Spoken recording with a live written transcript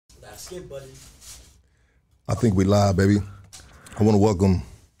That's it, buddy. I think we live, baby. I want to welcome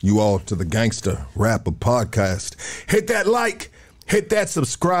you all to the Gangsta Rapper Podcast. Hit that like, hit that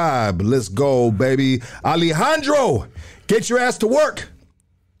subscribe. Let's go, baby. Alejandro, get your ass to work.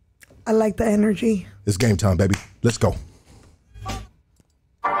 I like the energy. It's game time, baby. Let's go.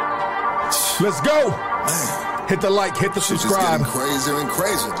 Let's go. Man. Hit the like, hit the subscribe. Just getting crazier and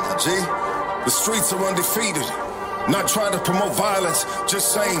crazier, my G. The streets are undefeated. Not trying to promote violence,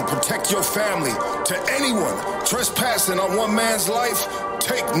 just saying protect your family. To anyone trespassing on one man's life,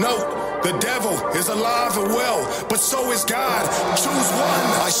 take note. The devil is alive and well, but so is God. Choose one.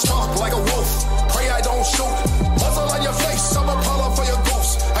 I stalk like a wolf. Pray I don't shoot. Muzzle on your face, I'm a problem for your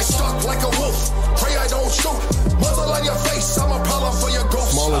ghost. I stalk like a wolf. Pray I don't shoot. Muzzle on your face, I'm a problem for your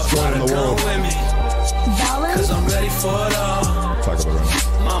ghost. Smallest joint in the world. Cause I'm ready for it all. Talk about it.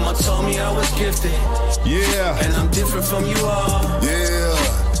 Mama told me I was gifted. Yeah. And I'm different from you all. Yeah.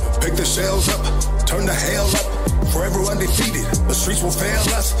 Pick the shells up, turn the hail up. Forever undefeated, the streets will fail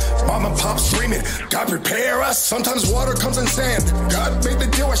us. Mom and pop screaming, God prepare us. Sometimes water comes in sand. God made the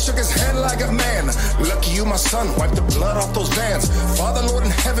deal, I shook his hand like a man. Lucky you, my son, wipe the blood off those vans. Father, Lord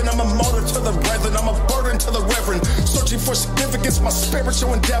in heaven, I'm a martyr to the brethren. I'm a burden to the reverend. Searching for significance, my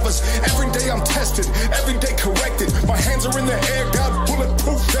spiritual endeavors. Every day I'm tested, every day corrected. My hands are in the air, God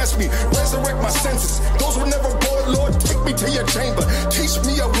bulletproof vest me. Resurrect my senses. Those were never bored, Lord, take me to your chamber. Teach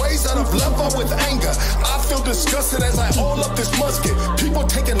me your ways out of love or with anger. I feel disgusted as I all up this musket. People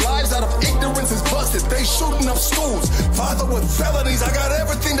taking lives out of ignorance is busted. They shooting up schools. Father with felonies, I got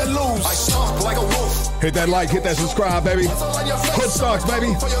everything to lose. I stalk like a wolf. Hit that like, hit that subscribe, baby. Hood Stocks,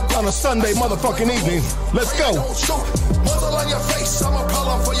 baby. On a Sunday motherfucking evening. Let's go. Muzzle on your face, I'm a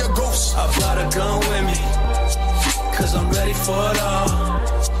problem for your ghost. I brought a gun with me. Cause I'm ready for it all.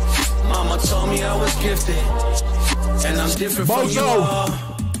 Mama told me I was gifted. And I'm different from you all.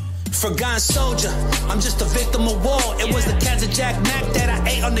 Forgotten soldier, I'm just a victim of war. It was the cans of Jack Mac that I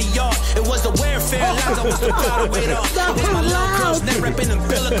ate on the yard. It was the welfare lines I was too proud to wait off. It was my little girls neck repping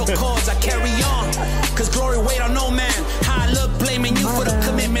umbilical cords. I carry on, cause glory wait on no man. How I look blaming you for the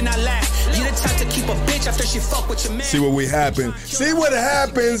commitment I lack. You the type to keep a bitch after she fuck with your man. See what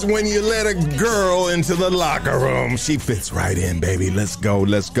happens when you let a girl into the locker room. She fits right in, baby. Let's go.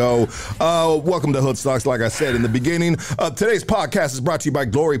 Welcome to Hood Stocks. Like I said in the beginning, today's podcast is brought to you by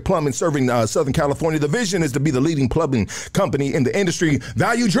Glory Plumbing, serving Southern California. The vision is to be the leading plumbing company in the industry.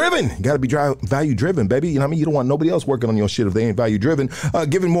 Value driven. You got to be value driven, baby. You know what I mean? You don't want nobody else working on your shit if they ain't value driven.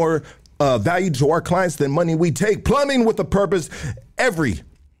 Giving more value to our clients than money we take. Plumbing with a purpose. Every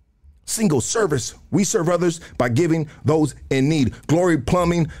single service, we serve others by giving those in need. Glory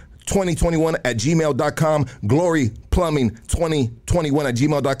Plumbing 2021 at gmail.com. Glory Plumbing 2021 at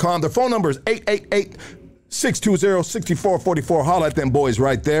gmail.com. Their phone number is 888-620-6444. Holla at them boys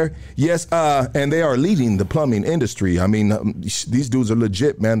right there. Yes, and they are leading the plumbing industry. I mean, these dudes are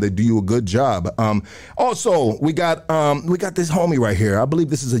legit, man. They do you a good job. Also, we got this homie right here. I believe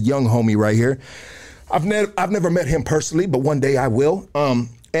this is a young homie right here. I've never met him personally, but one day I will.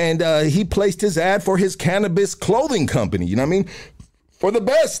 And he placed his ad for his cannabis clothing company. You know what I mean? For the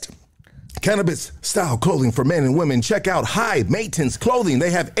best cannabis style clothing for men and women. Check out High Maintenance Clothing.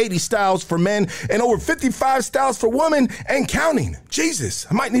 They have 80 styles for men and over 55 styles for women and counting. Jesus,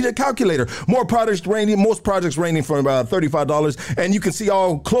 I might need a calculator. Most projects ranging from about $35. And you can see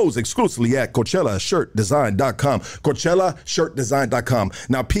all clothes exclusively at CoachellaShirtDesign.com. CoachellaShirtDesign.com.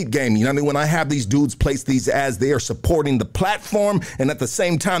 Now, Pete Game, you know what I mean? When I have these dudes place these ads, they are supporting the platform, and at the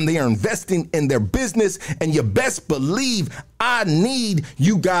same time, they are investing in their business. And you best believe I need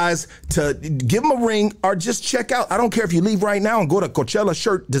you guys to give them a ring or just check out. I don't care if you leave right now and go to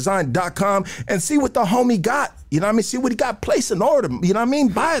CoachellaShirtDesign.com and see what the homie got. You know what I mean? See what he got placed in order. You know what I mean?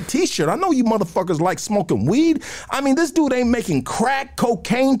 Buy a t-shirt. I know you motherfuckers like smoking weed. I mean, this dude ain't making crack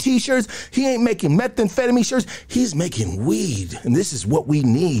cocaine t-shirts. He ain't making methamphetamine shirts. He's making weed. And this is what we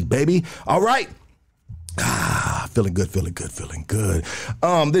need, baby. All right. Feeling good.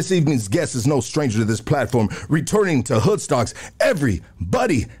 This evening's guest is no stranger to this platform. Returning to Hood Stocks,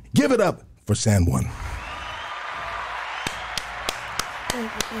 everybody give it up for San Juan.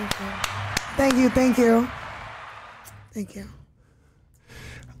 Thank you.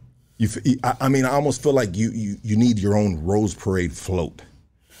 I mean, I almost feel like you need your own Rose Parade float.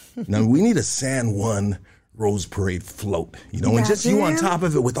 Now, we need a San Juan Rose Parade float, you know, and just you on top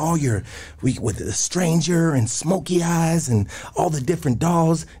of it with all with the stranger and Smokey Eyes and all the different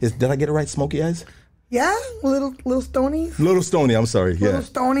dolls. Did I get it right? Smokey Eyes? Yeah, little Stony. Little Stony, I'm sorry. Little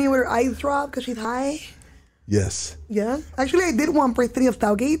Stony with her eyes drop because she's high. Yes. Yeah. Actually, I did one for City of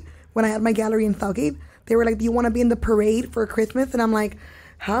Southgate when I had my gallery in Southgate. They were like, do you want to be in the parade for Christmas? And I'm like,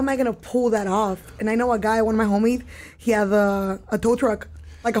 how am I gonna pull that off? And I know a guy, one of my homies, he has a tow truck,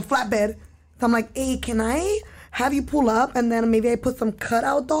 like a flatbed. So I'm like, hey, can I have you pull up, and then maybe I put some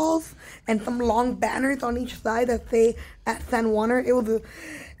cutout dolls and some long banners on each side that say at San Juaner. It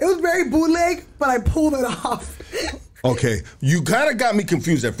was very bootleg, but I pulled it off. Okay, you kind of got me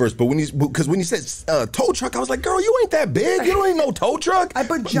confused at first, but when you said tow truck, I was like, girl, you ain't that big. You don't ain't no tow truck. I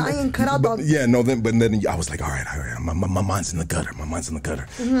put giant cutout dolls. Yeah, no, then I was like, all right, my mind's in the gutter. My mind's in the gutter.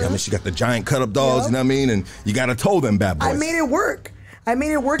 Mm-hmm. Yeah, I mean, she got the giant cut up dolls, you know what I mean? And you got to tow them bad boys. I made it work.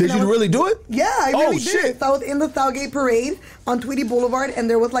 Did you really do it? Yeah, I really did. Shit. So I was in the Southgate Parade on Tweedy Boulevard, and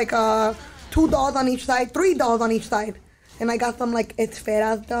there was like 2 dolls on each side, 3 dolls on each side. And I got some like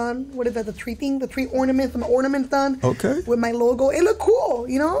esferas done. What is that? The tree thing? The tree ornaments, some ornaments done. Okay. With my logo. It looked cool,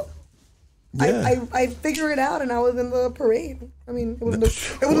 you know? Yeah. I figured it out, and I was in the parade. I mean, it was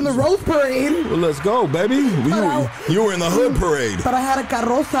in the Rose Parade. Well, let's go, baby. You were in the hood parade. But I had a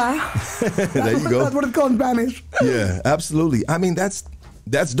carroza. There you go. That's what it's called in Spanish. Yeah, absolutely. I mean, that's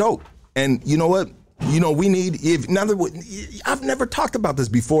dope. And you know what? You know, I've never talked about this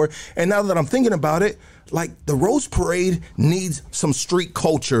before, and now that I'm thinking about it, like the Rose Parade needs some street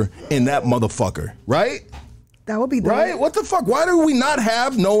culture in that motherfucker, right? That would be dope. Right? What the fuck? Why do we not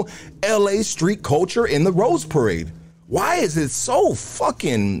have no LA street culture in the Rose Parade? Why is it so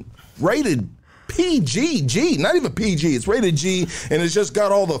fucking rated PG? Not even PG. It's rated G, and it's just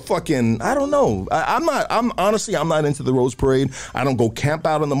got all the fucking, I don't know. I'm not into the Rose Parade. I don't go camp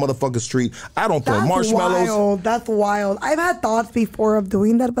out on the motherfucking street. I don't throw marshmallows. That's wild. I've had thoughts before of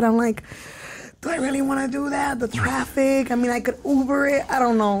doing that, but I'm like, do I really want to do that? The traffic. I mean, I could Uber it. I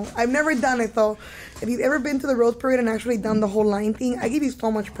don't know. I've never done it, though. If you've ever been to the Rose Parade and actually done the whole line thing, I give you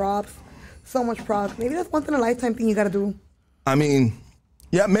so much props. So much props. Maybe that's once in a lifetime thing you got to do. I mean,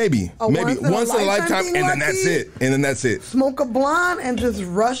 yeah, maybe. Maybe once in a lifetime, thing, and then that's it. And then that's it. Smoke a blunt and just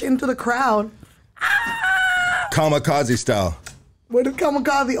rush into the crowd. Kamikaze style. What is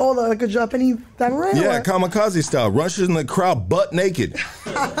kamikaze? Oh, like a Japanese samurai? Yeah, kamikaze style. Rushes in the crowd butt naked.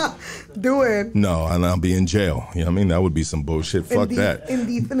 Do it. No, and I'll be in jail. You know what I mean? That would be some bullshit. Fuck that.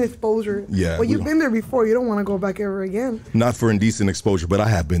 Indecent exposure. Yeah. Well, you've been there before. You don't want to go back ever again. Not for indecent exposure, but I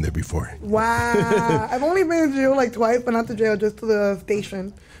have been there before. Wow. I've only been to jail like twice, but not to jail, just to the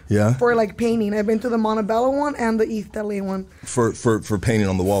station. Yeah? For like painting. I've been to the Montebello one and the East LA one. For painting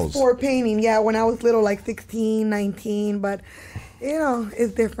on the walls? For painting, yeah. When I was little, like 16, 19, but... You know,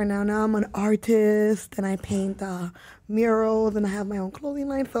 it's different now. Now I'm an artist and I paint murals and I have my own clothing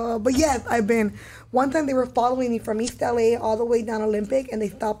line. So, but yes, I've been. One time they were following me from East LA all the way down Olympic, and they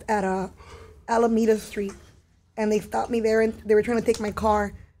stopped at Alameda Street, and they stopped me there and they were trying to take my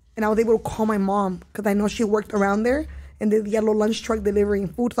car, and I was able to call my mom because I know she worked around there in the yellow lunch truck delivering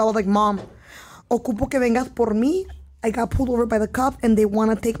food. So I was like, Mom, ocupo que vengas por mí. I got pulled over by the cops and they want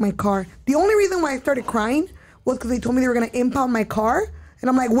to take my car. The only reason why I started crying was because they told me they were going to impound my car. And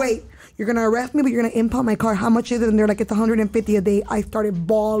I'm like, wait, you're going to arrest me, but you're going to impound my car. How much is it? And they're like, it's $150 a day. I started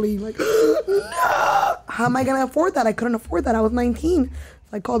bawling, like, no! How am I going to afford that? I couldn't afford that. I was 19. So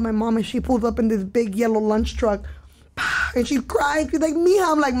I called my mom, and she pulls up in this big yellow lunch truck. And she's crying. She's like,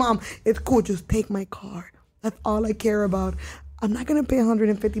 Mija. I'm like, Mom, it's cool. Just take my car. That's all I care about. I'm not going to pay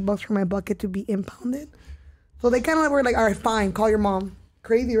 $150 for my bucket to be impounded. So they kind of were like, all right, fine, call your mom.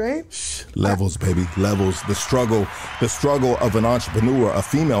 Crazy, right? Levels, baby, levels. The struggle of an entrepreneur, a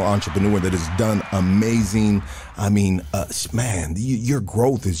female entrepreneur that has done amazing. I mean, man, your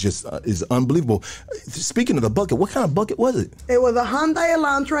growth is just is unbelievable. Speaking of the bucket, what kind of bucket was it? It was a Hyundai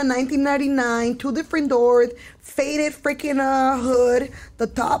Elantra in 1999, 2 different doors, faded freaking hood. The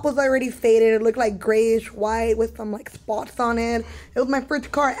top was already faded. It looked like grayish white with some like spots on it. It was my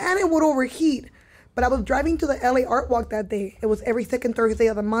first car, and it would overheat. But I was driving to the LA Art Walk that day. It was every second Thursday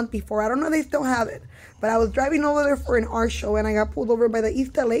of the month before. I don't know if they still have it. But I was driving over there for an art show, and I got pulled over by the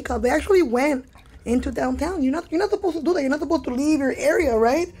East LA cops. They actually went into downtown. You're not supposed to do that. You're not supposed to leave your area,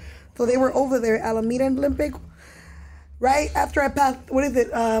 right? So they were over there, Alameda and Olympic. Right after I passed, what is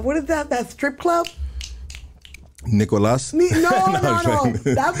that strip club? Nicolas? No.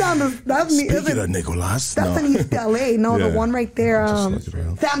 That's me. Speaking of Nicolas, that's in East LA. No, Yeah. The one right there. Sam's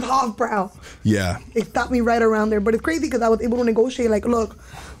Hofbrau. Yeah. They stopped me right around there. But it's crazy because I was able to negotiate, like, look,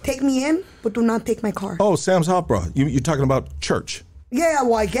 take me in, but do not take my car. Oh, Sam's Hofbrau. You're talking about church? Yeah,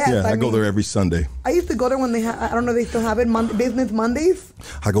 well, I guess. Yeah, I go there every Sunday. I used to go there when they I don't know if they still have it, Business Mondays.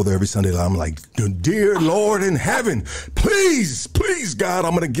 I go there every Sunday. I'm like, dear Lord in heaven, please, God,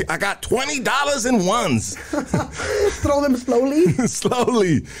 I got $20 in ones. Throw them slowly.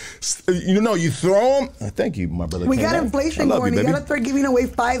 Slowly. You throw them. Thank you, my brother. We got inflation going. You gotta start giving away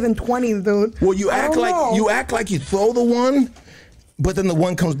 5s and 20s, dude. Well, you act like you throw the one, But then the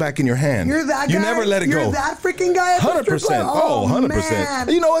one comes back in your hand. You're that guy. You never let it go. You're that freaking guy. 100%. Oh, 100%. Man.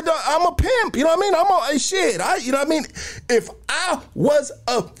 You know what? I'm a pimp. You know what I mean? You know what I mean? If I was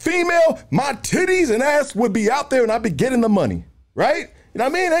a female, my titties and ass would be out there and I'd be getting the money. Right? You know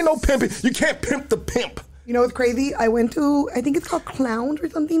what I mean? Ain't no pimping. You can't pimp the pimp. You know what's crazy? I went to, I think it's called Clowns or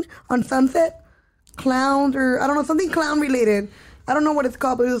something on Sunset. Clowns or, I don't know, something clown related. I don't know what it's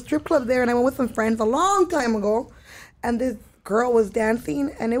called, but it was a strip club there and I went with some friends a long time ago. And this girl was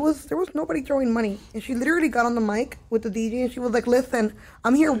dancing and there was nobody throwing money. And she literally got on the mic with the DJ and she was like, listen,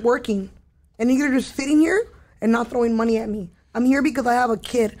 I'm here working. And you're just sitting here and not throwing money at me. I'm here because I have a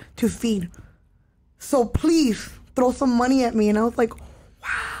kid to feed. So please throw some money at me. And I was like,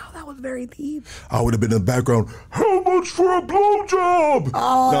 wow. That was very deep. I would have been in the background. How much for a blowjob?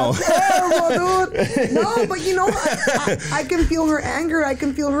 Oh, no. That's terrible, dude. No, but you know, I can feel her anger. I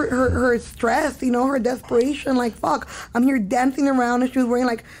can feel her stress. You know, her desperation. Like, fuck, I'm here dancing around, and she was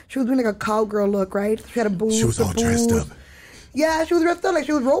doing like a cowgirl look, right? She had a booth. She was all dressed up. Yeah, she was dressed up like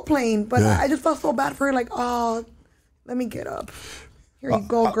she was role playing. But I just felt so bad for her. Like, oh, let me get up. Here you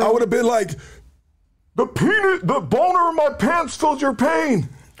go, girl. I would have been like, the boner in my pants filled your pain.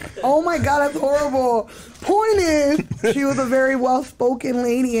 Oh my God, that's horrible. Point is, she was a very well-spoken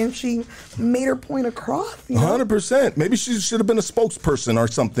lady and she made her point across. You know? 100%. Maybe she should have been a spokesperson or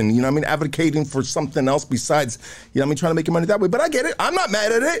something, you know what I mean? Advocating for something else besides, you know what I mean, trying to make your money that way. But I get it. I'm not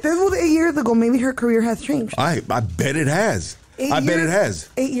mad at it. This was 8 years ago. Maybe her career has changed. I bet it has. Bet it has.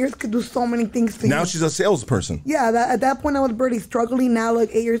 8 years could do so many things to you. Now she's a salesperson. Yeah, at that point I was barely struggling. Now,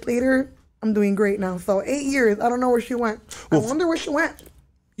 like 8 years later, I'm doing great now. So 8 years, I don't know where she went. Well, I wonder where she went.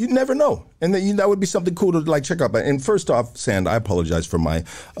 You never know. And then, that would be something cool to like check out. And first off, Sand, I apologize for my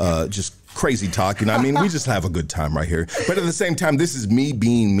just crazy talk. You know what I mean? We just have a good time right here. But at the same time, this is me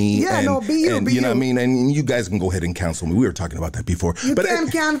being me. Yeah, be you. You know what I mean? And you guys can go ahead and cancel me. We were talking about that before. You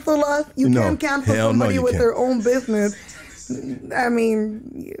can't cancel us. You can't cancel somebody with their own business. I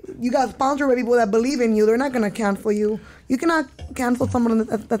mean, you got sponsored by people that believe in you. They're not going to cancel you. You cannot cancel someone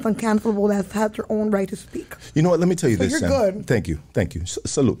that's uncancelable, that has their own right to speak. You know what? Let me tell you this, you're Sam. Good. Thank you.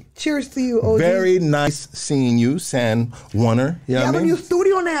 Salute. Cheers to you, OG. Very nice seeing you, San Warner. You know have a new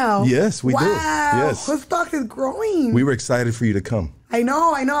studio now. Yes, we do. Wow. Yes. Hoodstock is growing. We were excited for you to come. I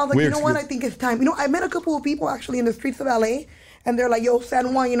know. I was like, you know what? I think it's time. You know, I met a couple of people actually in the streets of LA, and they're like, yo,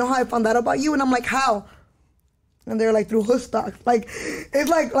 San Juan, you know how I found out about you? And I'm like, how? And they're like, through Hoodstock. Like, it's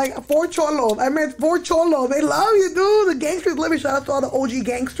like 4 cholos. I met 4 cholos. They love you, dude. The gangsters love you. Shout out to all the OG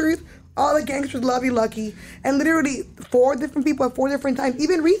gangsters. All the gangsters love you, Lucky. And literally 4 different people at 4 different times.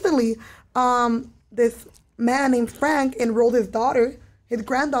 Even recently, this man named Frank enrolled his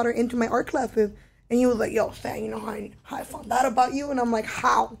granddaughter into my art classes. And he was like, yo, Sam, you know how I found out about you? And I'm like,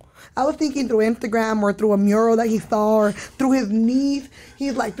 how? I was thinking through Instagram or through a mural that he saw or through his niece.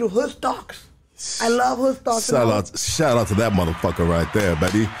 He's like, through Hoodstocks. I love Hoodstock. Shout out to that motherfucker right there,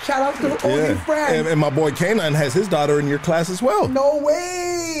 baby. Shout out to OG Frank. And my boy Kanan has his daughter in your class as well. No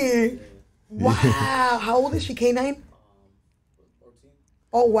way. Wow. How old is she, K9? 14.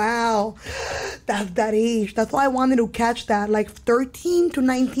 Oh, wow. That's that age. That's why I wanted to catch that. Like 13 to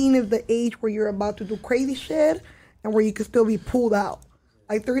 19 is the age where you're about to do crazy shit and where you can still be pulled out.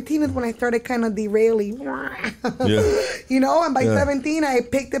 Like 13 is when I started kind of derailing. Yeah. You know, and by 17, I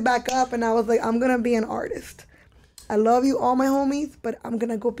picked it back up and I was like, I'm going to be an artist. I love you, all my homies, but I'm going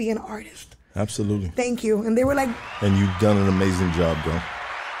to go be an artist. Absolutely. Thank you. And they were like... And you've done an amazing job, bro.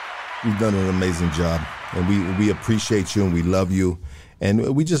 You've done an amazing job. And we appreciate you and we love you.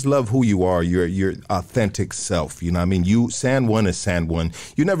 And we just love who you are, your authentic self. You know what I mean? You, San Juan is San Juan.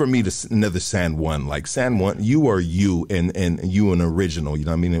 You never meet another San Juan. Like San Juan, you are you and you an original. You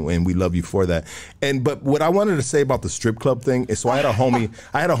know what I mean? And we love you for that. But what I wanted to say about the strip club thing is, so I had a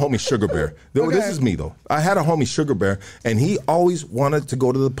homie Sugar Bear. Okay. This is me though. I had a homie Sugar Bear, and he always wanted to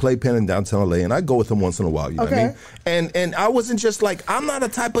go to the Playpen in downtown LA, and I go with him once in a while. You know what I mean? And I wasn't just like, I'm not a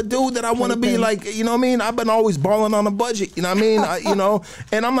type of dude that I want to be like, you know what I mean? I've been always balling on a budget. You know what I mean?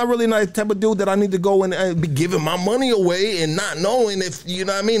 And I'm not really the type of dude that I need to go and be giving my money away and not knowing if, you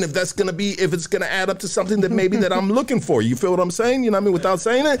know what I mean, if it's gonna add up to something that maybe that I'm looking for. You feel what I'm saying? You know what I mean? Without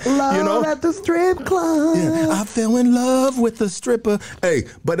saying it, love at the strip club. Yeah, I fell in love with the stripper. Hey,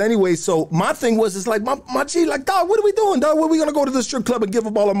 but anyway, so my thing was, it's like my G, like, dog, what are we doing, dog? When are we gonna go to the strip club and give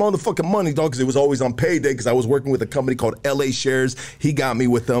up all our motherfucking money, dog? Because it was always on payday. Because I was working with a company called LA Shares. He got me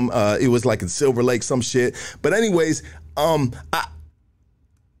with them. It was like in Silver Lake, some shit. But anyways, I'm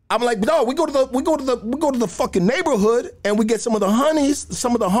like, no, we go to the fucking neighborhood and we get some of the honeys,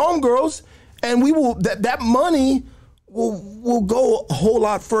 some of the homegirls, and we will that money will go a whole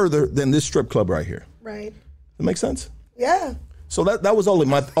lot further than this strip club right here. Right. That makes sense? Yeah. So that was always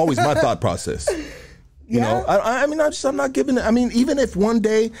my thought process. You know, I mean, I'm not giving it. I mean, even if one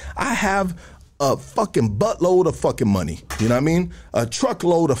day I have a fucking buttload of fucking money, you know what I mean? A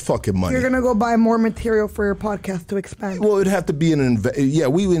truckload of fucking money. You're gonna go buy more material for your podcast to expand. Well, it'd have to be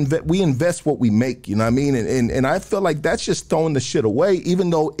we invest what we make, you know what I mean? And I feel like that's just throwing the shit away, even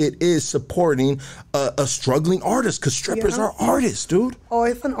though it is supporting a struggling artist, because strippers are artists, dude. Oh,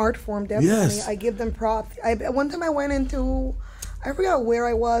 it's an art form, definitely. Yes. I give them props. One time I went into, I forgot where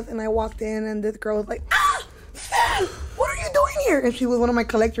I was, and I walked in, and this girl was like, Sam, what are you doing here? And she was one of my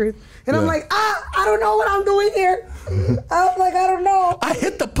collectors. And I'm like, I don't know what I'm doing here. I was like, I don't know. I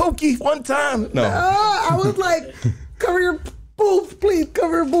hit the pokey one time. No. I was like, cover your boobs, please,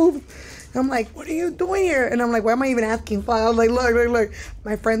 cover your boobs. And I'm like, what are you doing here? And I'm like, why am I even asking? I was like, look.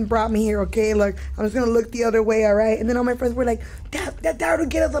 My friend brought me here, okay? Look, I'm just going to look the other way, all right? And then all my friends were like, that would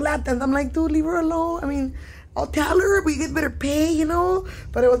get us a lap dance. I'm like, dude, leave her alone. I mean, I'll tell her, but you get better pay, you know?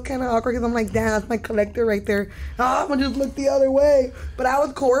 But it was kind of awkward because I'm like, damn, that's my collector right there. I'm going to just look the other way. But I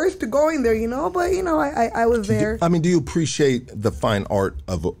was coerced to going there, you know? But, you know, I was there. I mean, do you appreciate the fine art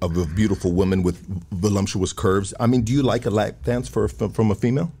of a beautiful woman with voluptuous curves? I mean, do you like a lap dance from a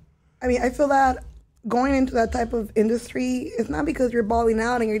female? I mean, I feel that going into that type of industry, it's not because you're balling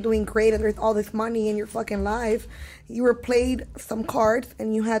out and you're doing great and there's all this money in your fucking life. You were played some cards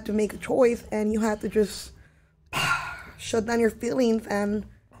and you had to make a choice and you had to just shut down your feelings and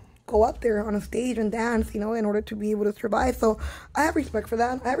go up there on a stage and dance, you know, in order to be able to survive. So I have respect for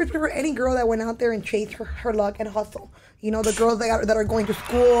that. I have respect for any girl that went out there and chased her luck and hustle. You know, the girls that are going to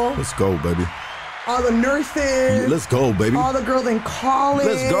school. Let's go, baby. All the nurses. Let's go, baby. All the girls in college.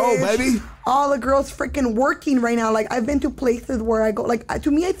 Let's go, baby. All the girls freaking working right now. Like, I've been to places where I go. Like,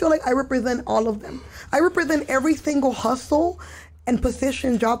 to me, I feel like I represent all of them. I represent every single hustle and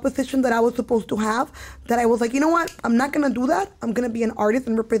job position that I was supposed to have, that I was like, you know what? I'm not going to do that. I'm going to be an artist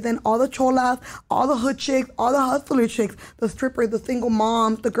and represent all the cholas, all the hood chicks, all the hustler chicks, the strippers, the single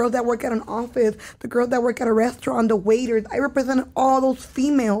moms, the girls that work at an office, the girls that work at a restaurant, the waiters. I represent all those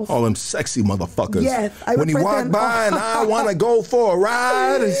females. All them sexy motherfuckers. Yes. When you walk by and I want to go for a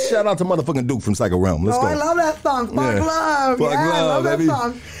ride, and shout out to motherfucking Duke from Psycho Realm. Let's go. I love that song. Fuck Love. Fuck Love, I love baby. that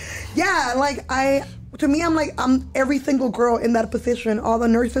song. Yeah, like to me, I'm every single girl in that position. All the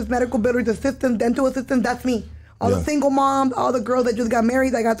nurses, medical billers, assistants, dental assistants, that's me. All the single moms, all the girls that just got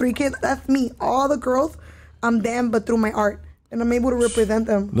married, that got 3 kids, that's me. All the girls, I'm them, but through my art. And I'm able to represent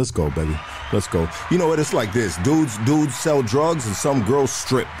them. Let's go, baby. Let's go. You know what? It's like this. Dudes sell drugs and some girls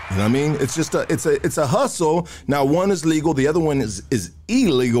strip. You know what I mean? It's just it's a hustle. Now one is legal, the other one is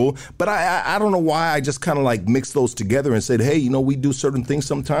illegal. But I don't know why I just kind of like mixed those together and said, hey, you know, we do certain things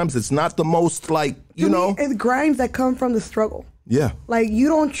sometimes. It's not the most like, you know. It's grinds that come from the struggle. Yeah. Like, you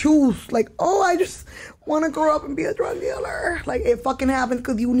don't choose, like, oh, I just want to grow up and be a drug dealer. Like, it fucking happens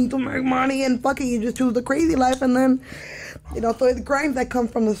because you need to make money and fucking you just choose the crazy life. And then, you know, so it's grinds that come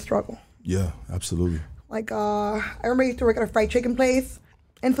from the struggle. Yeah, absolutely. Like, I remember I used to work at a fried chicken place.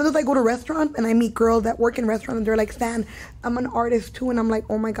 And sometimes I go to restaurants and I meet girls that work in restaurants and they're like, Stan, I'm an artist too. And I'm like,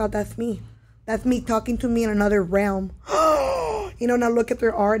 oh my God, that's me. That's me talking to me in another realm. You know, and I look at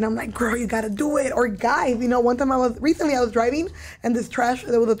their art and I'm like, girl, you gotta do it. Or guys, you know, one time I was driving and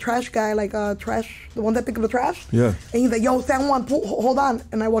there was a trash guy, like the one that picked up the trash. Yeah. And he's like, yo, San Juan, hold on.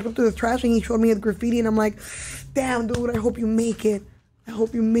 And I walked up to the trash and he showed me his graffiti and I'm like, damn, dude, I hope you make it. I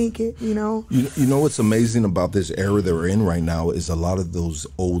hope you make it, you know? You know what's amazing about this era that we're in right now is a lot of those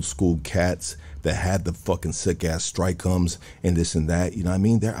old school cats that had the fucking sick ass strike-ums and this and that. You know what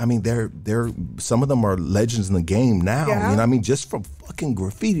I mean? They're some of them are legends in the game now. Yeah. You know what I mean? Just from fucking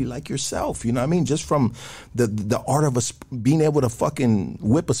graffiti like yourself. You know what I mean? Just from the art of being able to fucking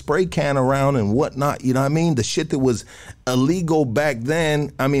whip a spray can around and whatnot. You know what I mean? The shit that was illegal back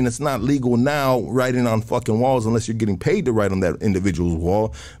then. I mean, it's not legal now writing on fucking walls unless you're getting paid to write on that individual's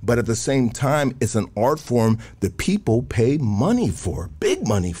wall. But at the same time, it's an art form that people pay money for, big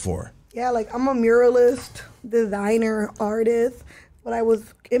money for. Yeah, like, I'm a muralist, designer, artist, but I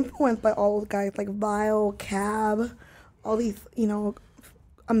was influenced by all those guys, like Vile, Cab, all these, you know,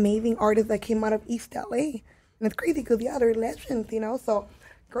 amazing artists that came out of East LA. And it's crazy because, yeah, they're legends, you know? So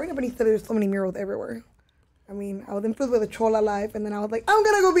growing up in East LA, there's so many murals everywhere. I mean, I was influenced with the Chola life, and then I was like, I'm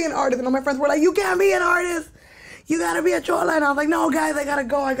going to go be an artist. And all my friends were like, you can't be an artist. You got to be a Chola. And I was like, no, guys, I got to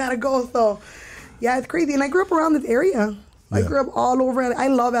go. So, yeah, it's crazy. And I grew up around this area. I grew up all over LA. I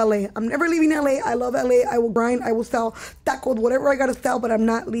love LA. I'm never leaving LA. I love LA. I will grind. I will sell tacos, whatever I got to sell, but I'm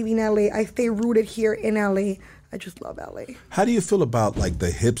not leaving LA. I stay rooted here in LA. I just love LA. How do you feel about like the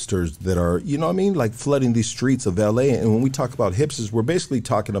hipsters that are, you know what I mean, like flooding these streets of LA? And when we talk about hipsters, we're basically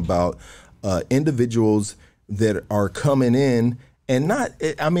talking about individuals that are coming in, and not,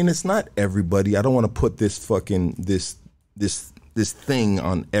 I mean, it's not everybody. I don't want to put this thing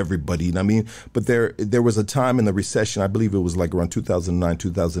on everybody. You know what I mean? But there was a time in the recession, I believe it was like around 2009,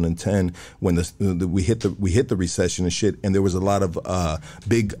 2010, when we hit the recession and shit, and there was a lot of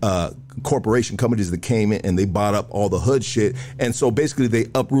big corporation companies that came in and they bought up all the hood shit, and so basically they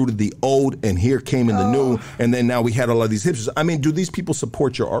uprooted the old, and here came in the new, and then now we had a lot of these hipsters. I mean, do these people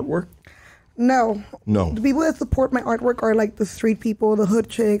support your artwork? No. The people that support my artwork are like the street people, the hood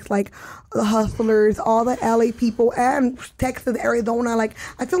chicks, like the hustlers, all the LA people, and Texas, Arizona. Like,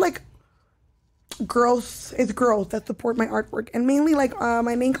 I feel like it's girls that support my artwork. And mainly, like,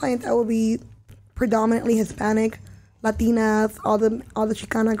 my main clientele will be predominantly Hispanic, Latinas, all the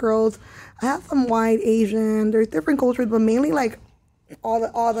Chicana girls. I have some white, Asian, there's different cultures, but mainly, like,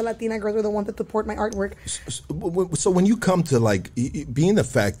 all the Latina girls are the ones that support my artwork. So when you come to, like, being the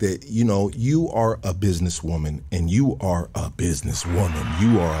fact that, you know, you are a businesswoman and you are a businesswoman,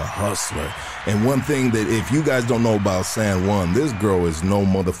 you are a hustler. And one thing that if you guys don't know about San Juan, this girl is no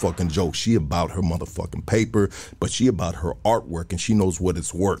motherfucking joke. She about her motherfucking paper, but she about her artwork, and she knows what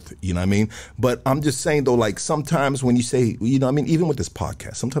it's worth. You know what I mean? But I'm just saying, though, like, sometimes when you say, you know what I mean, even with this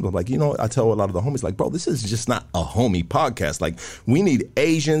podcast, sometimes I'm like, you know, I tell a lot of the homies, like, bro, this is just not a homie podcast. Like, we need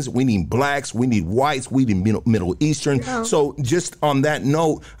Asians, we need blacks, we need whites, we need Middle Eastern. Yeah. So just on that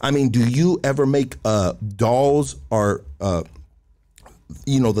note, I mean, do you ever make dolls or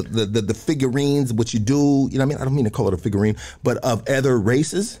you know, the figurines, what you do, you know what I mean? I don't mean to call it a figurine, but of other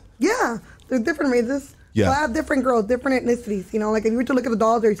races? Yeah, there's different races. Yeah. So I have different girls, different ethnicities. You know, like if you were to look at the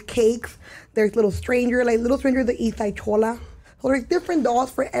dolls, there's Cakes, there's Little Stranger, like Little Stranger, the East Side Chola. So there's different dolls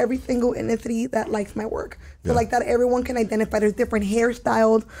for every single ethnicity that likes my work. So like that everyone can identify. There's different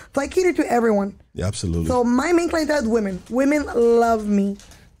hairstyles. So I cater to everyone. Yeah, absolutely. So my main clientele is women. Women love me.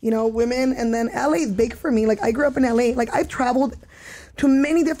 You know, women. And then LA is big for me. Like I grew up in LA. Like I've traveled to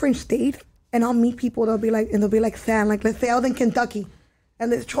many different states, and I'll meet people that'll be like San. Like let's say I was in Kentucky,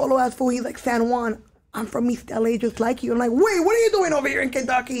 and this cholo ass fool, he's like, San Juan, I'm from East LA just like you. I'm like, wait, what are you doing over here in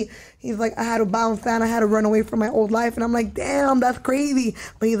Kentucky? He's like, I had to bounce down. I had to run away from my old life. And I'm like, damn, that's crazy.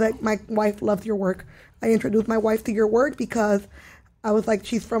 But he's like, my wife loves your work. I introduced my wife to your work because I was like,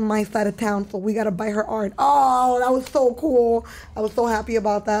 she's from my side of town, so we got to buy her art. Oh, that was so cool. I was so happy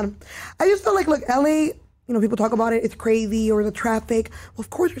about that. I just felt like, look, LA, you know, people talk about it, it's crazy, or the traffic. Well, of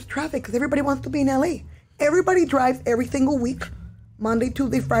course there's traffic because everybody wants to be in LA. Everybody drives every single week. Monday,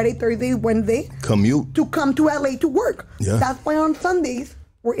 Tuesday, Friday, Thursday, Wednesday. Commute. To come to LA to work. Yeah. That's why on Sundays,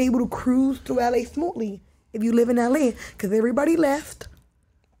 we're able to cruise to LA smoothly if you live in LA. Because everybody left.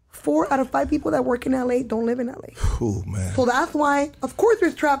 4 out of 5 people that work in LA don't live in LA. Oh, man. So that's why, of course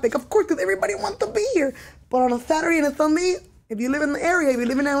there's traffic. Of course, because everybody wants to be here. But on a Saturday and a Sunday, if you live in the area, if you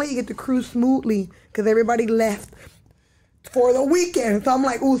live in LA, you get to cruise smoothly. Because everybody left for the weekend. So I'm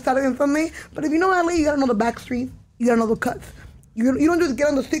like, ooh, Saturday and Sunday. But if you know LA, you got to know the back streets. You got to know the cuts. You don't just get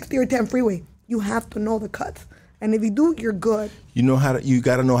on the 60 or 10 freeway. You have to know the cuts. And if you do, you're good. You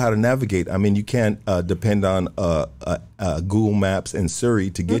got to know how to navigate. I mean, you can't depend on Google Maps and Siri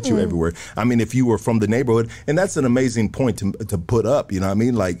to get you everywhere. I mean, if you were from the neighborhood, and that's an amazing point to put up, you know what I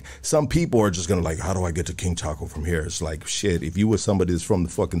mean? Like, some people are just going to like, how do I get to King Taco from here? It's like, shit, if you were somebody that's from the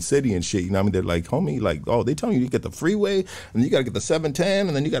fucking city and shit, you know what I mean? They're like, homie, like, oh, they telling you get the freeway, and you got to get the 710,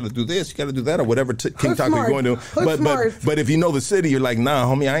 and then you got to do this, you got to do that, or whatever King Taco you're going to. But if you know the city, you're like, nah,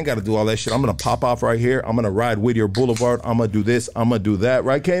 homie, I ain't got to do all that shit. I'm going to pop off right here. I'm going to ride Whittier Boulevard. I'm going to do this. I'm going to do that.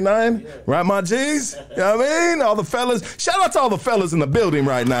 Right, K9? Yeah. Right, my G's? You know what I mean? All the fellas. Shout out to all the fellas in the building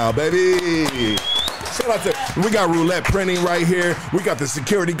right now, baby. Shout out to, we got Roulette Printing right here. We got the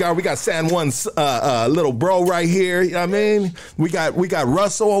security guard. We got San Juan's little bro right here. You know what I mean? We got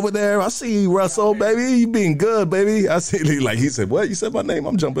Russell over there. I see you, Russell, baby. You being good, baby. I see, like, he said, what? You said my name?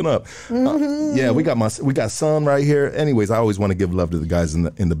 I'm jumping up. Yeah, we got Son right here. Anyways, I always want to give love to the guys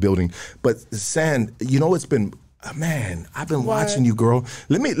in the building. But San, you know, it's been, man, I've been watching you, girl.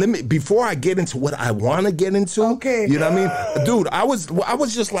 Let me before I get into what I want to get into. Okay. You know what I mean? Dude, I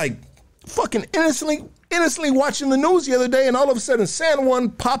was just like fucking innocently watching the news the other day, and all of a sudden San Juan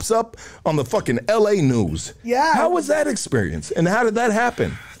pops up on the fucking LA news. Yeah. How was that experience? And how did that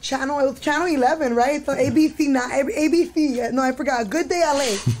happen? It was Channel 11, right? So ABC, no, I forgot. Good Day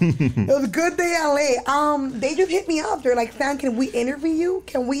LA. It was Good Day LA. They just hit me up. They're like, Sam, can we interview you?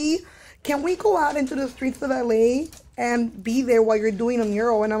 Can we go out into the streets of LA and be there while you're doing a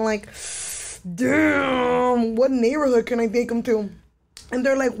mural? And I'm like, damn, what neighborhood can I take them to? And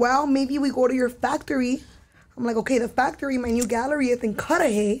they're like, well, maybe we go to your factory. I'm like, okay, the factory, my new gallery is in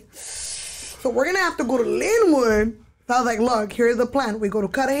Cudahy. So we're going to have to go to Linwood. So I was like, look, here's the plan. We go to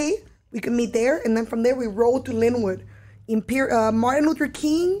Cudahy, We could meet there, and then from there we rode to Linwood, Martin Luther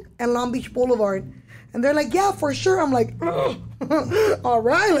King and Long Beach Boulevard. And they're like, yeah, for sure. I'm like, all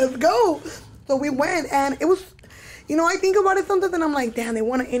right, let's go. So we went, and it was, I think about it sometimes, and I'm like, damn, they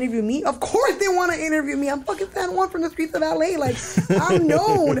want to interview me? Of course they want to interview me. I'm fucking San Juan from the streets of LA. Like, I'm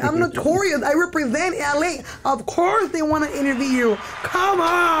known. I'm notorious. I represent LA. Of course they want to interview you. Come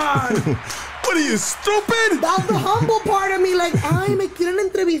on. What are you, stupid? That's the humble part of me. Like, ay, me quieren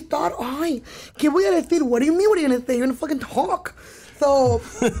entrevistar. Ay, ¿qué voy a decir? What do you mean what are you going to say? You're going to fucking talk. So,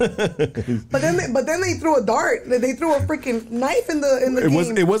 but then they threw a dart. They threw a freaking knife in the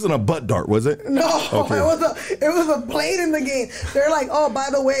game. It wasn't a butt dart, was it? No, okay. it was a blade in the game. They're like, oh, by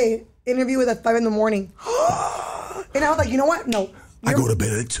the way, interview was at 5 a.m. And I was like, you know what? No. I go to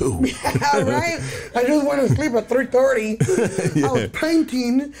bed at 2. Yeah, right? I just went to sleep at 3:30. Yeah. I was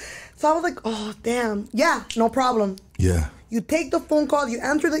painting. So I was like, oh, damn. Yeah, no problem. Yeah. You take the phone calls, you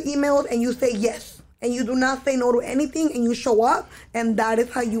answer the emails, and you say yes. And you do not say no to anything, and you show up, and that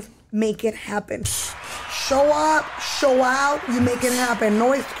is how you make it happen. Show up, show out, you make it happen.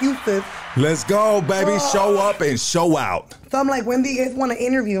 No excuses. Let's go, baby. Show up and show out. So I'm like, when do you guys want to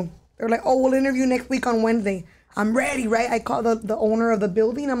interview? They're like, oh, we'll interview next week on Wednesday. I'm ready, right? I call the owner of the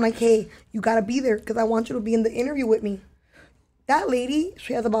building. I'm like, hey, you got to be there because I want you to be in the interview with me. That lady,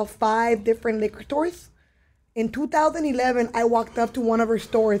 she has about 5 different liquor stores. In 2011, I walked up to one of her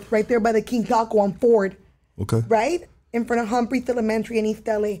stores right there by the King Taco on Ford. Okay. Right? In front of Humphreys Elementary in East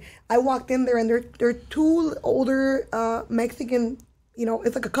LA. I walked in there, and they're 2 older Mexican,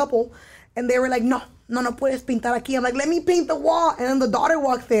 it's like a couple. And they were like, no puedes pintar aquí. I'm like, let me paint the wall. And then the daughter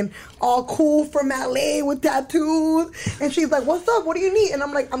walks in, all cool from LA with tattoos. And she's like, what's up? What do you need? And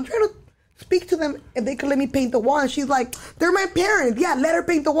I'm like, I'm trying to speak to them if they could let me paint the wall. And she's like, they're my parents. Yeah, let her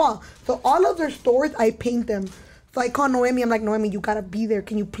paint the wall. So all of their stores, I paint them. So I call Noemi. I'm like, Noemi, you got to be there.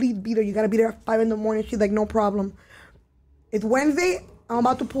 Can you please be there? You got to be there at 5 a.m. She's like, no problem. It's Wednesday. I'm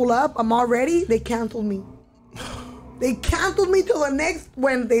about to pull up. I'm all ready. They canceled me. They canceled me till the next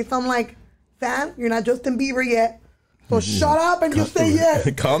Wednesday. So I'm like, Sam, you're not Justin Bieber yet. So shut up and just say yes.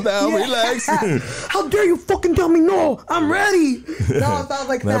 Calm down, relax. How dare you fucking tell me no? I'm ready. No, so I was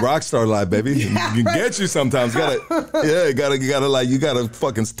like that rock star life, baby. Yeah, you get you sometimes. You gotta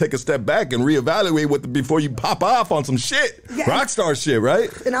fucking take a step back and reevaluate before you pop off on some shit. Yeah. Rock star shit, right?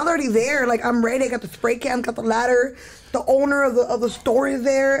 And I'm already there. Like, I'm ready. I got the spray can, got the ladder. The owner of the store is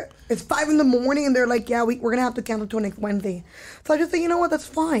there. It's 5 a.m. and they're like, yeah, we're going to have to cancel till next Wednesday. So I just say, you know what, that's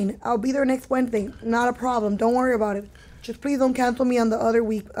fine. I'll be there next Wednesday. Not a problem. Don't worry about it. Just please don't cancel me on the other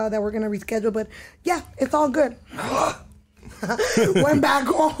week that we're going to reschedule. But yeah, it's all good. Went back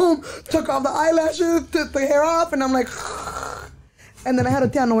home, took off the eyelashes, took the hair off, and I'm like, and then I had to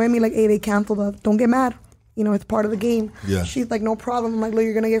tell Noemi, like, hey, they canceled us. Don't get mad. It's part of the game. Yeah. She's like, no problem. I'm like, look,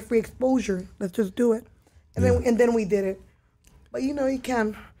 you're going to get free exposure. Let's just do it. And then we did it. But you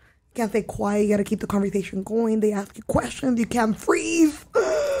can't stay quiet. You got to keep the conversation going. They ask you questions. You can't freeze.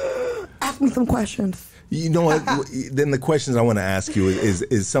 Ask me some questions. You know what? Then the questions I want to ask you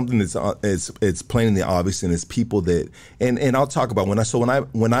is something that's it's plain and the obvious, and it's people that and I'll talk about when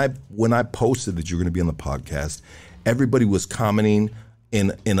I posted that you're going to be on the podcast, everybody was commenting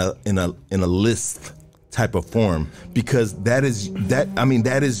in a list type of form because that is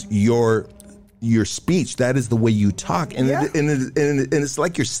your speech. That is the way you talk, and yeah. and it's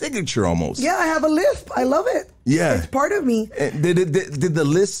like your signature almost. Yeah, I have a lisp. I love it. Yeah, it's part of me. Did the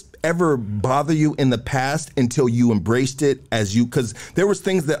lisp ever bother you in the past until you embraced it because there was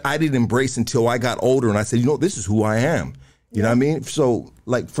things that I didn't embrace until I got older, and I said, this is who I am. You know what I mean? So,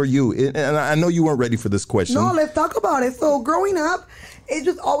 like, for you, and I know you weren't ready for this question. No, let's talk about it. So, growing up, it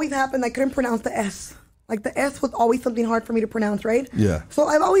just always happened. I couldn't pronounce the S. Like, the S was always something hard for me to pronounce, right? Yeah. So,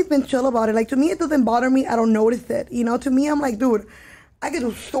 I've always been chill about it. Like, to me, it doesn't bother me. I don't notice it. To me, I'm like, dude, I can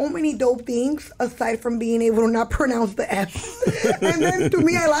do so many dope things aside from being able to not pronounce the S. And then, to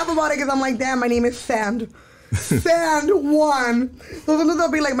me, I laugh about it because I'm like, damn, my name is Sand. Sand one. So sometimes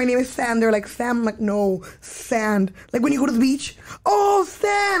they'll be like, my name is Sand. They're like, Sam. I'm like, no, Sand. Like when you go to the beach, oh,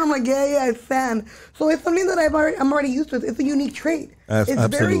 Sand. I'm like, yeah, it's Sand. So it's something that I'm already used to. It's a unique trait. It's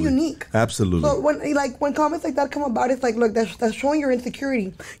absolutely. Very unique. Absolutely. So when comments like that come about, it's like, look, that's showing your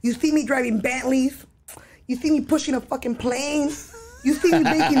insecurity. You see me driving Bentleys. You see me pushing a fucking plane. You see me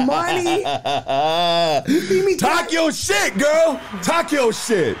making money. You see me talk your shit, girl. Talk your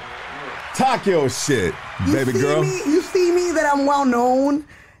shit. Talk your shit, baby girl. You see me that I'm well known,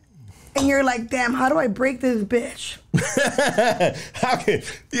 and you're like, damn, how do I break this bitch?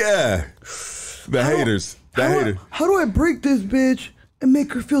 The haters. How do I break this bitch and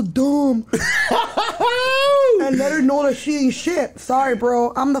make her feel dumb? and let her know that she ain't shit. Sorry,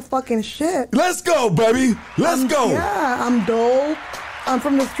 bro. I'm the fucking shit. Let's go, baby. Let's go. Yeah, I'm dope. I'm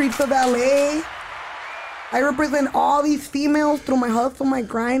from the streets of LA. I represent all these females through my hustle, my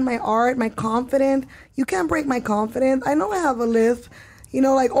grind, my art, my confidence. You can't break my confidence. I know I have a list. You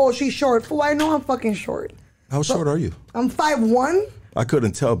know, like, oh, she's short. Fool, I know I'm fucking short. How short are you? I'm 5'1". I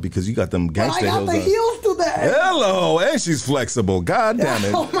couldn't tell because you got them gangster I got heels the on. heels to that. Hello, and she's flexible. God damn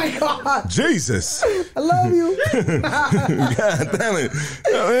it. Oh my God. Jesus. I love you. God damn it.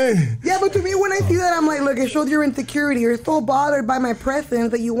 I mean, Yeah, but to me, when I see that, I'm like, look, it shows your insecurity. You're so bothered by my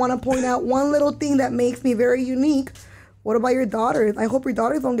presence that you want to point out one little thing that makes me very unique. What about your daughters? I hope your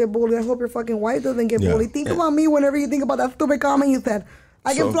daughters don't get bullied. I hope your fucking wife doesn't get Yeah. bullied. Think about me whenever you think about that stupid comment you said.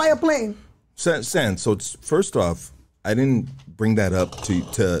 I can fly a plane. San, so first off, I didn't bring that up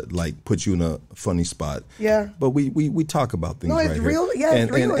to like put you in a funny spot. Yeah. But we talk about things. No, it's right real. Here. Yeah,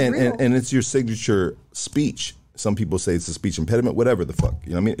 it's real. It's real. And it's your signature speech. Some people say it's a speech impediment, whatever the fuck.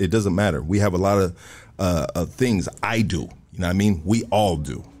 You know what I mean? It doesn't matter. We have a lot of things I do. You know what I mean? We all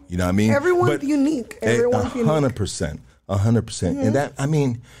do. You know what I mean? Everyone's unique. Everyone's unique. 100%. 100%. And that, I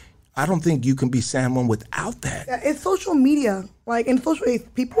mean, I don't think you can be someone without that. Yeah, it's social media. Like, in social,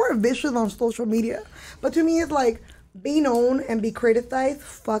 people are vicious on social media. But to me, it's like, be known and be criticized,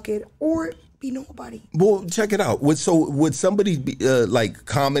 fuck it, or be nobody. Well, check it out. Would somebody be like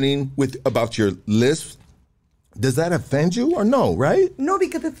commenting about your list? Does that offend you or no? Right? No,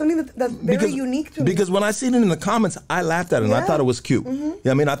 because it's something that's very unique to me. Because when I seen it in the comments, I laughed at it and I thought it was cute.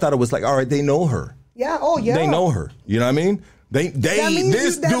 Yeah, I mean, I thought it was like, all right, they know her. Yeah. Oh, yeah. They know her. You know what I mean?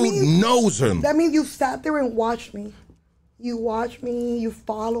 This dude knows him. That means you sat there and watched me. You watch me, you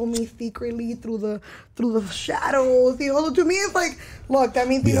follow me secretly through the shadows. You know, to me it's like, look, that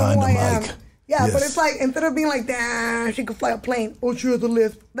means you know who I am. Yeah, Yes. but it's like, instead of being like, damn, she could fly a plane. Oh, she has a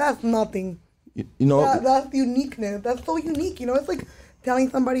list. That's nothing. You know, That's uniqueness. That's so unique. You know, it's like telling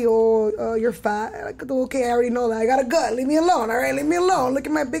somebody, oh, you're fat. Like, okay, I already know that. I got a gut. Leave me alone. All right, leave me alone. Look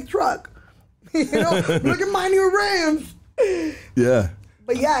at my big truck. You know, look at my new Rams. yeah.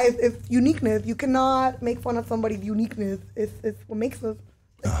 But yeah, it's uniqueness. You cannot make fun of somebody's uniqueness. It's what makes us.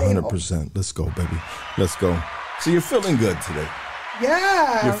 100%. Let's go, baby. Let's go. So you're feeling good today.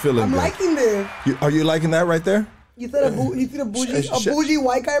 Yeah, You're feeling I'm good. liking this. Are you liking that right there? You said a bougie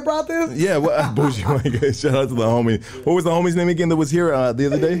white guy brought this? Yeah, bougie white guy. Shout out to the homie. What was the homie's name again that was here the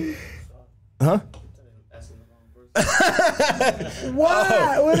other day? Huh?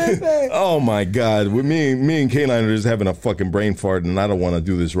 What? What did I say? Oh my God! With me and K-Line are just having a fucking brain fart, and I don't want to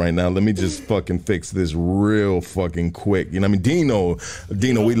do this right now. Let me just fucking fix this real fucking quick. You know what I mean?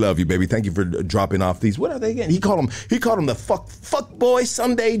 Dino, we love you, baby. Thank you for dropping off these. What are they again? He called them the fuck boy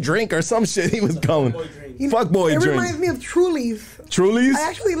Sunday drink or some shit. He was calling fuck boy drink. It reminds me of Truly's. Truly's? I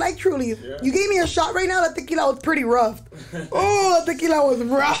actually like Truly's. Yeah. You gave me a shot right now. That tequila was pretty rough. Oh, that tequila was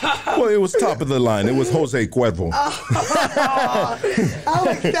rough. Well, it was top of the line. It was Jose Cuervo. I was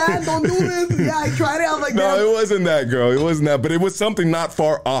like, Dad, don't do this. Yeah, I tried it. I was like, no, damn. it wasn't that, girl. It wasn't that. But it was something not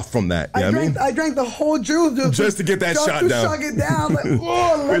far off from that. You know what I mean? I drank the whole juice just to get that shot down. Just to shut it down. Like,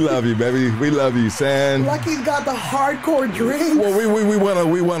 oh, we love you, baby. We love you, San. Lucky's got the hardcore drink. Well,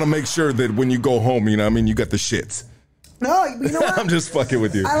 we wanna make sure that when you go home, you know what I mean, you got the shits. No, you know what? I'm just fucking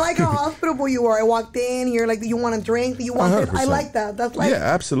with you. I like how hospitable you are. I walked in, you're like, do you want a drink? Do you want this? I like that. That's like, yeah,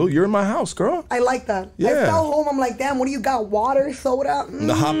 absolutely. You're in my house, girl. I like that. Yeah. I felt home. I'm like, damn, what do you got? Water, soda?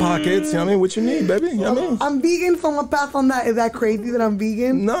 The Hot Pockets, you know what I mean? What you need, baby? You know what I mean? I'm vegan, so I'm gonna pass on that. Is that crazy that I'm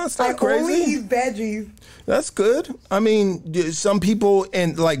vegan? No, it's not crazy. I only eat veggies. That's good. I mean, some people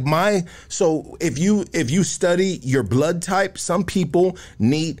and like so if you study your blood type, some people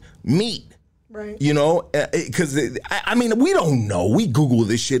need meat. Right. You know, because I mean, we don't know. We Google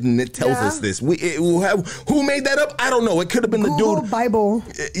this shit and it tells us this. Who made that up? I don't know. It could have been Google the dude. Bible.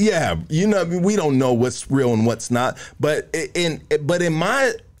 Yeah, you know, we don't know what's real and what's not. But in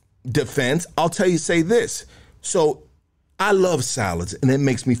my defense, I'll say this. So I love salads and it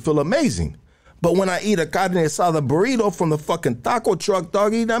makes me feel amazing. But when I eat a carne asada burrito from the fucking taco truck,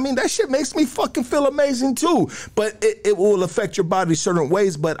 doggy, I mean, that shit makes me fucking feel amazing too. But it will affect your body certain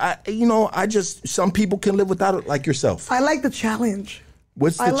ways. But some people can live without it, like yourself. I like the challenge.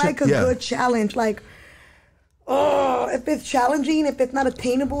 I like a good challenge. Like, if it's challenging, if it's not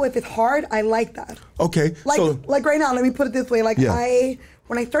attainable, if it's hard, I like that. Okay. Like right now, let me put it this way. Like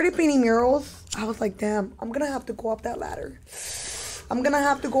when I started painting murals, I was like, damn, I'm gonna have to go up that ladder. I'm going to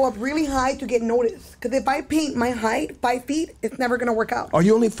have to go up really high to get noticed. Because if I paint my height 5 feet, it's never going to work out. Are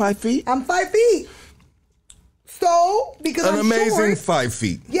you only 5 feet? I'm 5 feet. So, because I'm amazing short, 5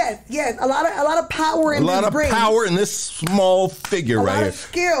 feet. Yes. A lot of power in this brain. A lot of power in this small figure right here. A lot of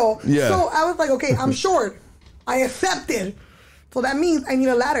skill. Yeah. So I was like, okay, I'm short. I accepted. So that means I need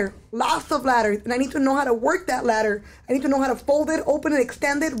a ladder, lots of ladders, and I need to know how to work that ladder. I need to know how to fold it, open it,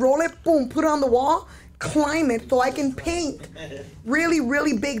 extend it, roll it, boom, put it on the wall, climb it so I can paint really,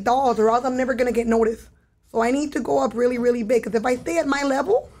 really big dolls or else I'm never going to get noticed. So I need to go up really, really big because if I stay at my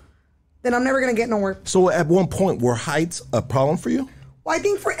level, then I'm never going to get nowhere. So at one point, were heights a problem for you? Well, I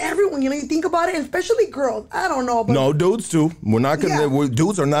think for everyone, you think about it, especially girls. I don't know. But No, dudes too. We're not gonna.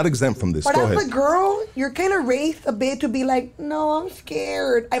 Dudes are not exempt from this. But Go as ahead. a girl, you're kind of raised a bit to be like, no, I'm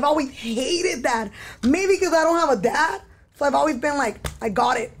scared. I've always hated that. Maybe because I don't have a dad, so I've always been like, I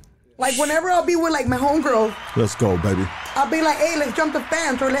got it. Like whenever I'll be with like my homegirls, Let's go, baby. I'll be like, hey, let's jump the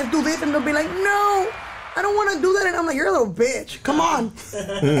fence or let's do this, and they'll be like, no, I don't want to do that. And I'm like, you're a little bitch. Come on.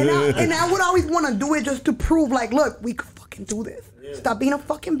 and I would always want to do it just to prove, like, look, we could fucking do this. Stop being a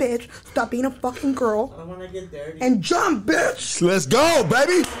fucking bitch. Stop being a fucking girl. I don't want to get dirty. And jump, bitch. Let's go,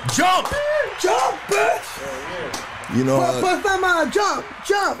 baby. Jump. Jump, bitch. You know. Put some jump.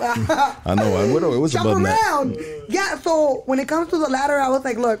 I know. It was Jump above around. that. Yeah, so when it comes to the ladder, I was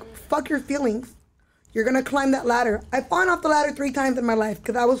like, look, fuck your feelings. You're going to climb that ladder. I've fallen off the ladder 3 times in my life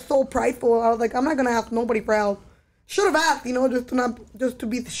because I was so prideful. I was like, I'm not going to ask nobody for help. Should have asked, just to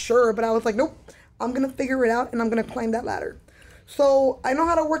be sure. But I was like, nope, I'm going to figure it out and I'm going to climb that ladder. So I know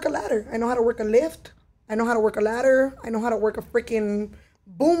how to work a ladder. I know how to work a lift. I know how to work a ladder. I know how to work a freaking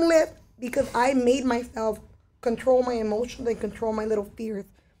boom lift because I made myself control my emotions and control my little fears.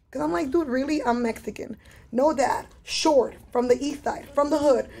 Because I'm like, dude, really? I'm Mexican. No dad. Short. From the east side. From the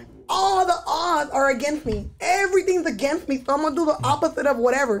hood. All the odds are against me. Everything's against me. So I'm going to do the opposite of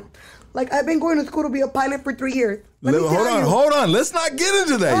whatever. Like, I've been going to school to be a pilot for 3 years. Hold on. Let's not get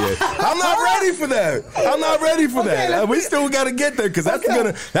into that yet. I'm not ready for that. We still got to get there because that's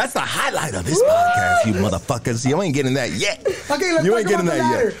the highlight of this podcast, you motherfuckers. You ain't getting that yet. Okay, let's talk about the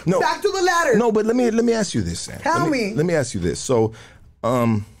ladder. No. Back to the ladder. No, but let me ask you this, Sam. Tell me. Let me ask you this. So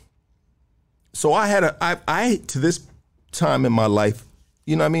I to this time in my life,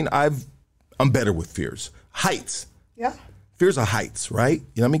 you know what I mean? I'm better with fears. Heights. Yeah. Fears of heights, right?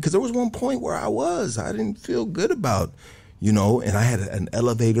 You know what I mean? Because there was one point where I didn't feel good about, and I had an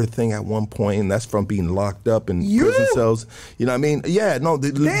elevator thing at one point, and that's from being locked up in prison cells. You know what I mean? Yeah, no.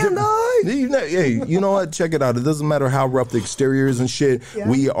 Damn, dog. Hey, you know what? Check it out. It doesn't matter how rough the exterior is and shit. Yeah.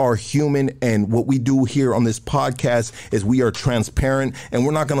 We are human, and what we do here on this podcast is we are transparent, and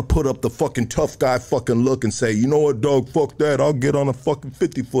we're not going to put up the fucking tough guy fucking look and say, you know what, dog, fuck that. I'll get on a fucking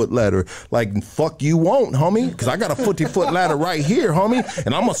 50-foot ladder. Like, fuck you won't, homie, because I got a 50-foot ladder right here, homie,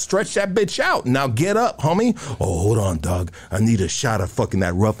 and I'm going to stretch that bitch out. Now get up, homie. Oh, hold on, dog. I need a shot of fucking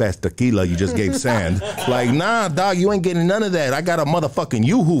that rough-ass tequila you just gave Sand. Like, nah, dog, you ain't getting none of that. I got a motherfucking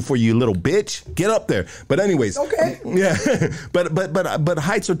yoo-hoo for you, little bitch. Get up there. But anyways. Okay. Yeah. but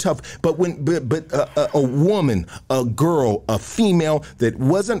heights are tough. But a woman, a girl, a female that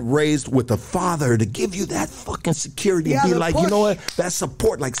wasn't raised with a father to give you that fucking security and be like, push. You know what? That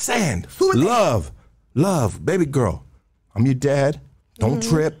support, like Sand. Love, baby girl. I'm your dad. Don't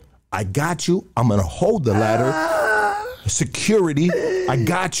trip. I got you. I'm going to hold the ladder. Security, I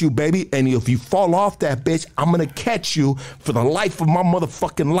got you, baby. And if you fall off that bitch, I'm going to catch you for the life of my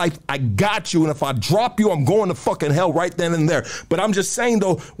motherfucking life. I got you. And if I drop you, I'm going to fucking hell right then and there. But I'm just saying,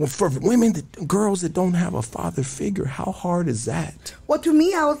 though, for women, girls that don't have a father figure, how hard is that? Well, to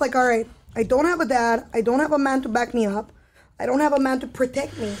me, I was like, all right, I don't have a dad. I don't have a man to back me up. I don't have a man to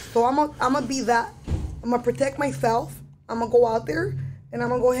protect me. So I'm gonna be that. I'm going to protect myself. I'm going to go out there. And I'm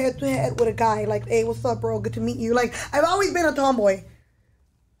going to go head to head with a guy. Like, hey, what's up, bro? Good to meet you. Like, I've always been a tomboy.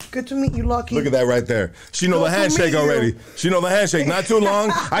 Good to meet you, Lucky. Look at that right there. She know the handshake already. She know the handshake. Not too long.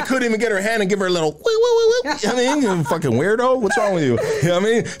 I couldn't even get her hand and give her a little woo, woo, woo, woo. You know what I mean? You fucking weirdo. What's wrong with you? You know what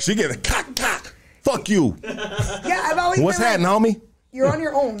I mean? She get a cock. Fuck you. Yeah, I've always What's been happening, homie? You're on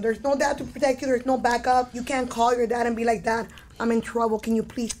your own. There's no dad to protect you. There's no backup. You can't call your dad and be like, Dad, I'm in trouble. Can you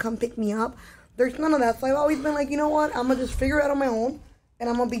please come pick me up? There's none of that. So I've always been like, you know what? I'm going to just figure it out on my own. And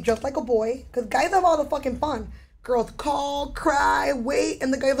I'm going to be just like a boy. Because guys have all the fucking fun. Girls call, cry, wait.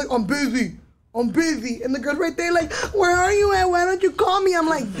 And the guy's like, I'm busy. And the girl's right there like, where are you at? Why don't you call me? I'm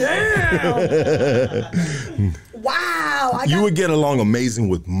like, damn. Wow. You would get along amazing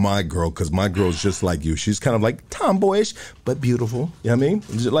with my girl. Because my girl's just like you. She's kind of like tomboyish, but beautiful. You know what I mean?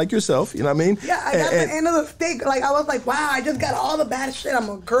 Just like yourself. You know what I mean? Yeah, I got the end of the stick. Like, I was like, wow, I just got all the bad shit. I'm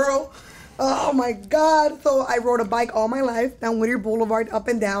a girl. Oh my God. So I rode a bike all my life down Whittier Boulevard, up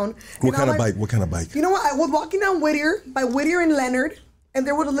and down. What kind of bike? You know what? I was walking down Whittier, by Whittier and Leonard, and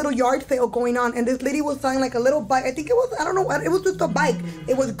there was a little yard sale going on, and this lady was selling like a little bike. I think it was, I don't know, it was just a bike.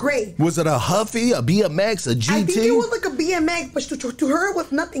 It was gray. Was it a Huffy, a BMX, a GT? I think it was like a BMX, but to her it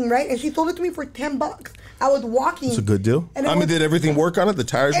was nothing, right? And she sold it to me for $10. I was walking. It's a good deal. And did everything work on it? The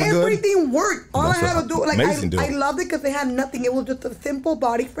tires were good? Everything worked. All I had to do, like, I loved it because they had nothing. It was just a simple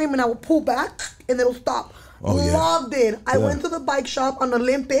body frame, and I would pull back, and it'll stop. Loved it. I went to the bike shop on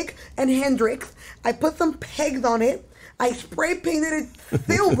Olympic and Hendrix. I put some pegs on it. I spray painted it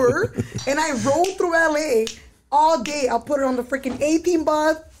silver, and I rolled through LA all day. I'll put it on the freaking 18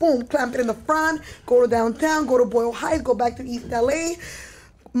 bus, boom, clamp it in the front, go to downtown, go to Boyle Heights, go back to East LA.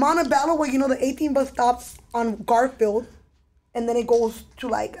 Montebello, where the 18 bus stops on Garfield, and then it goes to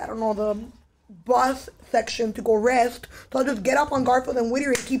the bus section to go rest. So I'll just get up on Garfield and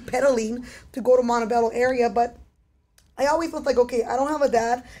Whittier and keep pedaling to go to Montebello area. But I always was like, okay, I don't have a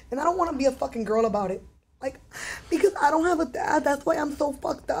dad, and I don't want to be a fucking girl about it. Like, because I don't have a dad, that's why I'm so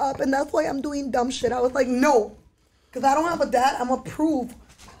fucked up, and that's why I'm doing dumb shit. I was like, no, because I don't have a dad, I'm going to prove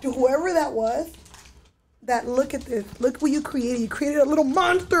to whoever that was that look at this, look what you created. You created a little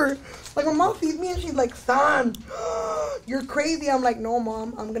monster. Like, my mom sees me and she's like, son, you're crazy. I'm like, no,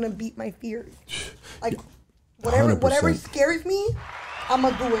 Mom, I'm going to beat my fears. Like, whatever scares me, I'm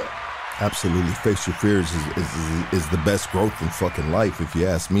going to do it. Absolutely. Face your fears is the best growth in fucking life, if you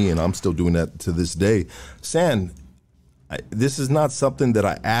ask me, and I'm still doing that to this day. San, this is not something that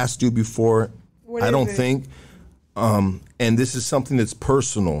I asked you before. I don't think. And this is something that's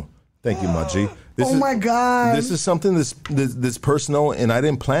personal. Thank you, Maji. My God. This is something that's personal, and I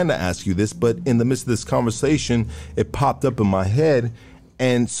didn't plan to ask you this, but in the midst of this conversation, it popped up in my head.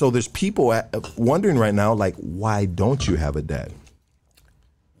 And so there's people wondering right now, like, why don't you have a dad?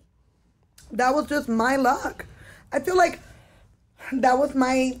 That was just my luck. I feel like that was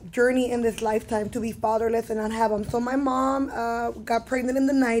my journey in this lifetime, to be fatherless and not have them. So my mom got pregnant in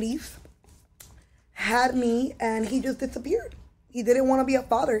the 90s, had me, and he just disappeared. He didn't want to be a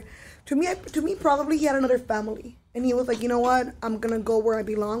father. To me, probably he had another family. And he was like, you know what? I'm going to go where I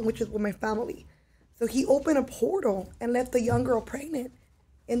belong, which is with my family. So he opened a portal and left a young girl pregnant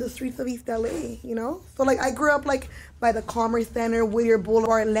in the streets of East LA, So, like, I grew up, like, by the Commerce Center, Whittier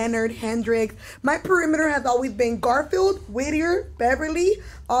Boulevard, Leonard, Hendrix. My perimeter has always been Garfield, Whittier, Beverly,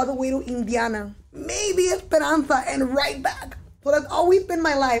 all the way to Indiana. Maybe Esperanza, and right back. So that's always been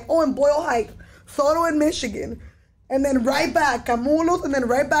my life. Oh, and Boyle Heights, Soto in Michigan. And then right back, Camulos, and then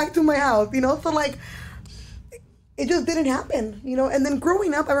right back to my house, So, like, it just didn't happen, And then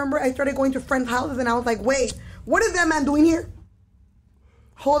growing up, I remember I started going to friends' houses, and I was like, wait, what is that man doing here?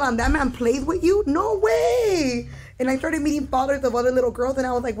 Hold on, that man plays with you? No way. And I started meeting fathers of other little girls, and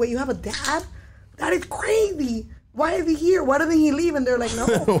I was like, wait, you have a dad? That is crazy. Why is he here? Why doesn't he leave? And they're like, no.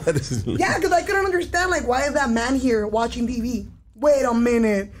 Yeah, because I couldn't understand, like, why is that man here watching TV? Wait a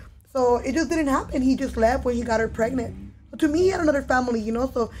minute. So it just didn't happen. He just left when he got her pregnant. But to me, he had another family,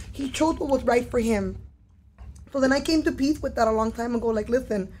 So he chose what was right for him. So then I came to peace with that a long time ago. Like,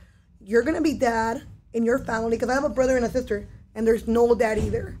 listen, you're going to be dad in your family, because I have a brother and a sister. And there's no dad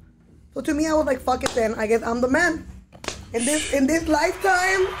either. So to me, I was like, fuck it then. I guess I'm the man. In this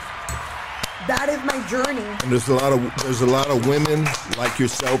lifetime, that is my journey. And there's a lot of women like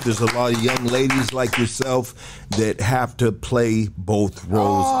yourself. There's a lot of young ladies like yourself that have to play both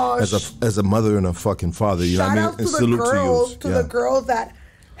roles as a mother and a fucking father. You know what I mean? Shout out to the girls that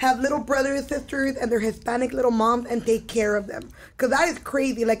have little brothers and sisters and they're Hispanic little moms and take care of them. Because that is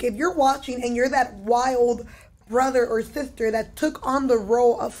crazy. Like, if you're watching and you're that wild brother or sister that took on the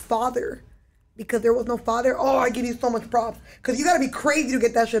role of father because there was no father, I give you so much props, because you got to be crazy to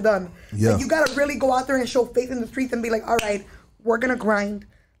get that shit done. Like, you got to really go out there and show face in the streets and be like, all right, we're gonna grind.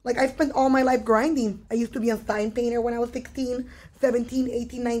 Like, I spent all my life grinding. I used to be a sign painter when I was 16, 17,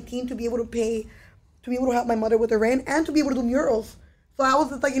 18, 19 to be able to help my mother with the rent and to be able to do murals. So I was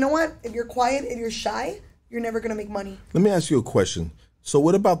just like, you know what, if you're quiet, if you're shy, you're never gonna make money. Let me ask you a question. So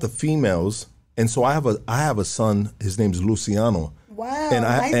what about the females? And so I have a son. His name's Luciano. Wow,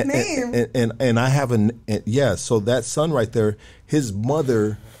 nice name. And I have so that son right there, his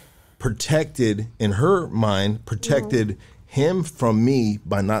mother protected him from me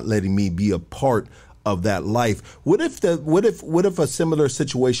by not letting me be a part of that life. What if a similar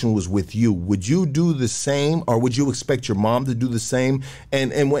situation was with you? Would you do the same, or would you expect your mom to do the same?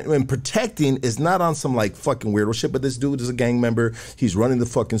 And when protecting is not on some like fucking weirdo shit, but this dude is a gang member. He's running the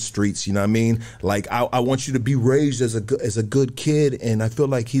fucking streets. You know what I mean? Like, I want you to be raised as a good kid, and I feel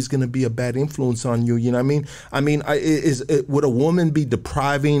like he's gonna be a bad influence on you. You know what I mean? Would a woman be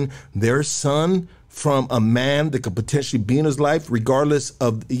depriving their son from a man that could potentially be in his life, regardless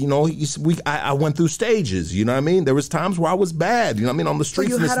of, I went through stages, you know what I mean? There was times where I was bad, you know what I mean, on the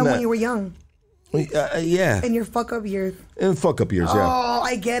streets. So you had him when you were young? Yeah. In your fuck up years. In fuck up years, yeah. Oh,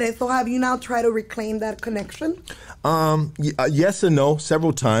 I get it. So have you now tried to reclaim that connection? Yes and no,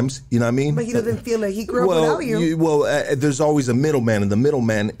 several times. You know what I mean? But he doesn't feel it. He grew up without you. There's always a middleman, and the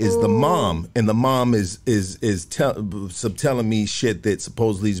middleman is the mom, and the mom is telling me shit that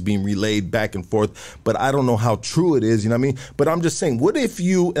supposedly is being relayed back and forth, but I don't know how true it is. You know what I mean? But I'm just saying, what if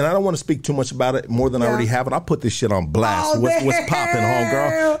you? And I don't want to speak too much about it more than I already have it. I'll put this shit on blast. What's popping,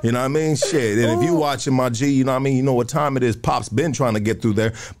 homegirl? You know what I mean? Shit. And if you watching my G, you know what I mean? You know what time it is. Pop's been trying to get through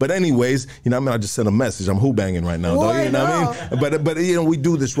there. But anyways, you know what I mean? I just sent a message. I'm banging right now, though. You know what I mean? But you know, we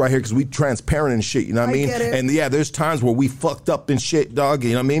do this right here because we transparent and shit. You know what I mean? And yeah, there's times where we fucked up and shit, dog.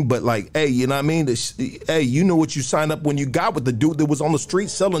 You know what I mean? But like, hey, you know what I mean? Hey, you know what you signed up when you got with the dude that was on the street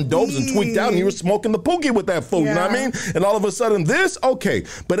selling dopes and tweaked out, and he was smoking the pookie with that fool. You know what I mean? And all of a sudden, this okay.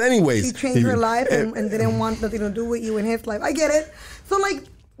 But anyways, he changed her life and didn't want nothing to do with you in his life. I get it. So like,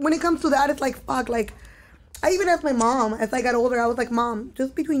 when it comes to that, it's like fuck. Like, I even asked my mom as I got older. I was like, Mom,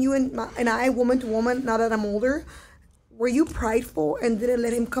 just between you and I, woman to woman. Now that I'm older, were you prideful and didn't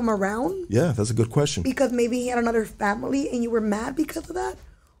let him come around? Yeah, that's a good question. Because maybe he had another family and you were mad because of that,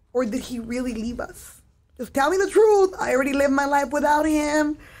 or did he really leave us? Just tell me the truth. I already lived my life without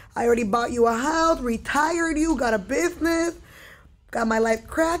him. I already bought you a house, retired you, got a business, got my life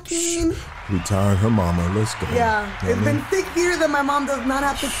cracking. Retired her mama. Let's go. Yeah, it's been 6 years that my mom does not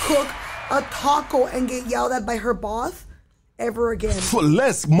have to cook a taco and get yelled at by her boss ever again.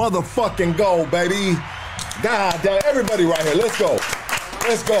 Let's motherfucking go, baby. God damn, everybody right here. Let's go.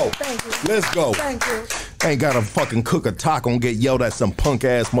 Let's go. Thank you. Let's go. Thank you. Ain't gotta fucking cook a taco and get yelled at some punk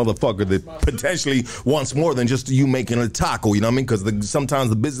ass motherfucker that potentially wants more than just you making a taco, you know what I mean? Because sometimes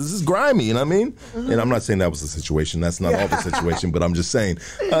the business is grimy, you know what I mean? Mm-hmm. And I'm not saying that was the situation. That's not all the situation, but I'm just saying,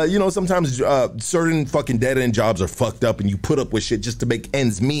 you know, sometimes certain fucking dead end jobs are fucked up and you put up with shit just to make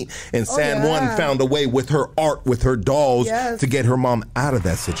ends meet. And San Juan found a way with her art, with her dolls, to get her mom out of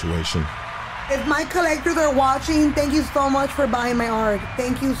that situation. If my collectors are watching, thank you so much for buying my art.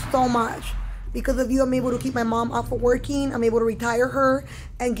 Thank you so much. Because of you, I'm able to keep my mom off of working. I'm able to retire her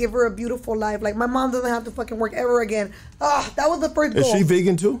and give her a beautiful life. Like, my mom doesn't have to fucking work ever again. That was the first goal. Is she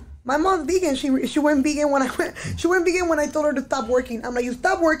vegan too? My mom's vegan. She went vegan when I told her to stop working. I'm like, you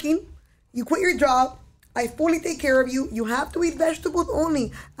stop working, you quit your job, I fully take care of you. You have to eat vegetables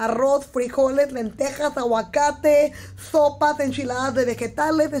only. Arroz, frijoles, lentejas, aguacate, sopas, enchiladas de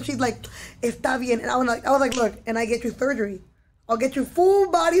vegetales. And she's like, está bien. And I was like, look, and I get you surgery. I'll get you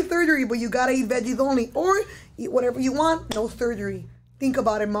full body surgery, but you gotta eat veggies only. Or eat whatever you want, no surgery. Think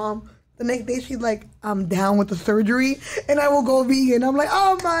about it, Mom. The next day, she's like, I'm down with the surgery, and I will go vegan. I'm like,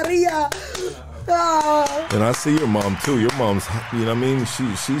 oh, Maria. Oh. And I see your mom, too. Your mom's, you know what I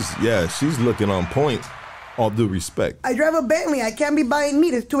mean? She's looking on point. All due respect. I drive a Bentley. I can't be buying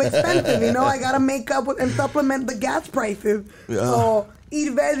meat. It's too expensive, you know? I gotta make up and supplement the gas prices. Yeah. So, eat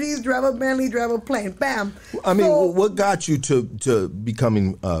veggies, drive a Bentley, drive a plane. Bam. I mean, what got you to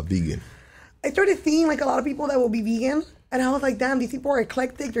becoming vegan? I started seeing like a lot of people that will be vegan, and I was like, damn, these people are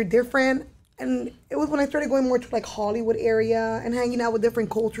eclectic, they're different. And it was when I started going more to like Hollywood area and hanging out with different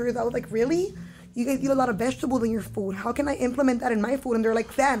cultures. I was like, really? You guys eat a lot of vegetables in your food. How can I implement that in my food? And they're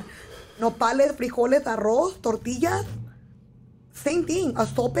like, Sam, nopales, frijoles, arroz, tortillas. Same thing. A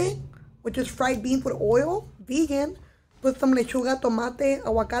sope, which is fried beans with oil, vegan. Put some lechuga, tomate,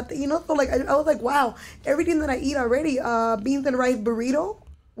 aguacate, you know? So like, I was like, wow, everything that I eat already, beans and rice burrito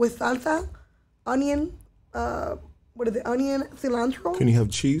with salsa, onion, onion, cilantro. Can you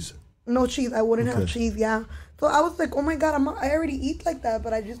have cheese? No cheese. I wouldn't have cheese, yeah. So I was like, oh my God, I already eat like that,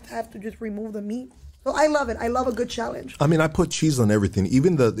 but I just have to just remove the meat. So I love it. I love a good challenge. I mean, I put cheese on everything,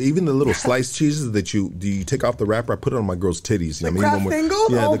 even the little sliced cheeses that you take off the wrapper. I put it on my girl's titties. The Kraft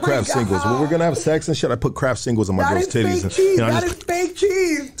singles? Yeah, oh the Kraft singles. When we're gonna have sex and shit, I put Kraft singles on my girl's titties. Fake cheese. That is fake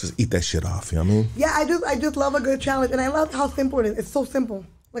cheese. Just eat that shit off. You know what I mean? Yeah, I just love a good challenge, and I love how simple it is. It's so simple.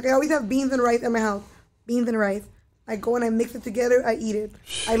 Like, I always have beans and rice in my house. Beans and rice. I go and I mix it together. I eat it.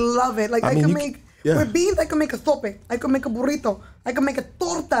 I love it. Like, I can make. Yeah. With beans, I can make a sope. I can make a burrito. I can make a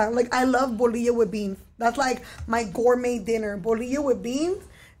torta. Like, I love bolillo with beans. That's like my gourmet dinner. Bolillo with beans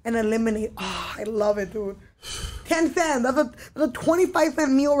and a lemonade. Oh, I love it, dude. 10 cents. That's a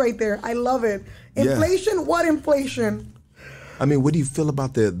 25-cent meal right there. I love it. Inflation? Yeah. What inflation? I mean, what do you feel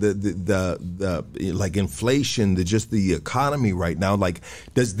about the like inflation, just the economy right now? Like,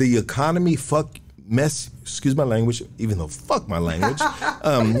 does the economy fuck excuse my language, even though fuck my language,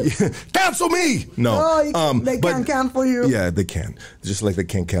 cancel me. No, they can't cancel you. Yeah, they can. Just like they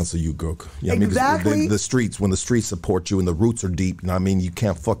can't cancel you, girl. Yeah, exactly. I mean, the streets, when the streets support you and the roots are deep, you know what I mean? You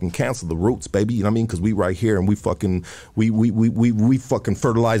can't fucking cancel the roots, baby. You know what I mean? Because we right here and we fucking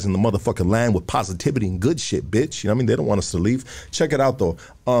fertilizing the motherfucking land with positivity and good shit, bitch. You know what I mean? They don't want us to leave. Check it out though.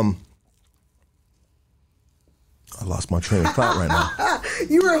 I lost my train of thought right now.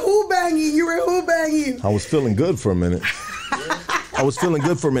 You were who banging. I was feeling good for a minute.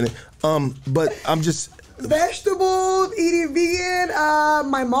 But I'm just... Vegetables, eating vegan,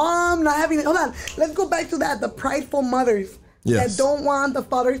 my mom not having... Hold on, let's go back to that. The prideful mothers that don't want the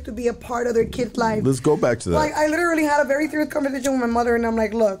fathers to be a part of their kids' life. Let's go back to that. Like, I literally had a very serious conversation with my mother, and I'm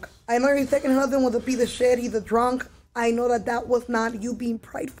like, look, I know your second husband was a piece of shit. He's a drunk. I know that was not you being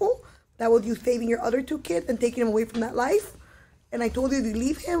prideful. That was you saving your other two kids and taking them away from that life. And I told you to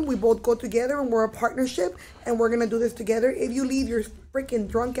leave him. We both go together and we're a partnership and we're going to do this together. If you leave your freaking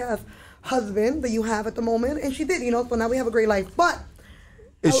drunk ass husband that you have at the moment, and she did, so now we have a great life. But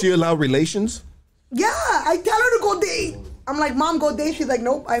is she allowed relations? Yeah, I tell her to go date. I'm like, Mom, go date. She's like,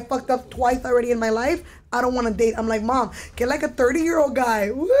 nope, I fucked up twice already in my life. I don't want to date. I'm like, Mom, get like a 30-year-old guy.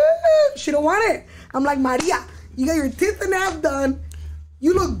 Woo! She don't want it. I'm like, Maria, you got your tits and ass done.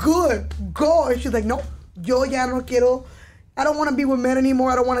 You look good. Go. And she's like, no, yo ya no quiero. I don't want to be with men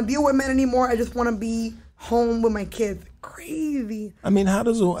anymore. I don't want to deal with men anymore. I just want to be home with my kids. Crazy. I mean, how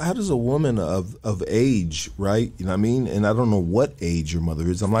does a woman of age, right? You know what I mean? And I don't know what age your mother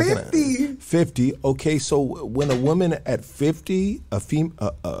is. I'm like 50. 50. Okay, so when a woman at 50, a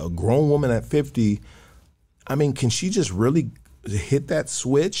grown woman at 50, I mean, can she just really hit that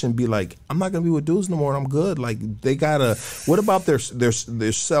switch and be like, I'm not gonna be with dudes no more. I'm good. Like they gotta. What about their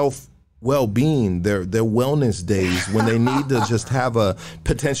self well-being, their wellness days when they need to just have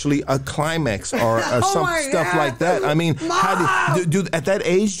potentially a climax or some stuff like that? I mean, how do at that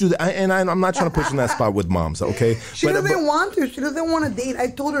age and I'm not trying to push in that spot with moms, okay? She doesn't want to. She doesn't want to date. I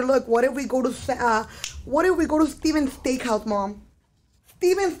told her, look, what if we go to Steven's Steakhouse, Mom?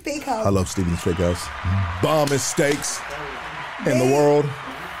 Steven's Steakhouse. I love Steven's Steakhouse. Bombest steaks in the world.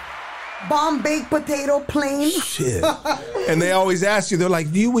 Bomb baked potato plain. Shit. And they always ask you, they're like,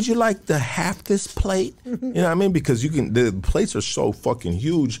 would you like to half this plate? You know what I mean? Because the plates are so fucking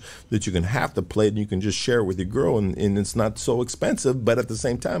huge that you can half the plate and you can just share it with your girl and it's not so expensive, but at the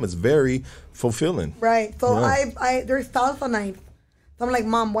same time, it's very fulfilling. Right. So there's salsa night. So I'm like,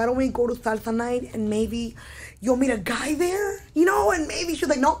 Mom, why don't we go to salsa night and maybe you'll meet a guy there? And maybe she's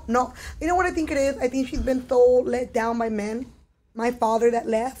like, no. You know what I think it is? I think she's been so let down by men. My father that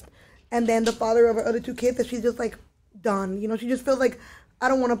left. And then the father of her other two kids that she's just like done. She just feels like, I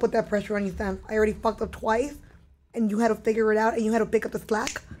don't want to put that pressure on you, Sam. I already fucked up twice and you had to figure it out and you had to pick up the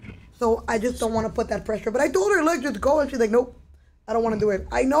slack. So I just don't want to put that pressure. But I told her, look, just go. And she's like, nope, I don't want to do it.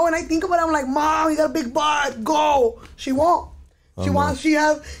 I know. And I think about it. I'm like, Mom, you got a big butt. Go. She won't.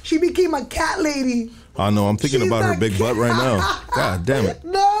 She became a cat lady. I know. I'm thinking about her big butt right now. God damn it.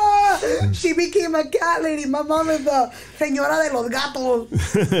 No, she became a cat lady. My mom is the señora de los gatos.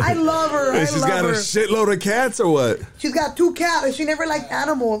 I love her. She's got a shitload of cats or what? She's got 2 cats and she never liked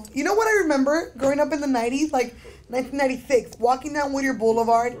animals. You know what I remember growing up in the 90s, like 1996, walking down Whittier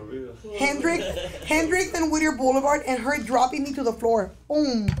Boulevard, Hendrix and Whittier Boulevard, and her dropping me to the floor.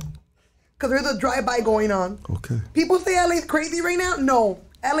 Boom. Because there's a drive-by going on. Okay. People say LA's crazy right now. No,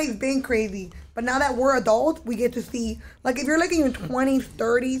 LA's been crazy. But now that we're adults, we get to see, like if you're like in your 20s,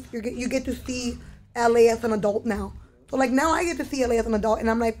 30s, you get to see LA as an adult now. So like now I get to see LA as an adult and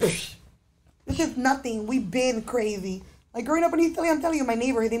I'm like, psh, it's just nothing. We've been crazy. Like growing up in East LA, I'm telling you, my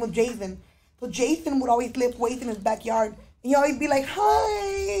neighbor, his name was Jason. So Jason would always lift weights in his backyard. And he'd always be like,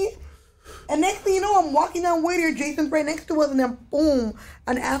 hi. And next thing you know, I'm walking down Whittier, Jason's right next to us, and then boom,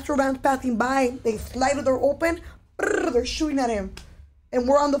 an Astro van's passing by. They slide the door open, they're shooting at him. And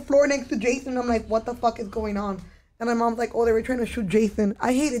we're on the floor next to Jason. And I'm like, what the fuck is going on? And my mom's like, oh, they were trying to shoot Jason.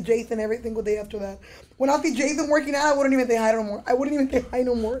 I hated Jason every single day after that. When I see Jason working out, I wouldn't even say hi no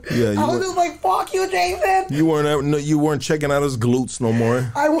more. Yeah, I was just like, fuck you, Jason. You weren't checking out his glutes no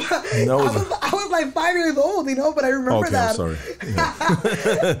more. I was like 5 years old, but I remember that. Okay, I'm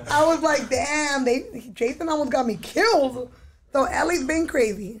sorry. I was like, damn, Jason almost got me killed. So LA's been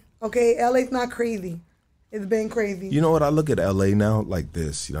crazy. Okay, LA's not crazy. It's been crazy. You know what? I look at LA now like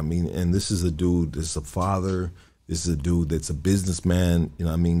this, you know what I mean? And this is a dude, this is a father, this is a dude that's a businessman, you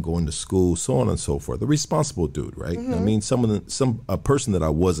know what I mean, going to school, so on and so forth. A responsible dude, right? Mm-hmm. I mean, a person that I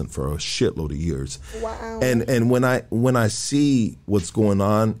wasn't for a shitload of years. Wow. And when I see what's going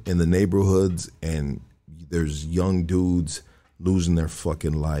on in the neighborhoods and there's young dudes losing their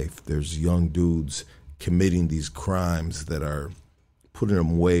fucking life. There's young dudes committing these crimes that are putting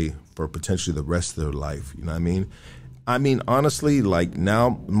them away for potentially the rest of their life. You know what I mean? I mean, honestly, like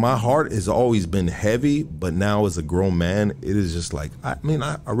now, my heart has always been heavy, but now as a grown man, it is just like, I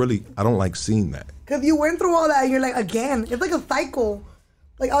don't like seeing that. Because you went through all that, and you're like, again, it's like a cycle.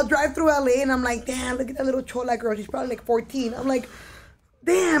 Like, I'll drive through LA, and I'm like, damn, look at that little chola girl. She's probably like 14. I'm like,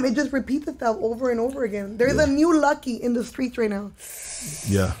 damn, it just repeats itself over and over again. There's a new Lucky in the streets right now.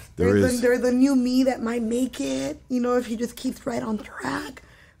 Yeah, there's a new me that might make it, you know, if he just keeps right on track.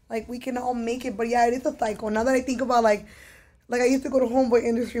 Like, we can all make it. But, yeah, it is a cycle. Now that I think about, like I used to go to Homeboy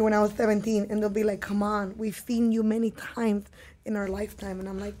Industry when I was 17, and they'll be like, come on, we've seen you many times in our lifetime. And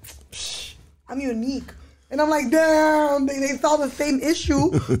I'm like, psh, I'm unique. And I'm like, damn, they saw the same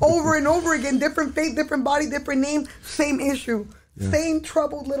issue over and over again. Different face, different body, different name, same issue. Yeah. Same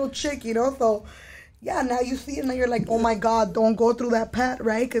troubled little chick, you know? So, yeah, now you see it, and you're like, oh, my God, don't go through that path,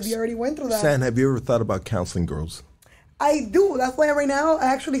 right? Because you already went through that. San, have you ever thought about counseling girls? I do. That's why right now I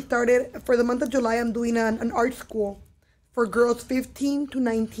actually started, for the month of July, I'm doing an art school for girls 15 to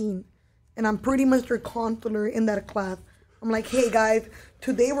 19. And I'm pretty much their counselor in that class. I'm like, hey, guys,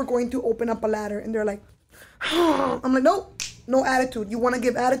 today we're going to open up a ladder. And they're like, I'm like, no attitude. You want to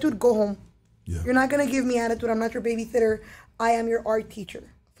give attitude? Go home. Yeah. You're not going to give me attitude. I'm not your babysitter. I am your art teacher.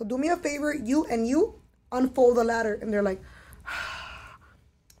 So do me a favor, you unfold the ladder. And they're like,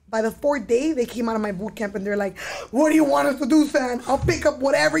 by the 4th day, they came out of my boot camp and they're like, what do you want us to do, San? I'll pick up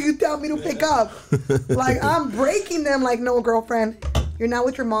whatever you tell me to pick up. Like, I'm breaking them like, no, girlfriend, you're not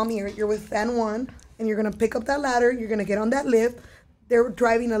with your mommy. You're with San Juan, and you're going to pick up that ladder. You're going to get on that lift. They're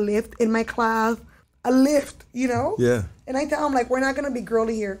driving a lift in my class. A lift, you know? Yeah. And I tell them, like, we're not going to be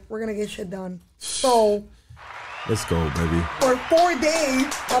girly here. We're going to get shit done. So... let's go, baby. For 4 days,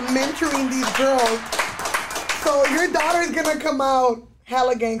 I'm mentoring these girls. So your daughter's going to come out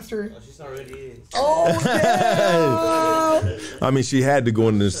hella gangster. Oh, she's already is. Oh, damn. I mean, she had to go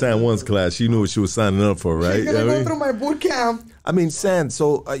into the San Juan's class. She knew what she was signing up for, right? She's going to go through my boot camp. I mean, San,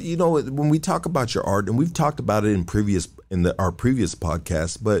 so, you know, when we talk about your art, and we've talked about it in our previous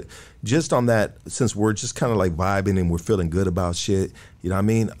podcast, but just on that, since we're just kind of like vibing and we're feeling good about shit, you know what I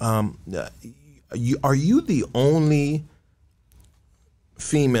mean? Are you the only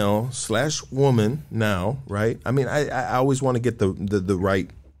female / woman now, right? I mean, I always want to get the right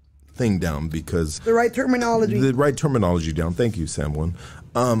thing down because... the right terminology. The right terminology down. Thank you, San Juan.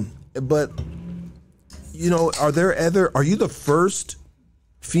 But, you know, are you the first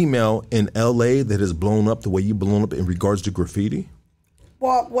female in LA that has blown up the way you blown up in regards to graffiti?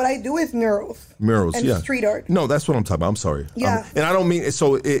 Well, what I do is murals. Murals, and yeah. Street art. No, that's what I'm talking about. I'm sorry. Yeah. And I don't mean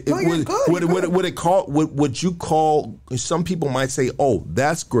so. Would you call? Some people might say, "Oh,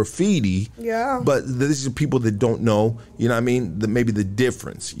 that's graffiti." Yeah. But these are people that don't know. You know what I mean? Maybe the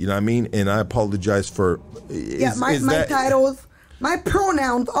difference. You know what I mean? And I apologize for. My titles. My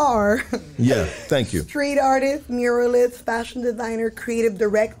pronouns are. Yeah. Thank you. Street artist, muralist, fashion designer, creative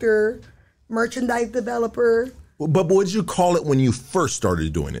director, merchandise developer. But what did you call it when you first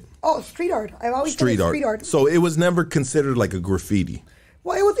started doing it? Oh, street art. I've always said street art. So it was never considered like a graffiti.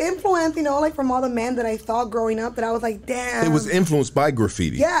 Well, it was influenced, you know, like from all the men that I saw growing up that I was like, damn. It was influenced by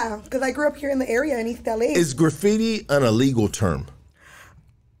graffiti. Yeah, because I grew up here in the area in East LA. Is graffiti an illegal term?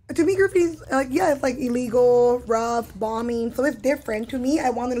 To me, graffiti is it's like illegal, rough, bombing. So it's different. To me, I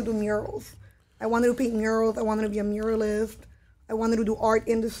wanted to do murals. I wanted to paint murals. I wanted to be a muralist. I wanted to do art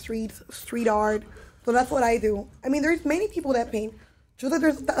in the streets, street art. So that's what I do. I mean, there's many people that paint. Just like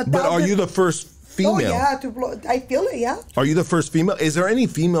there's but are you the first female? Oh, yeah. I feel it, yeah. Are you the first female? Is there any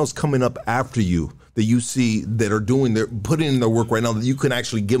females coming up after you that you see that are putting in their work right now that you can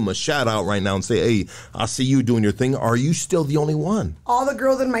actually give them a shout out right now and say, hey, I see you doing your thing? Or are you still the only one? All the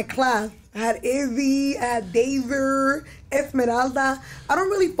girls in my class. I had Izzy, I had Daver, Esmeralda. I don't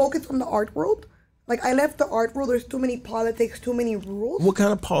really focus on the art world. Like, I left the art world. There's too many politics, too many rules. What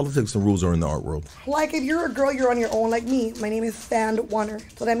kind of politics and rules are in the art world? Like, if you're a girl, you're on your own. Like me, my name is San Warner.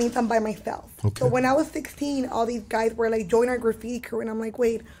 So that means I'm by myself. Okay. So when I was 16, all these guys were like, join our graffiti crew. And I'm like,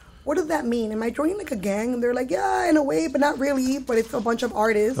 wait, what does that mean? Am I joining like a gang? And they're like, yeah, in a way, but not really. But it's a bunch of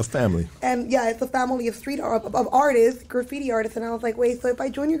artists. A family. And yeah, it's a family of street art, of artists, graffiti artists. And I was like, wait, so if I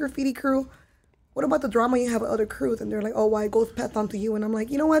join your graffiti crew, what about the drama you have with other crews? And they're like, oh, well, it goes passed on to you. And I'm like,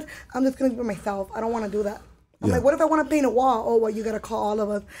 you know what? I'm just going to be myself. I don't want to do that. I'm like, what if I want to paint a wall? Oh, well, you got to call all of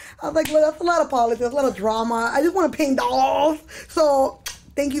us. I was like, well, that's a lot of politics. That's a lot of drama. I just want to paint dolls. So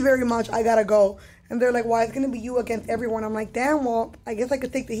thank you very much. I got to go. And they're like, why? It's going to be you against everyone. I'm like, damn, well, I guess I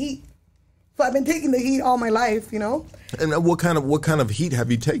could take the heat. So I've been taking the heat all my life, you know? And what kind of heat have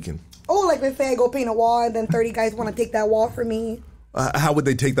you taken? Oh, like like, let's say I go paint a wall, and then 30 guys want to take that wall from me. How would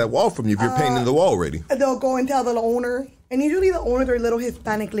they take that wall from you if you're painting the wall already? They'll go and tell the owner. And usually the owners are little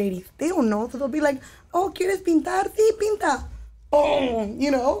Hispanic ladies. They don't know. So they'll be like, oh, ¿quieres pintar? Sí, pinta. Oh,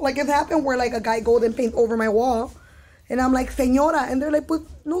 you know, like it's happened where like a guy goes and paints over my wall. And I'm like, señora. And they're like, pues,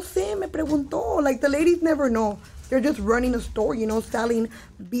 no sé, me preguntó. Like the ladies never know. They're just running a store, you know, selling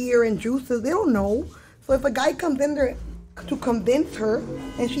beer and juices. They don't know. So if a guy comes in there to convince her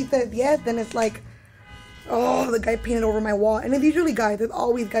and she says yes, then it's like, oh, the guy painted over my wall. And it's usually guys. It's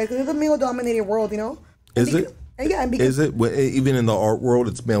always guys. Because it's a male-dominated world, you know? Is it? Yeah. Is it? Even in the art world,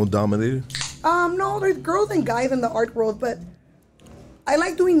 it's male-dominated? No, there's girls and guys in the art world. But I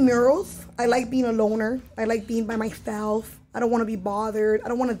like doing murals. I like being a loner. I like being by myself. I don't want to be bothered. I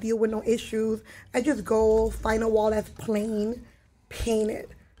don't want to deal with no issues. I just go find a wall that's plain, paint it.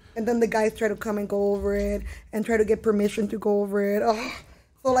 And then the guys try to come and go over it and try to get permission to go over it. Oh.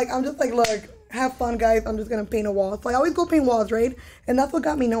 So, like, I'm just like, look, have fun, guys. I'm just going to paint a wall. So I always go paint walls, right? And that's what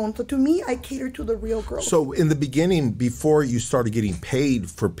got me known. So to me, I cater to the real girls. So in the beginning, before you started getting paid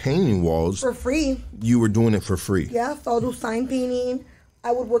for painting walls. For free. You were doing it for free. Yeah, so I'll do sign painting.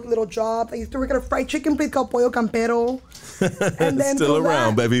 I would work little jobs. I used to work at a fried chicken place called Pollo Campero. And then still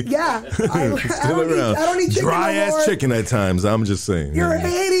around, baby. Yeah. Still around. I don't need chicken Dry anymore. ass chicken at times. I'm just saying. You're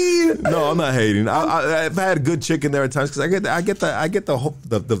hating. No, I'm not hating. I've had good chicken there at times because I get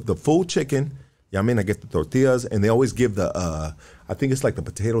the full chicken. Yeah, I mean, I get the tortillas, and they always give the I think it's like the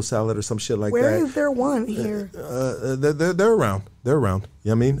potato salad or some shit like that. Where is there one here? They're around. They're around.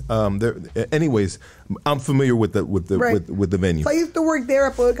 You know what I mean? Anyways, I'm familiar with the venue. So I used to work there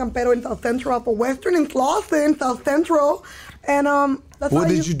at Pollo Campero in South Central, off of Western and Slauson, South Central, and that's what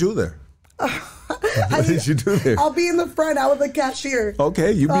did you do there? What did you do there? I'll be in the front. I was a cashier.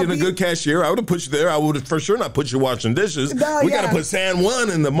 Okay, you being a good cashier. I would have put you there. I would have for sure not put you washing dishes. We got to put San Juan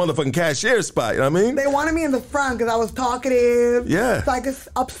in the motherfucking cashier spot. You know what I mean? They wanted me in the front because I was talkative. Yeah. So I could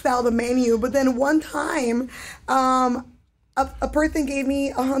upsell the menu. But then one time, a person gave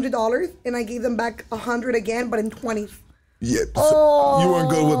me $100 and I gave them back $100 again, but in 20s. Yeah, so you weren't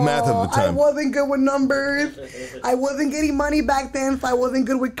good with math at the time. I wasn't good with numbers. I wasn't getting money back then, so I wasn't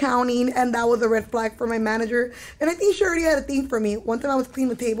good with counting, and that was a red flag for my manager. And I think she already had a thing for me. One time I was cleaning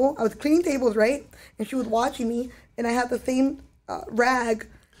the table. I was cleaning tables, right? And she was watching me, and I had the same rag,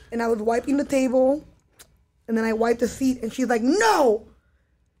 and I was wiping the table, and then I wiped the seat, and she's like, no!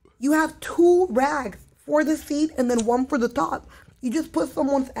 You have 2 rags for the seat and then 1 for the top. You just put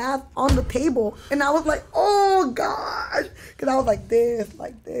someone's ass on the table. And I was like, oh, gosh. Because I was like this,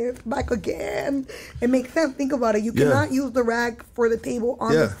 back again. It makes sense. Think about it. You cannot use the rag for the table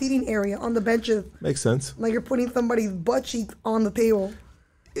on the seating area, on the benches. Makes sense. Like you're putting somebody's butt cheeks on the table.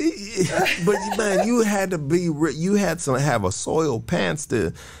 But man, you had to have a soiled pants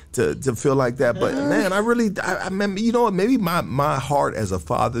to feel like that. But man, I remember, you know what? Maybe my heart as a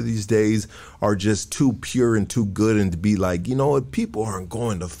father these days are just too pure and too good, and to be like, you know what? People aren't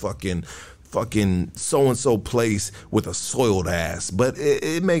going to fucking so and so place with a soiled ass. But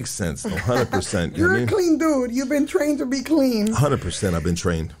it makes sense, 100%. You're a clean dude. You've been trained to be clean. 100%. I've been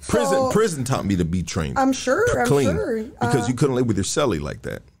trained. Prison taught me to be trained. I'm sure. Clean, because you couldn't live with your celly like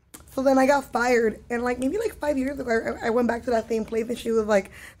that. So then I got fired, and maybe 5 years ago, I went back to that same place, and she was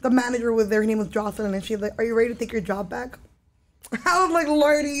like, the manager was there, her name was Jocelyn, and she's like, are you ready to take your job back? I was like,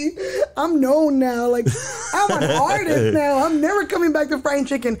 Lordy, I'm known now. I'm an artist now. I'm never coming back to frying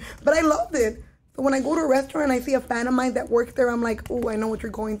chicken. But I loved it. So when I go to a restaurant and I see a fan of mine that works there, I'm like, oh, I know what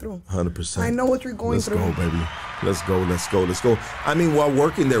you're going through. 100%. I know what you're going through. Let's go, baby. Let's go. I mean, while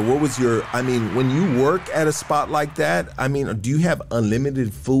working there, when you work at a spot like that, I mean, do you have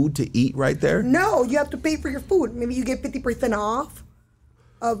unlimited food to eat right there? No, you have to pay for your food. Maybe you get 50% off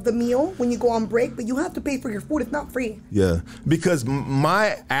of the meal when you go on break, but you have to pay for your food. It's not free. Yeah, because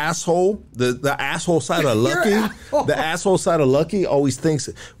my asshole, the asshole side of Lucky, the asshole side of Lucky always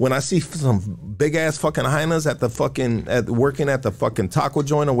thinks when I see some big ass fucking hyenas working at the fucking taco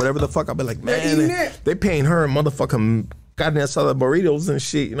joint or whatever the fuck, I'll be like, man, they paying her motherfucking goddamn salad burritos and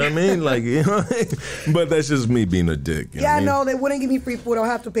shit. You know what I mean? You know. But that's just me being a dick. You know what I mean? No, they wouldn't give me free food. I'll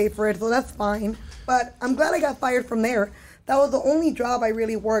have to pay for it, so that's fine. But I'm glad I got fired from there. That was the only job I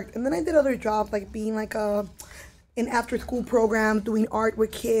really worked. And then I did other jobs, like being in after-school programs, doing art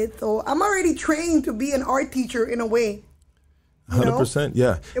with kids. So I'm already trained to be an art teacher in a way. 100%,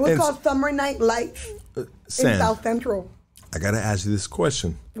 yeah. It was called Summer Night Lights in South Central. I got to ask you this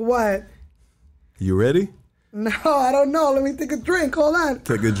question. What? You ready? No, I don't know. Let me take a drink. Hold on.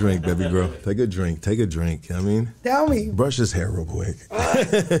 Take a drink, baby girl. Take a drink. You know what I mean? Tell me. Brush his hair real quick.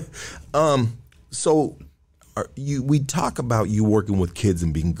 So... we talk about you working with kids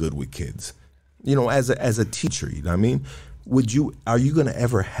and being good with kids. You know, as a teacher, you know what I mean? Are you going to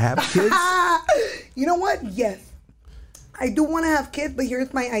ever have kids? You know what? Yes. I do want to have kids, but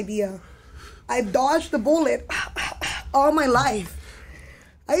here's my idea. I dodged the bullet all my life.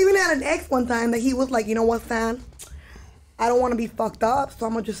 I even had an ex one time that he was like, you know what, Stan? I don't want to be fucked up, so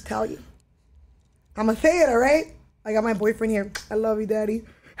I'm going to just tell you. I'm going to say it, all right? I got my boyfriend here. I love you, Daddy.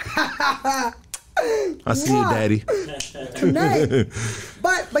 I see you, Daddy. Tonight.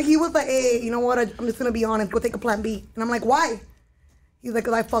 But he was like, hey, you know what? I'm just going to be honest. Go take a plan B. And I'm like, why? He's like,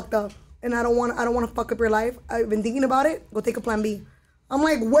 because I fucked up. And I don't want to fuck up your life. I've been thinking about it. Go take a plan B. I'm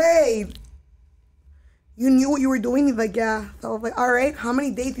like, wait. You knew what you were doing? He's like, yeah. So I was like, all right. How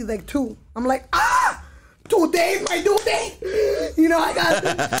many days? He's like, 2. I'm like, 2 days, my due date. You know,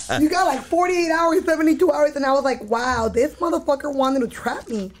 you got like 48 hours, 72 hours. And I was like, wow, this motherfucker wanted to trap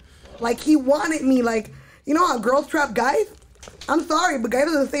me. Like, he wanted me. Like, you know how girls trap guys? I'm sorry, but guys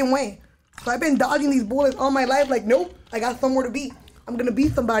are the same way. So I've been dodging these bullets all my life. Like, nope, I got somewhere to be. I'm going to be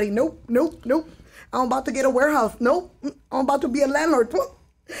somebody. Nope. I'm about to get a warehouse. Nope. I'm about to be a landlord.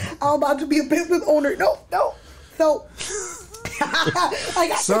 I'm about to be a business owner. Nope. So, I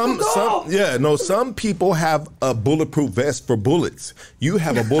got some people have a bulletproof vest for bullets. You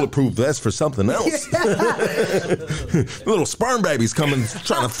have a bulletproof vest for something else. Little sperm babies coming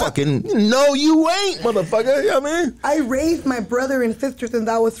trying to fucking, no, you ain't, motherfucker. You know what I mean? I raised my brother and sister since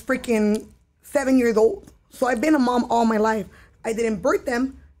I was freaking 7 years old. So I've been a mom all my life. I didn't birth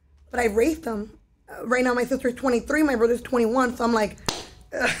them, but I raised them. Right now, my sister's 23, my brother's 21, so I'm like,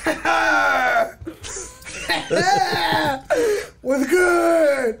 what's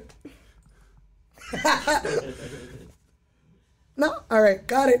good? No? All right,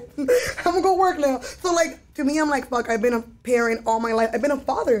 got it. I'm gonna go work now. So, like, to me, I'm like, fuck, I've been a parent all my life. I've been a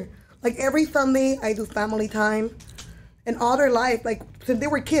father. Like, every Sunday, I do family time. And all their life, like, since they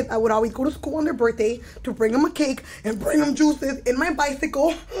were kids, I would always go to school on their birthday to bring them a cake and bring them juices in my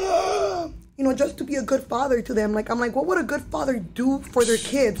bicycle, you know, just to be a good father to them. Like, I'm like, what would a good father do for their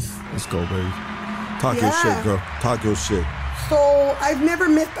kids? Let's go, baby. Talk your shit, girl. Talk your shit. So, I've never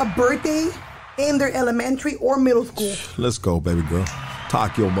missed a birthday in their elementary or middle school. Let's go, baby girl.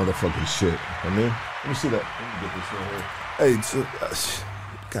 Talk your motherfucking shit. I mean, let me see that. Let me get this right here.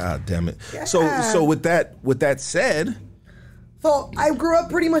 Hey, God damn it. Yeah. So with that said... So I grew up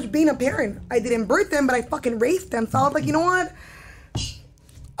pretty much being a parent. I didn't birth them, but I fucking raised them. So I was like, you know what?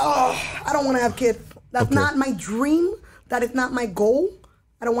 I don't want to have kids. That's not my dream. That is not my goal.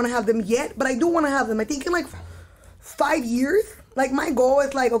 I don't want to have them yet, but I do want to have them. I think in like 5 years, like my goal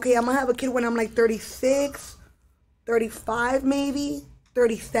is like, okay, I'm going to have a kid when I'm like 36, 35 maybe,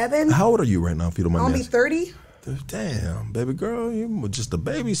 37. How old are you right now, if you don't mind me asking? I'll be 30. Damn, baby girl, you're just a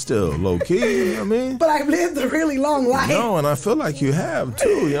baby still, low key, you know what I mean? But I've lived a really long life. No, and I feel like you have too,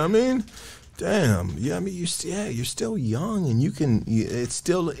 you know what I mean? Damn, yeah, I mean, you're still young and it's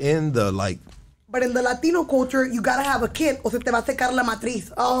still in the like. But in the Latino culture, you gotta have a kid or se te va a secar la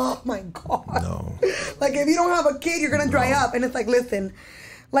matriz. Oh my God. No. Like if you don't have a kid, you're gonna dry up. And it's like, listen,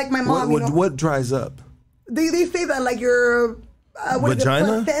 like my mom, what dries up? They say that like your...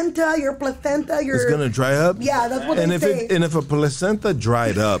 vagina? Your placenta, it's gonna dry up? Yeah, that's what they say. And if a placenta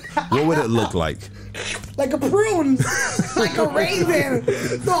dried up, what would it look like? Like a prune. Like a raisin.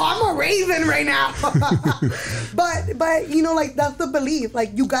 So I'm a raisin right now. But you know, like that's the belief.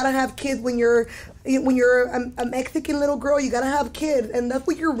 Like you gotta have kids when you're a Mexican little girl, you gotta have kids. And that's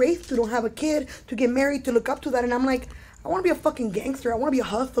what you're raised to, don't have a kid, to get married, to look up to that. And I'm like, I want to be a fucking gangster. I want to be a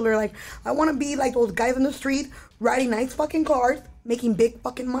hustler. Like, I want to be like those guys in the street riding nice fucking cars, making big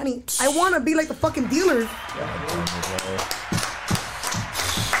fucking money. I want to be like the fucking dealers.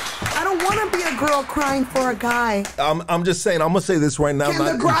 I don't want to be a girl crying for a guy. I'm just saying, I'm going to say this right now. Can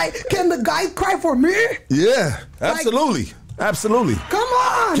the guy cry for me? Yeah, absolutely. Like, absolutely. Come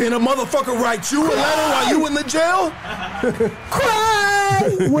on. Can a motherfucker write you a letter while you in the jail?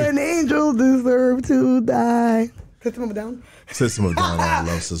 Cry when angels deserve to die. System of a Down? System of a Down. I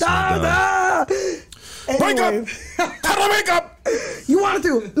love System of a Down. Break up! How do I make up? You wanted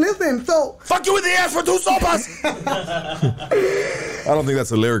to. Listen, so... Fuck you in the ass for 2 sopas! I don't think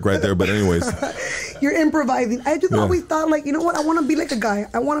that's a lyric right there, but anyways. You're improvising. I just always thought, like, you know what? I want to be like a guy.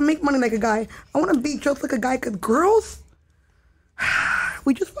 I want to make money like a guy. I want to be just like a guy, because girls,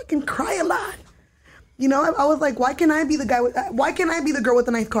 we just fucking cry a lot. You know, I was like, why can't I be the guy with... Why can't I be the girl with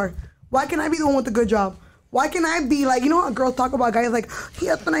the nice car? Why can't I be the one with the good job? Why can't I be like, you know how girls talk about guys like, he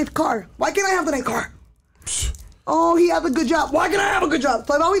has the nice car. Why can't I have the nice car? Oh, he has a good job. Why can't I have a good job?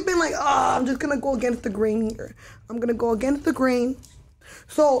 So I've always been like, I'm just going to go against the grain here. I'm going to go against the grain.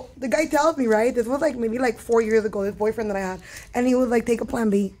 So the guy tells me, right, this was like maybe like 4 years ago, this boyfriend that I had, and he was like, take a plan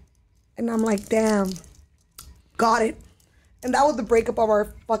B. And I'm like, damn, got it. And that was the breakup of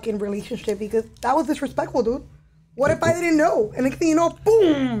our fucking relationship because that was disrespectful, dude. What if I didn't know? And next thing you know,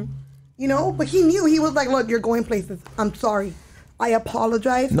 boom, you know? But he knew. He was like, look, you're going places. I'm sorry. I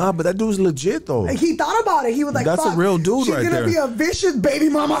apologize. Nah, but that dude's legit, though. And he thought about it. He was like, that's a real dude right there. She's going to be a vicious baby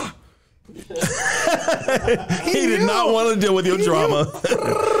mama. he did not want to deal with your drama.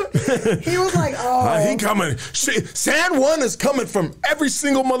 He was like, oh. He coming. San Juan is coming from every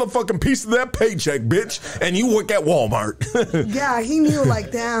single motherfucking piece of that paycheck, bitch. And you work at Walmart. Yeah, he knew,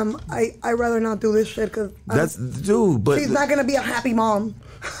 like, damn, I'd rather not do this shit because but she's not going to be a happy mom.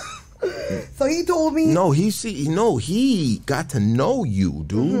 So he told me. No, he got to know you,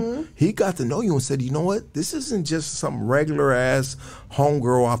 dude. Mm-hmm. He got to know you and said, you know what? This isn't just some regular ass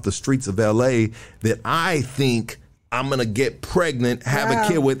homegirl off the streets of LA that I think I'm going to get pregnant, have a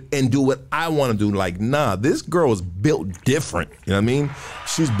kid with, and do what I want to do. Like, nah, this girl is built different. You know what I mean?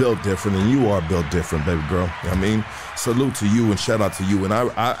 She's built different, and you are built different, baby girl. You know what I mean? Salute to you and shout out to you. And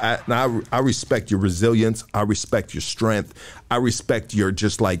I respect your resilience. I respect your strength. I respect your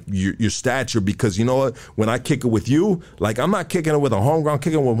just like your stature because you know what? When I kick it with you, like I'm not kicking it with a homegirl, I'm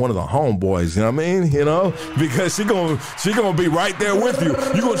kicking it with one of the homeboys. You know what I mean? You know, because she gonna be right there with you.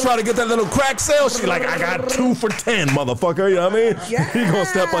 You gonna try to get that little crack sale? She like, I got 2 for $10, motherfucker. You know what I mean? Yeah. You gonna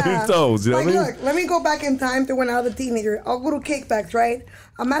step on his toes. You know what I mean? Look, let me go back in time to when I was a teenager. I'll go to kickbacks, right?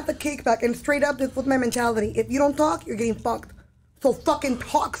 I'm at the kickback, and straight up, this was my mentality. If you don't talk, you're getting fucked. So fucking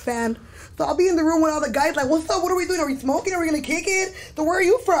talk, fam. So I'll be in the room with all the guys like, what's up? What are we doing? Are we smoking? Are we going to kick it? So where are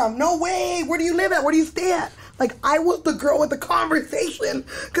you from? No way. Where do you live at? Where do you stay at? Like, I was the girl with the conversation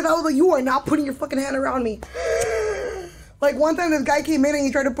because I was like, you are not putting your fucking hand around me. Like, one time this guy came in and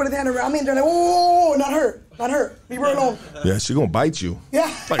he tried to put his hand around me and they're like, whoa, not her. Not her. Leave her alone. Yeah, she going to bite you.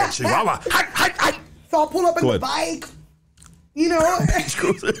 Yeah. Like a chihuahua. So I'll pull up in the bike. You know,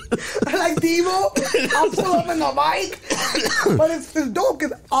 like Devo, I'll pull up in the bike, but it's dope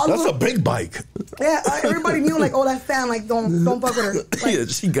because that's a big bike. Yeah, everybody knew like, oh, that's Sam. Like, don't fuck with her. Like, yeah,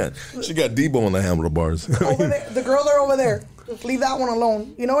 she got Devo on the handlebars. Over there, the girls are over there. Just leave that one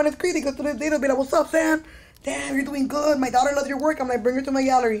alone. You know, and it's crazy because to this day they'll be like, "What's up, Sam? Damn, you're doing good. My daughter loves your work." I'm like, "Bring her to my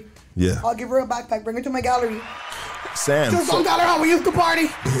gallery." Yeah, I'll give her a backpack. Bring her to my gallery. Sam, just don't tell her how we used to party.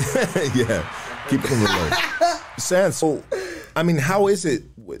 Yeah, keep it real. Sam, so. I mean, how is it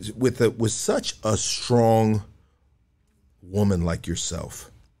with such a strong woman like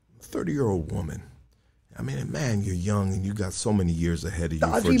yourself, 30-year-old woman? I mean, man, you're young and you got so many years ahead of you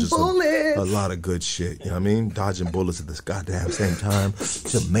dodging for just a lot of good shit. You know what I mean? Dodging bullets at this goddamn same time.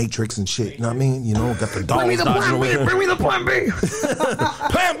 The Matrix and shit. You know what I mean? You know, got the dogs dodging away. Bring me the plan B.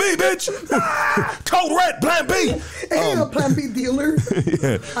 Plan B, bitch. Code red, plan B. Hey, a plan B dealer.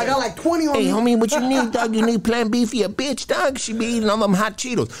 Yeah. I got like 20 on me. Hey, homie, what you need, dog? You need plan B for your bitch, dog. She be eating all them hot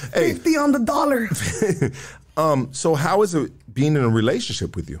Cheetos. Hey. 50 on the dollar. So how is it being in a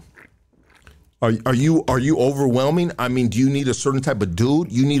relationship with you? Are you overwhelming? I mean, do you need a certain type of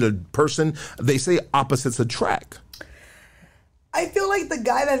dude? You need a person. They say opposites attract. I feel like the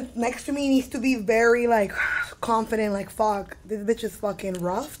guy that's next to me needs to be very like confident. Like, fuck, this bitch is fucking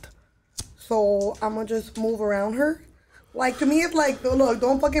roughed. So I'm gonna just move around her. Like, to me, it's like, look,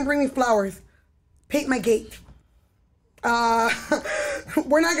 don't fucking bring me flowers. Paint my gate.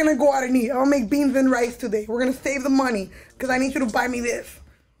 We're not gonna go out of need. I'll make beans and rice today. We're gonna save the money because I need you to buy me this.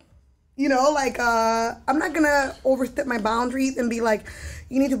 You know, like, I'm not gonna overstep my boundaries and be like,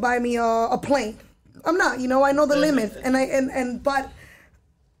 you need to buy me a plane. I'm not, you know, I know the limits. But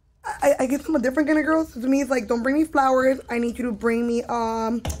I guess I'm a different kind of girl. So to me, it's like, don't bring me flowers. I need you to bring me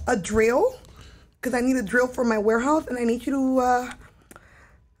a drill. Because I need a drill for my warehouse. And I need you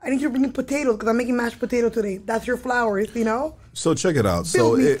to bring me potatoes because I'm making mashed potato today. That's your flowers, you know? So check it out.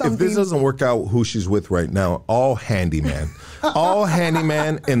 So if this doesn't work out who she's with right now, all handyman. All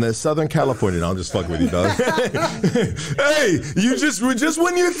handyman in the Southern California. No, I'm just fucking with you, dog. Hey, you just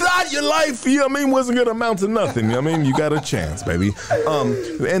when you thought your life, you know what I mean, wasn't gonna amount to nothing. You know what I mean? You got a chance, baby.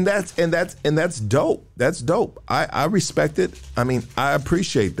 And that's dope. That's dope. I respect it. I mean, I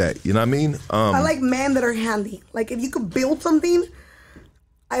appreciate that. You know what I mean? I like men that are handy. Like, if you could build something,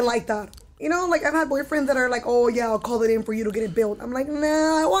 I like that. You know, like, I've had boyfriends that are like, oh, yeah, I'll call it in for you to get it built. I'm like,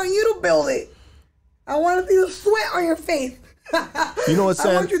 nah, I want you to build it. I want to see the sweat on your face. You know what,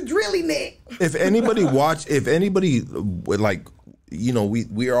 Sam? I want you drilling it. If anybody like, you know,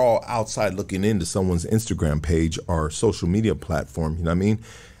 we are all outside looking into someone's Instagram page or social media platform, you know what I mean?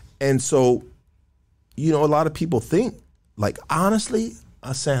 And so, you know, a lot of people think, like, honestly,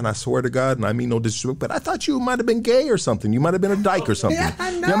 Sand, I swear to God, and I mean no disrespect, but I thought you might have been gay or something. You might have been a dyke or something. Yeah,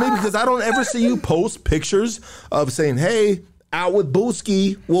 I know. You know what I mean? Because I don't ever see you post pictures of saying, hey, out with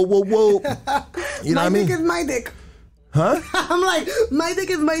Booski, whoa, whoa, whoa. You know what I mean? My dick is my dick. Huh? I'm like, my dick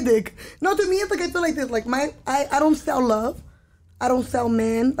is my dick. No, to me, it's like, I feel like this. Like, I don't sell love. I don't sell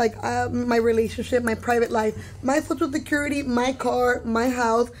men. Like, my relationship, my private life, my social security, my car, my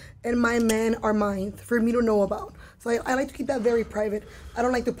house, and my men are mine for me to know about. So I like to keep that very private. I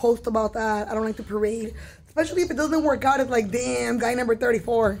don't like to post about that. I don't like to parade. Especially if it doesn't work out, it's like, damn, guy number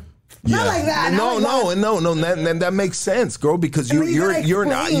 34. Not like that. No, that makes sense, girl, because you're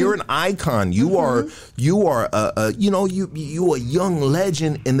an icon. You are a young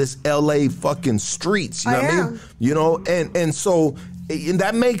legend in this LA fucking streets. You know what I mean? You know, and so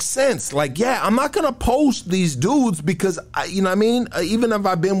that makes sense. Like, yeah, I'm not gonna post these dudes because you know what I mean? Even if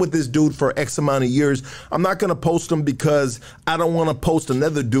I've been with this dude for X amount of years, I'm not gonna post them because I don't want to post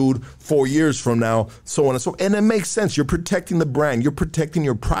another dude 4 years from now, so on and so. And it makes sense. You're protecting the brand. You're protecting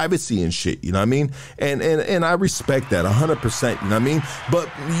your privacy and shit. You know what I mean? And I respect that 100%. You know what I mean? But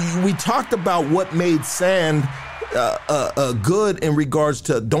we talked about what made Sand good in regards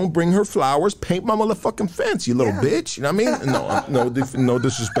to don't bring her flowers, paint my motherfucking fence, you little bitch. You know what I mean? No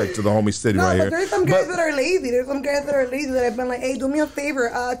disrespect to the homie city right here. There's some guys that are lazy. There's some guys that are lazy that I've been like, hey, do me a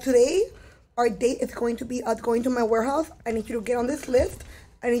favor. Today, our date is going to be going to my warehouse. I need you to get on this list.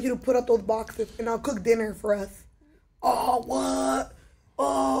 I need you to put up those boxes, and I'll cook dinner for us. Oh, what?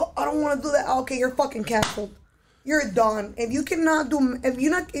 Oh, I don't want to do that. Okay, you're fucking canceled. You're done. If you cannot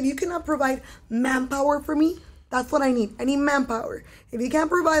provide manpower for me, that's what I need. I need manpower. If you can't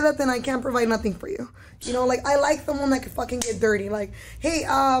provide that, then I can't provide nothing for you. You know, like, I like someone that can fucking get dirty. Like, hey,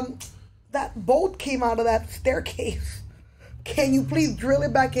 that bolt came out of that staircase. Can you please drill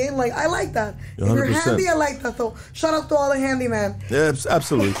it back in? Like, I like that. 100%. If you're handy, I like that. So shout out to all the handyman. Yeah,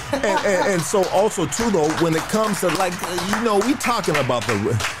 absolutely. and so also too though, when it comes to like, you know, we talking about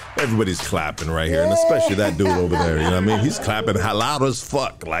everybody's clapping right here, and especially that dude over there. You know what I mean? He's clapping loud as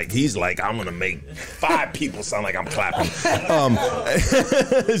fuck. Like, he's like, I'm gonna make 5 people sound like I'm clapping.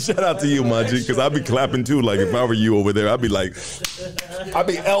 Shout out to you, Maji, because I'd be clapping too. Like, if I were you over there, I'd be like, I'd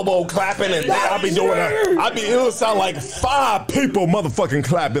be elbow clapping, and then I'd be doing it would sound like 5 people motherfucking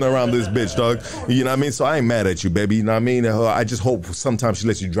clapping around this bitch, dog. You know what I mean? So I ain't mad at you, baby. You know what I mean? I just hope sometimes she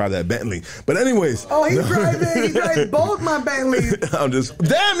lets you drive that Bentley. But anyways. Oh, he drives both my Bentleys. I'm just,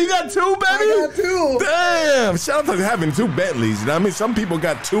 damn, you got 2, baby? I got 2. Damn. Shout out to having 2 Bentleys. You know what I mean? Some people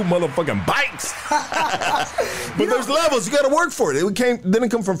got 2 motherfucking bikes. But there's levels. You got to work for it. It didn't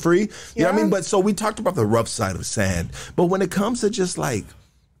come from free. You know what I mean? But so we talked about the rough side of Sand. But when it comes to just like,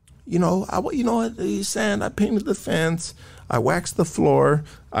 Sand, I painted the fence, I waxed the floor,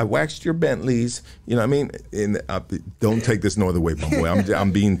 I waxed your Bentleys, you know what I mean? And don't take this no other way, my boy.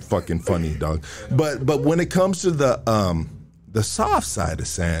 I'm being fucking funny, dog. But when it comes to the soft side of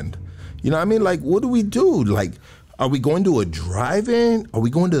Sand, you know what I mean? Like, what do we do? Like, are we going to a drive-in? Are we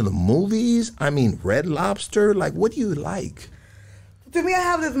going to the movies? I mean, Red Lobster? Like, what do you like? To me, I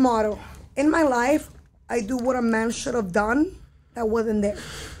have this motto. In my life, I do what a man should have done that wasn't there.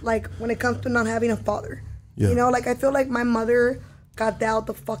 Like, when it comes to not having a father. Yeah. You know, like, I feel like my mother got dealt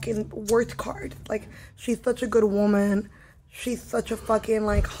the fucking worst card. Like, she's such a good woman. She's such a fucking,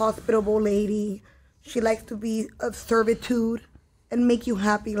 like, hospitable lady. She likes to be of servitude and make you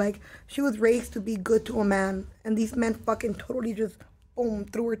happy. Like, she was raised to be good to a man. And these men fucking totally just, boom,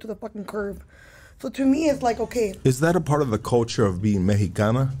 threw her to the fucking curb. So to me, it's like, okay. Is that a part of the culture of being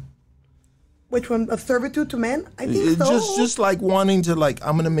Mexicana? Which one? Of servitude to men? I think so. Just like wanting to, like,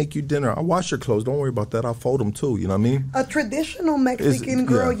 I'm going to make you dinner. I'll wash your clothes. Don't worry about that. I'll fold them too. You know what I mean? A traditional Mexican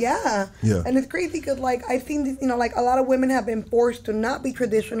girl, yeah. And it's crazy because, like, I've seen this, you know, like, a lot of women have been forced to not be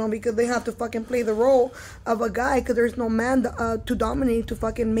traditional because they have to fucking play the role of a guy because there's no man to dominate to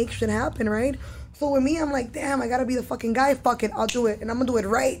fucking make shit happen, right? So with me, I'm like, damn, I got to be the fucking guy. Fuck it. I'll do it. And I'm going to do it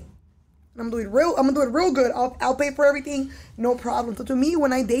right. I'm gonna do it real good. I'll pay for everything, no problem. So to me,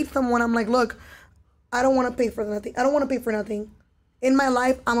 when I date someone, I'm like, look, I don't want to pay for nothing. I don't want to pay for nothing. In my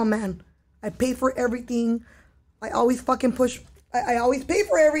life, I'm a man. I pay for everything. I always fucking push. I always pay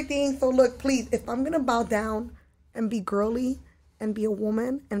for everything. So look, please, if I'm gonna bow down and be girly and be a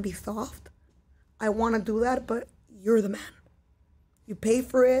woman and be soft, I want to do that. But you're the man. You pay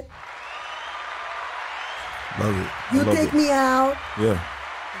for it. Love it. You take me out. Yeah.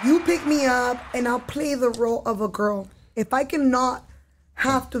 You pick me up, and I'll play the role of a girl. If I cannot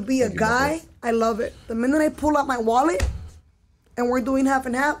have to be a guy, I love it. The minute I pull out my wallet and we're doing half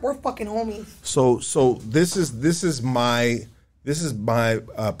and half, we're fucking homies. So this is my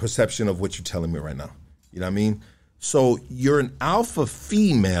perception of what you're telling me right now. You know what I mean? So you're an alpha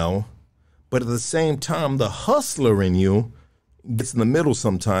female, but at the same time, the hustler in you gets in the middle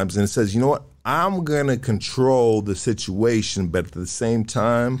sometimes and says, you know what? I'm going to control the situation, but at the same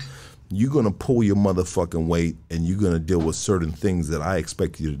time, you're going to pull your motherfucking weight and you're going to deal with certain things that I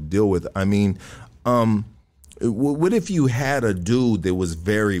expect you to deal with. I mean, what if you had a dude that was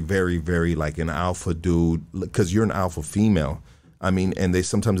very, very, very like an alpha dude, because you're an alpha female? I mean, and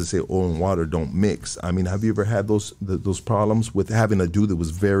sometimes they say oil and water don't mix. I mean, have you ever had those problems with having a dude that was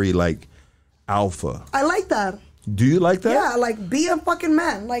very like alpha? I like that. Do you like that? Yeah, like be a fucking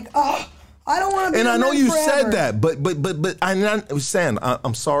man. Like, I don't want to be and a I know man you forever. said that, but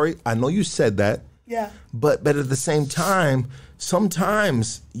I'm sorry. I know you said that. Yeah. But at the same time,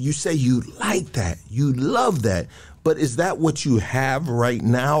 sometimes you say you like that, you love that. But is that what you have right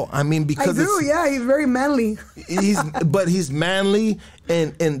now? I mean, because I do. Yeah, he's very manly. He's manly,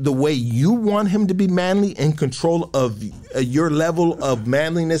 and the way you want him to be manly, in control of your level of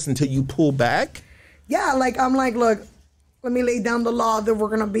manliness until you pull back. Yeah, like I'm like, look, let me lay down the law that we're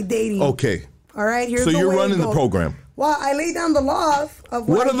gonna be dating. Okay. All right. Here's so the you're way running it the goes. program. Well, I lay down the laws of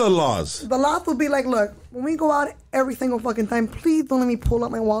What are the laws? The laws will be like, look, when we go out every single fucking time, please don't let me pull out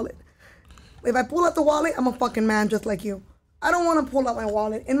my wallet. If I pull out the wallet, I'm a fucking man just like you. I don't want to pull out my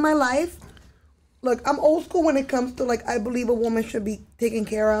wallet. In my life, look, I'm old school when it comes to like, I believe a woman should be taken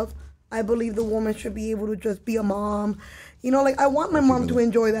care of. I believe the woman should be able to just be a mom. You know, like I want my mom to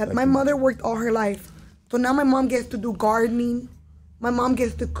enjoy that. My mother worked all her life. So now my mom gets to do gardening. My mom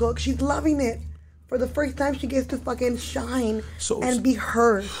gets to cook. She's loving it. For the first time, she gets to fucking shine and be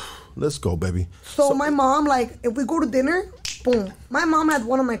her. Let's go, baby. So my mom, like, if we go to dinner, boom. My mom has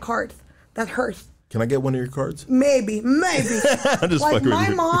one of my cards. That's hers. Can I get one of your cards? Maybe. I'm just like fucking my with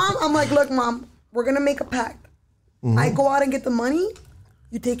you. mom, I'm like, look, mom, we're gonna make a pact. Mm-hmm. I go out and get the money,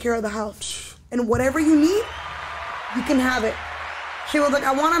 you take care of the house. And whatever you need, you can have it. She was like,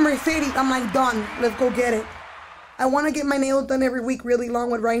 I want a Mercedes. I'm like, done. Let's go get it. I want to get my nails done every week really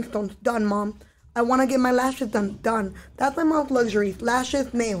long with rhinestones. Done, mom. I want to get my lashes done. Done. That's my mom's luxuries.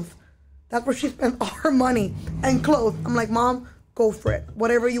 Lashes, nails. That's where she spends all her money. And clothes. I'm like, mom, go for it.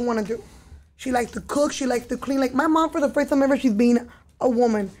 Whatever you want to do. She likes to cook. She likes to clean. Like my mom, for the first time ever, she's being a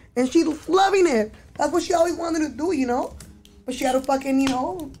woman. And she's loving it. That's what she always wanted to do, you know? But she had to fucking, you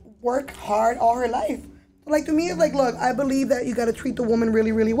know, work hard all her life. So like to me, it's like, look, I believe that you got to treat the woman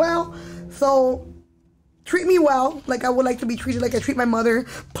really, really well. So treat me well. Like I would like to be treated like I treat my mother.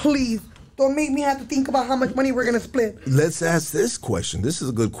 Please. Don't make me have to think about how much money we're going to split. Let's ask this question. This is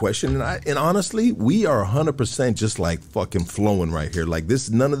a good question. And honestly, we are 100% just like fucking flowing right here. Like this,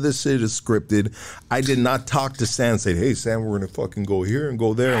 none of this shit is scripted. I did not talk to Sam and say, hey, Sam, we're going to fucking go here and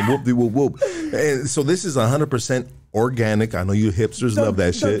go there and whoop-de-whoop-whoop. And so this is 100% organic. I know you hipsters love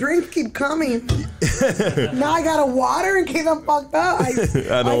that shit. The drinks keep coming. Now I got a water in case I'm fucked up.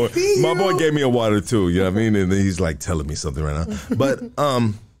 I know. My boy gave me a water too. You know what I mean? And he's like telling me something right now. But,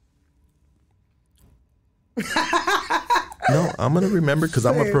 no, I'm going to remember because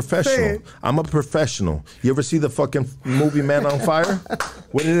I'm a professional. I'm a professional. You ever see the fucking movie Man on Fire?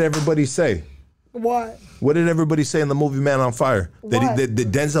 What did everybody say? What? What did everybody say in the movie Man on Fire? What? That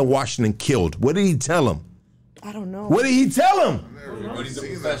Denzel Washington killed. What did he tell him? I don't know. What did he tell him? Everybody's a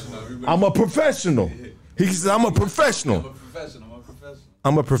professional. I'm a professional. He says, I'm a professional.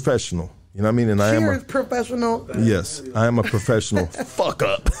 I'm a professional. You know what I mean? And I am a professional. Yes, I am a professional. Fuck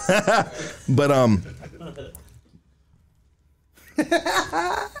up. But I'm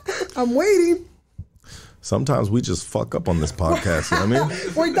waiting. Sometimes we just fuck up on this podcast, you know what I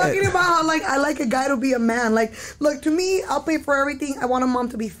mean? We're talking about how, like, I like a guy to be a man. Like, look, to me, I'll pay for everything. I want a mom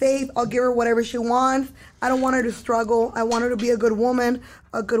to be safe. I'll give her whatever she wants. I don't want her to struggle. I want her to be a good woman,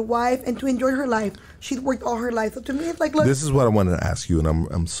 a good wife, and to enjoy her life. She's worked all her life. So to me, it's like, look. This is what I wanted to ask you, and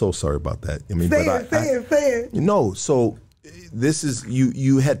I'm so sorry about that. I mean, say it. No, so this is,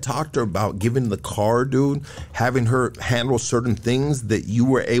 you had talked to her about giving the car, dude, having her handle certain things that you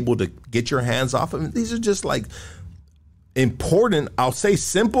were able to get your hands off of. These are just like important, I'll say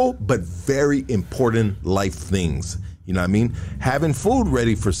simple, but very important life things. You know what I mean? Having food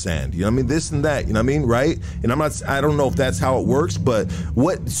ready for Sand. You know what I mean? This and that. You know what I mean? Right? And I don't know if that's how it works, but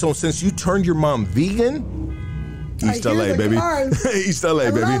so since you turned your mom vegan, East LA, baby. East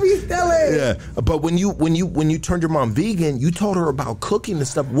LA, baby. I love East LA. Yeah. But when you turned your mom vegan, you told her about cooking and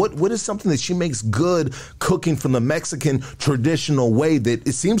stuff. What is something that she makes good cooking from the Mexican traditional way that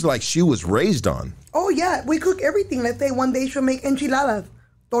it seems like she was raised on? Oh, yeah. We cook everything. Let's say one day she'll make enchiladas.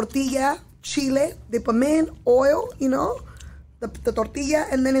 Tortilla, chile, de piment, oil, you know, the tortilla,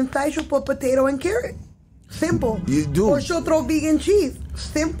 and then inside she'll put potato and carrot. Simple. You do. Or she'll throw vegan cheese.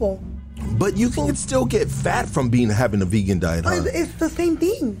 Simple. But you can still get fat from having a vegan diet, huh? It's the same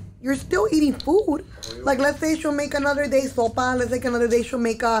thing. You're still eating food. Like, let's say she'll make another day sopa. Let's say another day she'll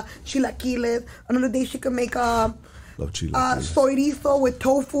make chilaquiles. Another day she can make Love chilaquiles. chorizo with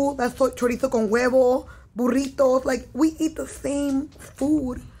tofu. That's chorizo con huevo. Burritos. Like, we eat the same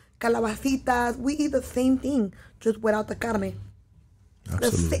food. Calabacitas. We eat the same thing, just without the carne.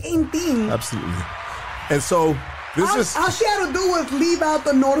 Absolutely. The same thing. Absolutely. And so, All she had to do was leave out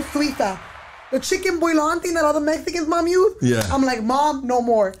the Nor Suiza. The chicken bouillon thing that all the Mexicans mom use. Yeah. I'm like, Mom, no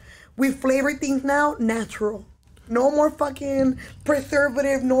more. We flavor things now natural. No more fucking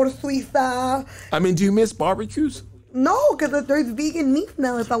preservative Nor Suiza. I mean, do you miss barbecues? No, because there's vegan meat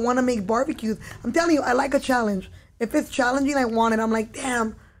now if I want to make barbecues. I'm telling you, I like a challenge. If it's challenging, I want it. I'm like,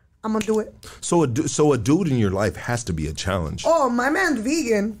 damn, I'm going to do it. So a dude in your life has to be a challenge. Oh, my man's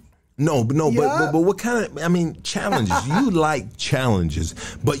vegan. No, Yeah. but what kind of, I mean, challenges? You like challenges,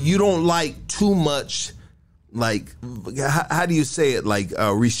 but you don't like too much, like, how do you say it? Like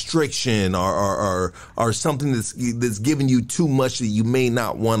restriction or something that's giving you too much that you may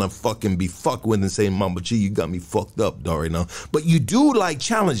not want to fucking be fucked with and say, Mama G, you got me fucked up, dog, right now. But you do like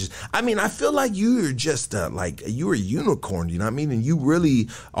challenges. I mean, I feel like you're just like, you're a unicorn, you know what I mean? And you really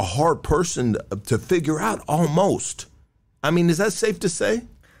a hard person to figure out almost. I mean, is that safe to say?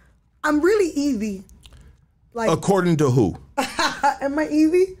 I'm really easy. Like, According to who? am I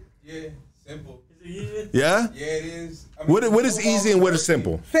easy? Yeah, simple. Yeah? Yeah, it is. I mean, What is easy and what is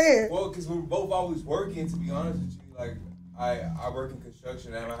simple? Say it. Well, because we're both always working, to be honest with you. Like, I work in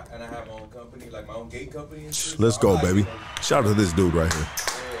construction and I have my own company, like my own gate company and shit. Let's So go, I'm like, baby. Shout out to this dude right here.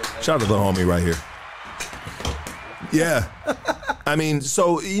 Shout out to the homie right here. Yeah. I mean,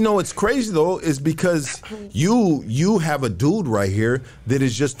 so, you know, what's crazy, though, is because you have a dude right here that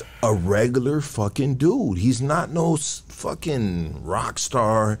is just a regular fucking dude. He's not no fucking rock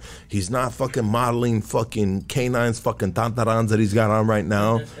star. He's not fucking modeling fucking canines, fucking tantarans that he's got on right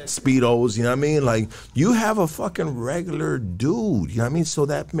now, Speedos, you know what I mean? Like, you have a fucking regular dude, you know what I mean? So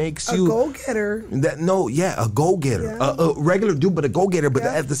that makes you... A go-getter. A go-getter. Yeah. A regular dude, but a go-getter. But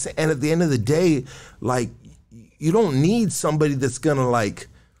Yeah. at the end of the day, like, you don't need somebody that's gonna like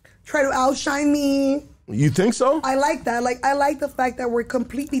Try to outshine me. You think so? I like that. Like, I like the fact that we're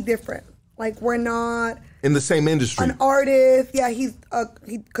completely different. Like, we're not In the same industry. an artist. Yeah, he's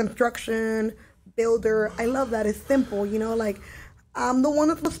construction builder. I love that. It's simple, you know. Like, I'm the one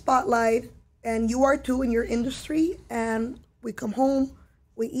with the spotlight, and you are too in your industry. And we come home,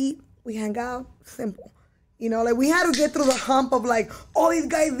 we eat, we hang out. Simple. You know, like, we had to get through the hump of, like, all these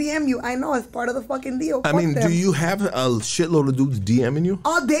guys DM you. I know, it's part of the fucking deal. I Fuck mean, them. do you have a shitload of dudes DMing you?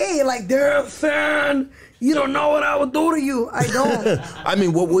 All day, like, damn, son, you don't know what I would do to you. I don't. I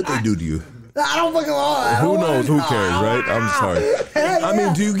mean, what would they do to you? I don't fucking know. Who knows? Who cares, right? I'm sorry. I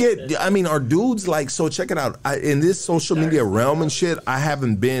mean, do you get? I mean, are dudes like? So check it out. In this social media realm and shit, I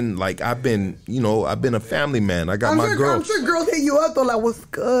haven't been like. I've been a family man. I got my girl. I'm sure girls hit you up though, like, what's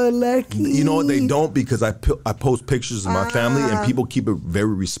good, Lucky? You know what? They don't, because I post pictures of my family and people keep it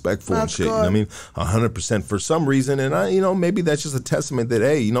very respectful and That's shit. You know what I mean? 100% for some reason, and maybe that's just a testament that,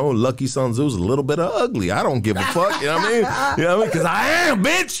 hey, Lucky Sun Zoo's a little bit of ugly. I don't give a fuck. You know what I mean? You know what I mean? Because I am,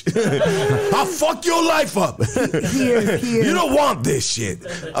 bitch. I'll fuck your life up. You don't want this shit.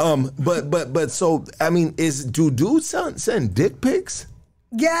 But so I mean, do dudes send dick pics?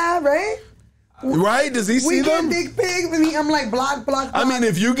 Yeah, right? Right? Does he see We them? get dick pics, and I'm like, block. I mean,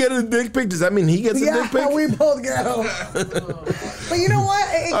 if you get a dick pic, does that mean he gets a dick pic? Yeah, we both get them. But you know what?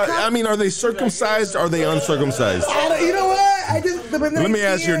 I mean, are they circumcised? Or are they uncircumcised? You know what? Let me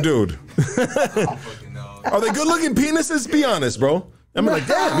ask your dude. Are they good-looking penises? Be honest, bro. I'm like,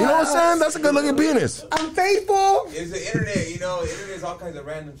 damn, you know what I'm saying? That's a good-looking penis. I'm faithful. It's the internet, the internet's all kinds of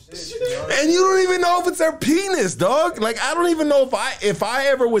random shit. And you don't even know if it's their penis, dog. Like, I don't even know if I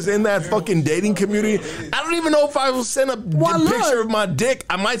ever was in that fucking dating community. I don't even know if I will send a picture of my dick.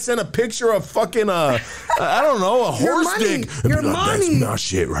 I might send a picture of fucking I don't know, a Your horse money. dick. Your And be like, money. That's my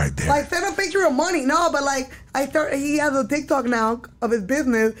shit right there. Like, send a picture of money. No, but like, he has a TikTok now of his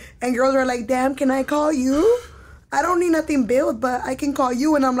business, and girls are like, damn, can I call you? I don't need nothing built, but I can call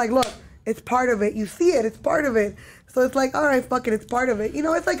you. And I'm like, look, it's part of it. You see it, it's part of it. So it's like, all right, fuck it, it's part of it.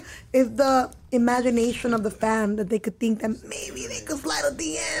 It's like, it's the imagination of the fan that they could think that maybe they could slide a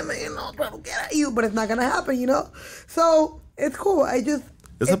DM and, try to get at you, but it's not going to happen, So it's cool.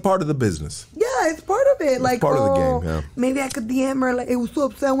 It's a part of the business. Yeah, it's part of it. Like, part of the game, yeah. Maybe I could DM her, like, hey, what's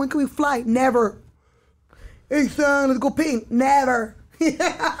up, son? When can we fly? Never. Hey, son, let's go paint. Never.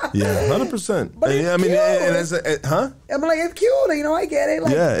 Yeah, 100%. But it's I mean, cute. and huh? I'm like, it's cute, I get it.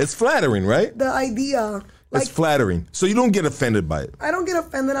 Like, Yeah, it's flattering, right? the idea. It's flattering. So you don't get offended by it. I don't get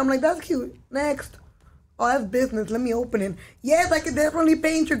offended. I'm like, that's cute. Next. Oh, that's business. Let me open it. Yes, I could definitely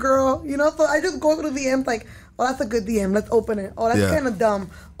paint you, girl. You know, so I just go through the DMs like, oh, that's a good DM. Let's open it. Oh, that's kind of dumb.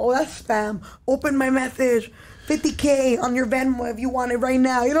 Oh, that's spam. Open my message. 50K on your Venmo if you want it right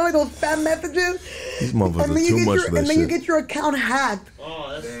now. You know, like those spam messages? These motherfuckers are too much for that shit. And then you get your account hacked.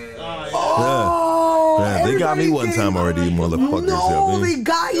 Yeah, they got me one time already, you motherfuckers. No, they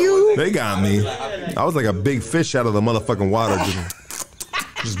got you? They got me. I was like a big fish out of the motherfucking water.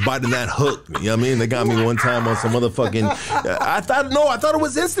 Just biting that hook. You know what I mean? They got me one time on some motherfucking. I thought it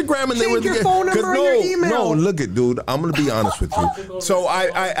was Instagram, and they were. Change your phone number or your email. No, look it, dude. I'm gonna be honest with you. So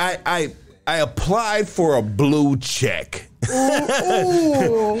I applied for a blue check. Through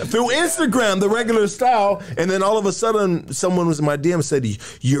Instagram, the regular style, and then all of a sudden someone was in my DM and said,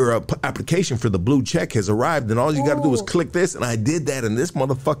 your application for the blue check has arrived and all you gotta do is click this, and I did that, and this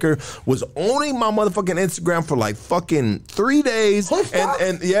motherfucker was owning my motherfucking Instagram for like fucking 3 days,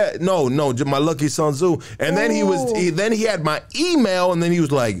 and yeah, no, my lucky son Zoo, and then he had my email, and then he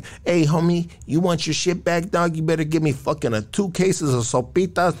was like, hey homie, you want your shit back, dog? You better give me fucking 2 cases of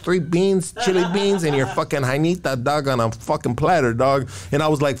sopitas, 3 beans, chili beans, and your fucking jainita, dog, on a fucking platter, dog. And I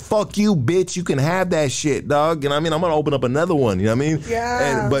was like, fuck you, bitch. You can have that shit, dog. And I mean, I'm going to open up another one. You know what I mean?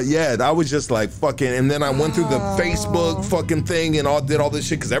 Yeah. But yeah, I was just like fucking. And then I went through the Facebook fucking thing and did all this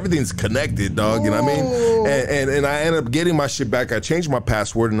shit because everything's connected, dog. You know what I mean? And I ended up getting my shit back. I changed my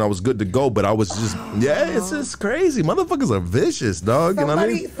password and I was good to go. But I was just, it's just crazy. Motherfuckers are vicious, dog. You know what I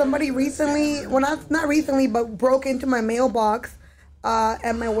mean? Somebody recently, well, not recently, but broke into my mailbox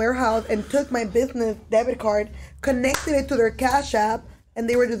at my warehouse and took my business debit card, connected it to their Cash App, and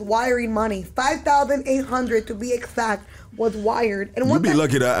they were just wiring money. $5,800 to be exact was wired. And you'd be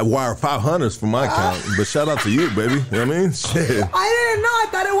lucky to wire $500 from my account, but shout out to you, baby. You know what I mean? Shit. I didn't know. I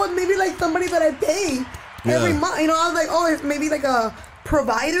thought it was maybe like somebody that I pay every month. You know, I was like, oh, it's maybe like a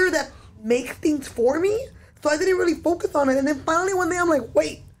provider that makes things for me. So I didn't really focus on it. And then finally one day I'm like,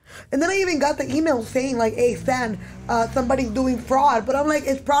 wait. And then I even got the email saying like, hey, Stan, somebody's doing fraud. But I'm like,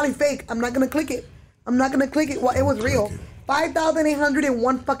 it's probably fake. I'm not going to click it. Well, it was real. $5,800 in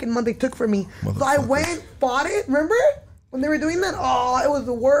one fucking month they took from me. So I went, bought it. Remember when they were doing that? Oh, it was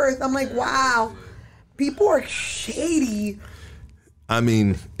the worst. I'm like, wow, people are shady. I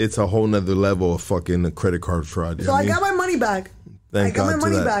mean, it's a whole nother level of fucking credit card fraud. So I got my money back. Yeah.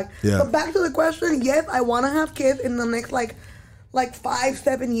 But back to the question, yes, I want to have kids in the next like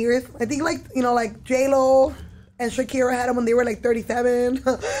 5-7 years. I think like J-Lo and Shakira had them when they were like 37.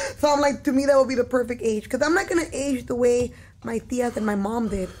 So I'm like, to me, that would be the perfect age. Because I'm not going to age the way my tias and my mom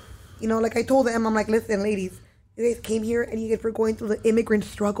did. You know, like I told them, I'm like, listen, ladies, you guys came here and you guys were going through the immigrant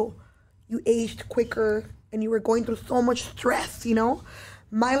struggle. You aged quicker and you were going through so much stress, you know?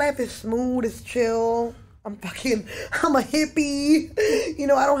 My life is smooth, it's chill. I'm a hippie. You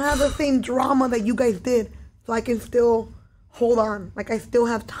know, I don't have the same drama that you guys did. So I can still hold on. Like, I still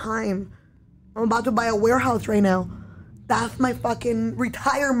have time. I'm about to buy a warehouse right now. That's my fucking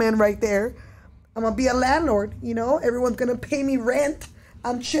retirement right there. I'm gonna be a landlord, you know? Everyone's gonna pay me rent.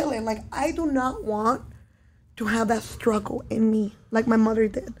 I'm chilling. Like, I do not want to have that struggle in me like my mother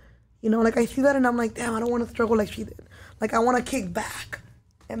did. You know, like I see that and I'm like, damn, I don't want to struggle like she did. Like, I want to kick back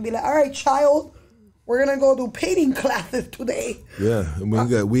and be like, all right, child, we're going to go do painting classes today. Yeah, and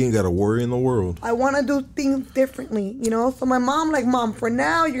we ain't got a worry in the world. I want to do things differently, you know? So my mom, like, Mom, for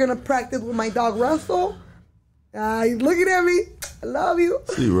now, you're going to practice with my dog, Russell. He's looking at me. I love you.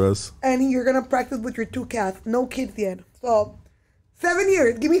 See, Russ. And you're going to practice with your 2 cats. No kids yet. So 7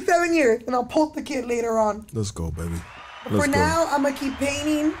 years. Give me 7 years, and I'll post the kid later on. Let's go, baby. But for now, I'm going to keep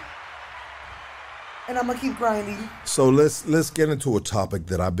painting, and I'm going to keep grinding. So let's get into a topic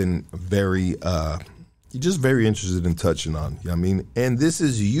that I've been very interested in touching on. You know what I mean? And this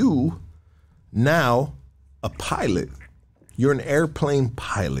is you now a pilot. You're an airplane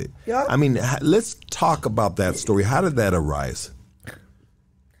pilot. Yeah. I mean, let's talk about that story. How did that arise?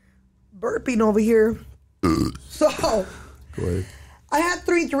 Burping over here. So, go ahead. I had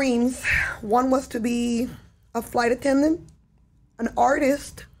 3 dreams. One was to be a flight attendant, an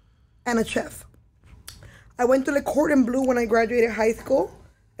artist, and a chef. I went to Le Cordon Bleu when I graduated high school,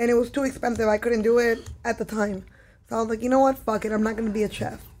 and it was too expensive. I couldn't do it at the time. So I was like, you know what? Fuck it. I'm not going to be a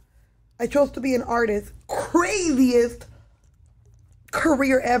chef. I chose to be an artist. Craziest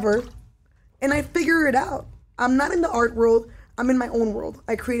career ever. And I figured it out. I'm not in the art world. I'm in my own world.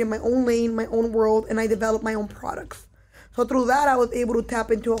 I created my own lane, my own world, and I developed my own products. So through that, I was able to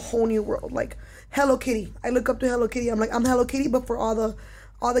tap into a whole new world. Like Hello Kitty. I look up to Hello Kitty. I'm like, I'm Hello Kitty, but for all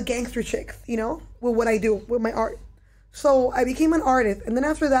the gangster chicks, you know, with what I do, with my art. So I became an artist. And then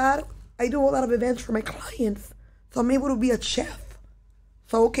after that, I do a lot of events for my clients. So I'm able to be a chef.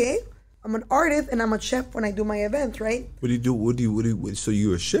 So, okay, I'm an artist and I'm a chef when I do my events, right? What do you do? So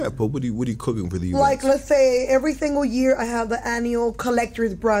you're a chef, but what are you cooking for the events? Like, let's say every single year I have the annual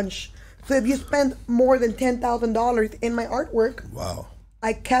collector's brunch. So if you spend more than $10,000 in my artwork, wow,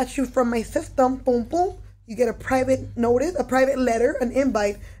 I catch you from my system, boom, boom. You get a private notice, a private letter, an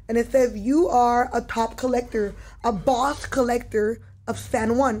invite, and it says you are a top collector, a boss collector of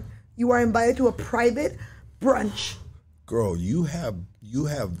San Juan. You are invited to a private brunch. Girl, you have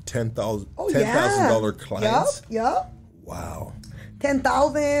 $10,000 $10,000 clients? Yep. Wow.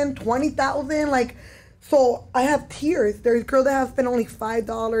 10,000, 20,000, like, so I have tiers. There's girls that have spent only $5,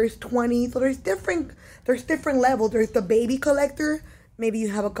 $20. So there's different levels. There's the baby collector. Maybe you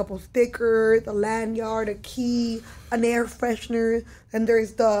have a couple stickers, a lanyard, a key, an air freshener. And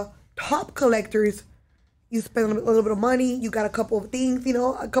there's the top collectors. You spend a little bit of money. You got a couple of things,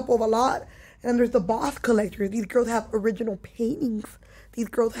 a couple of a lot. And there's the boss collectors. These girls have original paintings. These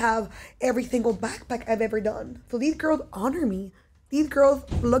girls have every single backpack I've ever done. So these girls honor me. These girls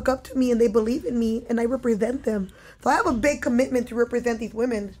look up to me and they believe in me and I represent them. So I have a big commitment to represent these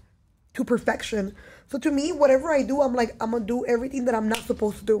women to perfection. So to me, whatever I do, I'm like, I'm going to do everything that I'm not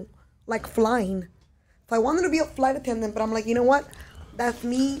supposed to do. Like flying. So I wanted to be a flight attendant, but I'm like, you know what? That's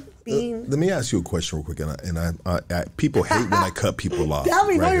me being... Let me ask you a question real quick. And I people hate when I cut people off. Tell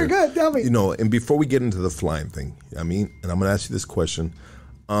me, no, you're good. Tell me. And before we get into the flying thing, and I'm going to ask you this question.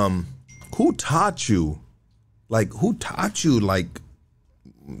 Who taught you,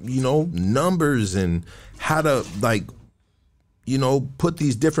 numbers and how to, put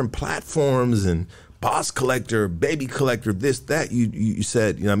these different platforms and boss collector, baby collector, this, that, you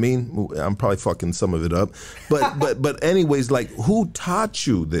said, you know what I mean? I'm probably fucking some of it up. But anyways, who taught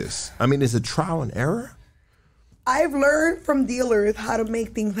you this? I mean, is it trial and error? I've learned from dealers how to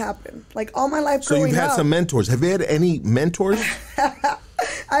make things happen. Like all my life growing up. So you've had some mentors. Have you had any mentors?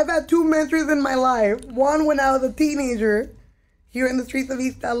 I've had 2 mentors in my life. One when I was a teenager here in the streets of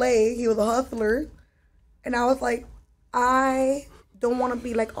East LA. He was a hustler. And I was like, I don't want to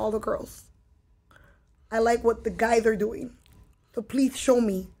be like all the girls. I like what the guys are doing. So please show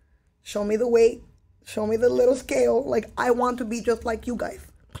me. Show me the weight. Show me the little scale. Like, I want to be just like you guys.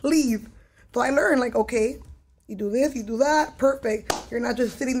 Please. So I learned, okay, you do this, you do that, perfect. You're not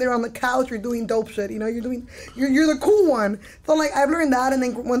just sitting there on the couch, you're doing dope shit, you're the cool one. So I've learned that, and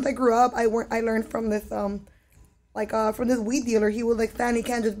then once I grew up, I learned from this from this weed dealer. He was like, Stan, you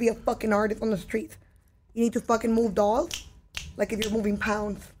can't just be a fucking artist on the streets. You need to fucking move dolls, like if you're moving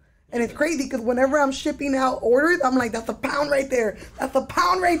pounds. And it's crazy because whenever I'm shipping out orders, I'm like, that's a pound right there. That's a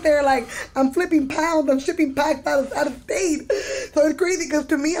pound right there. Like, I'm flipping pounds. I'm shipping packs out of state. So it's crazy because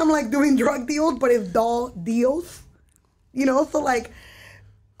to me, I'm like doing drug deals, but it's doll deals. So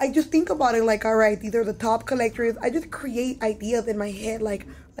I just think about it like, all right, these are the top collectors. I just create ideas in my head, like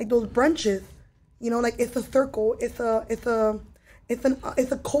those brunches. It's a circle. It's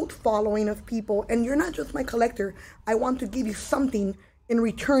a cult following of people. And you're not just my collector. I want to give you something in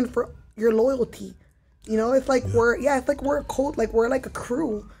return for your loyalty. It's like we're a cult, we're like a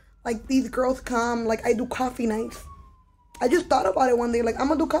crew. Like these girls come, I do coffee nights. I just thought about it one day, I'm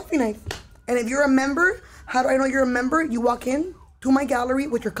gonna do coffee nights. And if you're a member, how do I know you're a member? You walk in to my gallery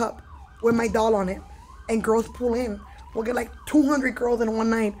with your cup, with my doll on it, and girls pull in. We'll get 200 girls in one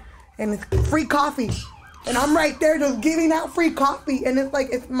night, and it's free coffee. And I'm right there just giving out free coffee. And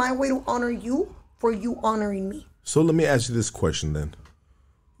it's my way to honor you for you honoring me. So let me ask you this question then.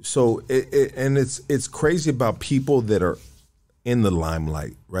 So it's crazy about people that are in the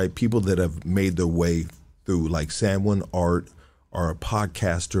limelight, right? People that have made their way through, like San Juan Art, or a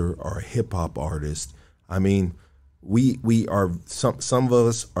podcaster, or a hip hop artist. I mean, we are some of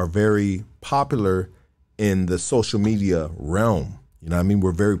us are very popular in the social media realm. You know what I mean?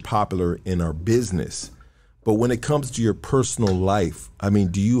 We're very popular in our business. But when it comes to your personal life, I mean,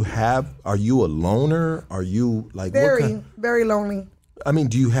 are you a loner? Are you very lonely? I mean,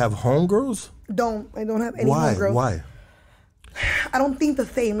 do you have homegirls? I don't have any homegirls. Why? I don't think the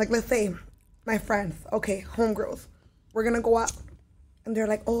same. Let's say my friends, okay, homegirls, we're going to go out. And they're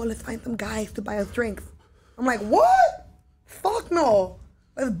like, oh, let's find some guys to buy us drinks. I'm like, what? Fuck no.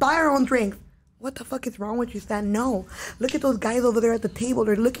 Let's buy our own drinks. What the fuck is wrong with you, Stan? No. Look at those guys over there at the table.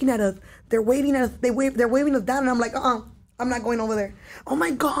 They're looking at us. They're waving at us. They're waving us down. And I'm like, I'm not going over there. Oh my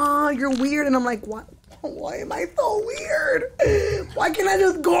God, you're weird. And I'm like, what? Why am I so weird? Why can't I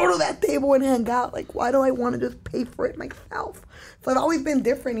just go to that table and hang out? Why do I want to just pay for it myself? So I've always been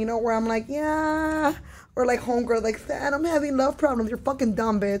different, where I'm like, yeah. Or homegirl, Stan, I'm having love problems. You're fucking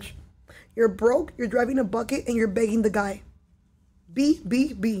dumb, bitch. You're broke, you're driving a bucket, and you're begging the guy. B.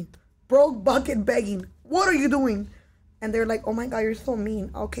 broke bucket begging. What are you doing? And they're like, oh my God, you're so mean.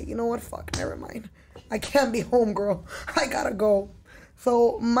 Okay, you know what? Fuck, never mind. I can't be home, girl. I gotta go.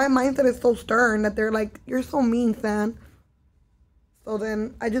 So my mindset is so stern that they're like, you're so mean, Stan. So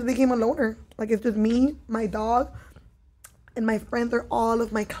then I just became a loner. Like, it's just me, my dog, and my friends are all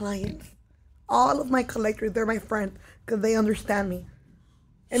of my clients. All of my collectors, they're my friends because they understand me.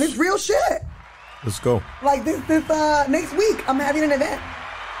 And it's real shit. Let's go. Like this next week, I'm having an event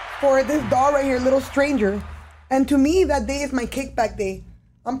for this doll right here, Little Stranger. And to me, that day is my kickback day.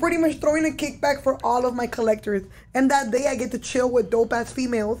 I'm pretty much throwing a kickback for all of my collectors. And that day I get to chill with dope-ass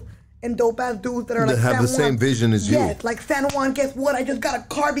females and dope-ass dudes that are like have San the same Juan. vision as you. Yes, like San Juan, guess what? I just got a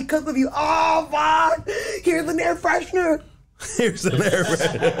car because of you. Oh, fuck. Here's an air freshener. Here's an air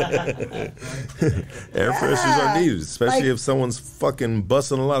freshener. Air fresheners are needed, especially Like- if someone's fucking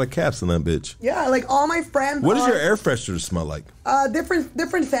busting a lot of caps in that bitch. Yeah, like all my friends What does are, your air freshener smell like?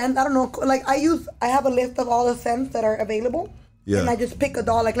 different scents. I don't know. Like I have a list of all the scents that are available. Yeah. And I just pick a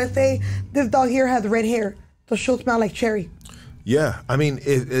doll. Like let's say this dog here has red hair, so she'll smell like cherry. Yeah, I mean,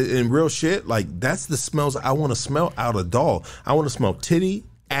 in real shit, like that's the smells I want to smell out of doll. I want to smell titty,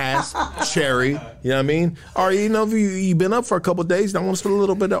 ass, cherry. You know what I mean? Or you know, if you've been up for a couple of days, I want to smell a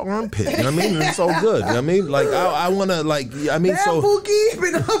little bit of armpit. You know what I mean? And it's all good. You know what I mean? Like I want to like. I mean, Damn, so Pookie,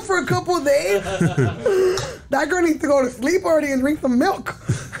 been up for a couple of days. That girl needs to go to sleep already and drink some milk.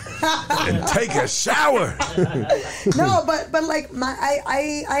 and take a shower. No, but like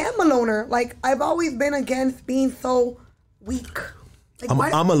I am a loner. Like I've always been against being so weak.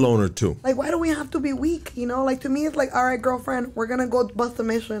 Like I'm a loner too. Like, why do we have to be weak? You know, like, to me, it's like, all right, girlfriend, we're going to go bust a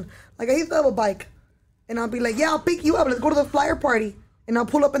mission. Like, I used to have a bike. And I'll be like, yeah, I'll pick you up. Let's go to the flyer party. And I'll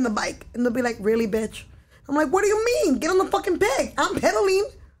pull up in the bike. And they'll be like, really, bitch? I'm like, what do you mean? Get on the fucking peg. I'm pedaling.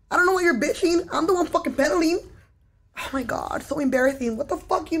 I don't know what you're bitching. I'm the one fucking pedaling. Oh, my God. So embarrassing. What the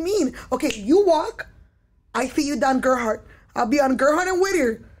fuck you mean? Okay, you walk. I see you down Gerhardt. I'll be on Gerhardt and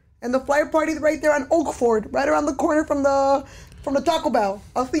Whittier. And the flyer party's right there on Oakford. Right around the corner from the Taco Bell.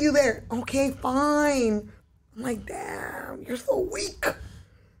 I'll see you there. Okay, fine. I'm like, damn, you're so weak.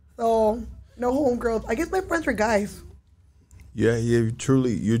 So, no homegirls. I guess my friends are guys. Yeah,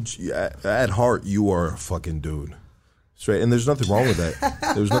 truly, at heart, you are a fucking dude. Straight. And there's nothing wrong with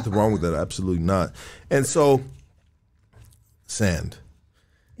that. There's nothing wrong with that. Absolutely not. And so, Sand.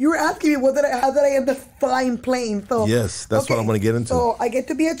 You were asking me how did I end up flying planes. So Yes, that's what I'm going to get into. So I get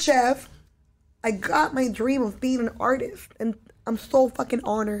to be a chef. I got my dream of being an artist, and I'm so fucking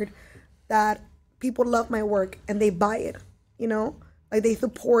honored that people love my work and they buy it. You know, like they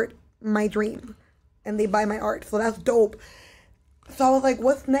support my dream and they buy my art. So that's dope. So I was like,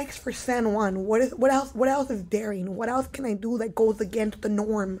 what's next for San Juan? What else is daring? What else can I do that goes against the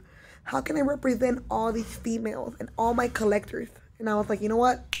norm? How can I represent all these females and all my collectors? And I was like, you know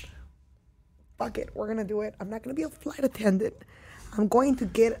what? Fuck it. We're going to do it. I'm not going to be a flight attendant. I'm going to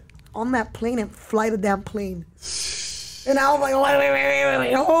get on that plane and fly the damn plane. And I was like,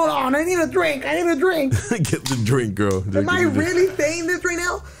 wait, hold on. I need a drink. Get the drink, girl. Am I really saying this right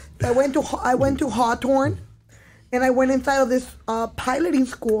now? I went to Hawthorne, and I went inside of this piloting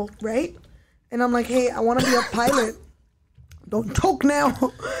school, right? And I'm like, hey, I want to be a pilot. Don't joke now.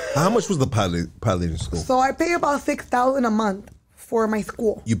 How much was the piloting school? So I pay about $6,000 a month for my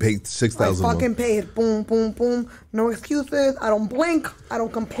school. You paid $6,000 a month. I fucking pay it. Boom, boom, boom. No excuses. I don't blink. I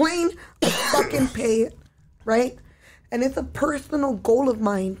don't complain. I fucking pay it, right? And it's a personal goal of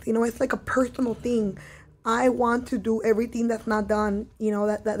mine. You know, it's like a personal thing. I want to do everything that's not done, you know,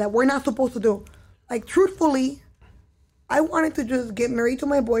 that we're not supposed to do. Like, truthfully, I wanted to just get married to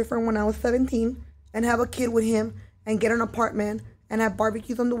my boyfriend when I was 17 and have a kid with him and get an apartment and have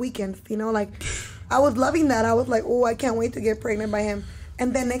barbecues on the weekends. You know, like, I was loving that. I was like, oh, I can't wait to get pregnant by him.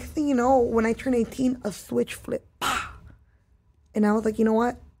 And then next thing you know, when I turned 18, a switch flipped. And I was like, you know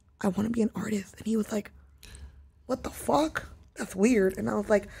what? I want to be an artist. And he was like, what the fuck? That's weird. And I was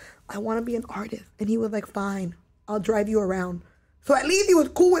like, I want to be an artist. And he was like, fine, I'll drive you around. So at least he was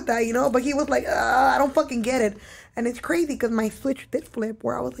cool with that, you know? But he was like, I don't fucking get it. And it's crazy because my switch did flip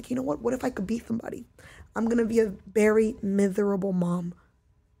where I was like, you know what? What if I could be somebody? I'm going to be a very miserable mom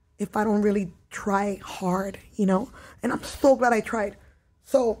if I don't really try hard, you know? And I'm so glad I tried.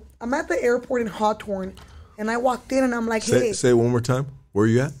 So I'm at the airport in Hawthorne, and I walked in and I'm like, hey. Say it one more time. Where are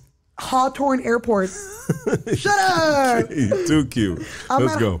you at? Hawthorne Airport. Shut up. Too cute.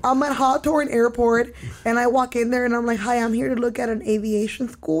 Let's go. I'm at Hawthorne Airport, and I walk in there, and I'm like, hi, I'm here to look at an aviation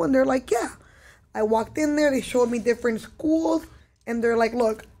school. And they're like, yeah. I walked in there. They showed me different schools, and they're like,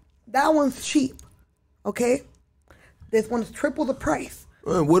 look, that one's cheap, okay? This one's triple the price.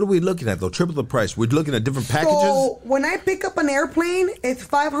 What are we looking at though? Triple the price. We're looking at different packages. So when I pick up an airplane, it's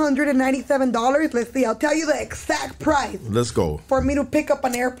 $597. Let's see. I'll tell you the exact price. Let's go. For me to pick up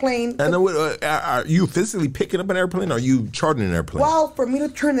an airplane. And then, are you physically picking up an airplane? Or are you chartering an airplane? Well, for me to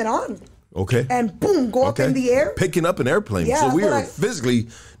turn it on. Okay. And boom, go up in the air. Picking up an airplane. Yeah, so we are physically,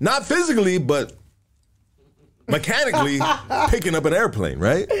 not physically, but mechanically picking up an airplane,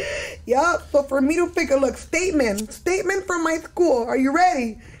 right? Yeah. So for me to pick a statement from my school. Are you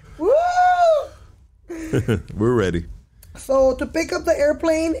ready? Woo! We're ready. So to pick up the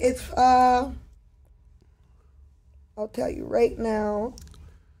airplane, it's I'll tell you right now,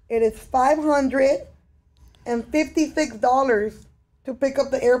 it is $556 to pick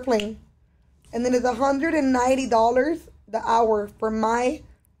up the airplane, and then it's $190 the hour for my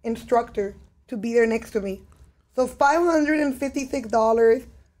instructor to be there next to me. So $556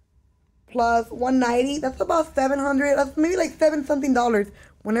 plus $190, that's about $700. That's maybe like $7-something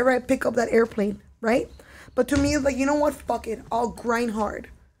whenever I pick up that airplane, right? But to me, it's like, you know what? Fuck it. I'll grind hard.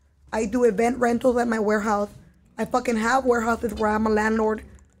 I do event rentals at my warehouse. I fucking have warehouses where I'm a landlord.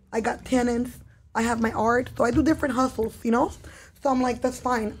 I got tenants. I have my art. So I do different hustles, you know? So I'm like, that's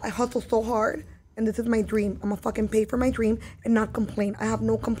fine. I hustle so hard. And this is my dream. I'm gonna fucking pay for my dream and not complain. I have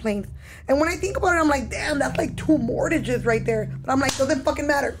no complaints. And when I think about it, I'm like, damn, that's like 2 mortgages right there. But I'm like, doesn't fucking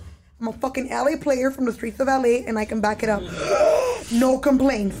matter. I'm a fucking LA player from the streets of LA, and I can back it up. No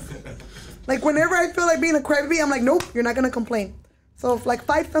complaints. Like, whenever I feel like being a crybaby, I'm like, nope, you're not gonna complain. So if like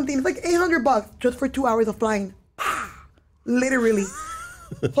 5-something, it's like $800 just for 2 hours of flying. Literally.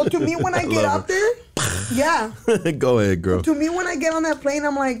 So to me, when I get out there, yeah. Go ahead, girl. To me, when I get on that plane,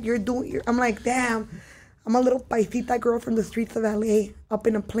 I'm like, I'm like, damn, I'm a little paisita girl from the streets of LA up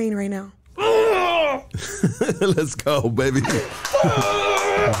in a plane right now. Let's go, baby.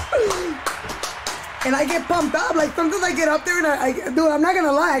 And I get pumped up. Like, sometimes I get up there and dude, I'm not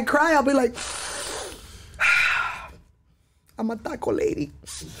gonna lie, I cry. I'll be like, I'm a taco lady.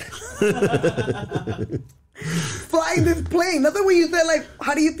 Flying this plane. That's what you said, like,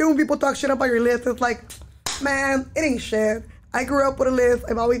 how do you feel when people talk shit about your list? It's like, man, it ain't shit. I grew up with a list.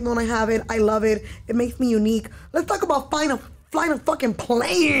 I've always known I have it. I love it. It makes me unique. Let's talk about flying a fucking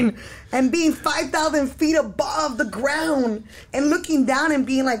plane and being 5,000 feet above the ground and looking down and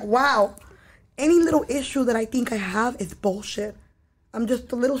being like, wow, any little issue that I think I have is bullshit. I'm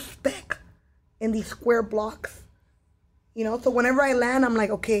just a little speck in these square blocks. You know, so whenever I land, I'm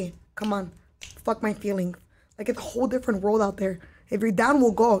like, okay, come on, fuck my feelings. Like, it's a whole different world out there. If you're down,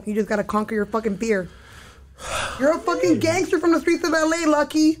 we'll go. You just gotta conquer your fucking fear. You're a fucking gangster from the streets of LA,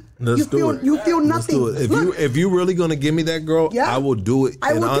 Lucky. You feel nothing. Let's do it. If you really gonna give me that girl, yeah, I will do it.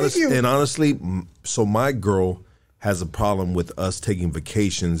 I will take you. And honestly, so my girl has a problem with us taking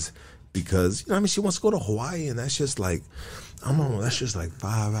vacations because, you know, I mean, she wants to go to Hawaii, and that's just like, I don't know, that's just like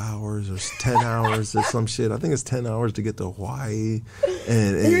 5 hours or 10 hours or some shit. I think it's 10 hours to get to Hawaii.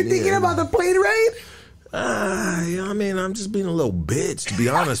 And you're thinking about the plane ride? Yeah, I mean, I'm just being a little bitch, to be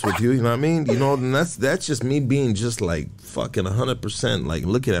honest with you. You know what I mean? You know, and that's just me being just like fucking 100%, like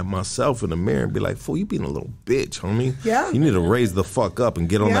looking at myself in the mirror and be like, fool, you being a little bitch, homie. Yeah. You need to raise the fuck up and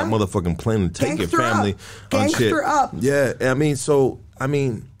get on that motherfucking plane and take Gangster your family up. on shit. Gangster up. Yeah, I mean,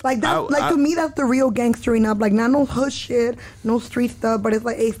 like that, to me, that's the real gangstering up. Like, not no hood shit, no street stuff, but it's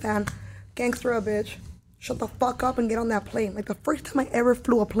like, hey, fam, gangster up, bitch. Shut the fuck up and get on that plane. Like, the first time I ever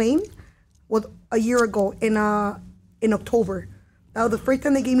flew a plane was a year ago in October. That was the first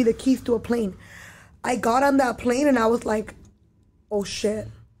time they gave me the keys to a plane. I got on that plane and I was like, oh shit,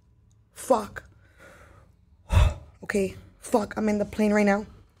 fuck. Okay, fuck, I'm in the plane right now.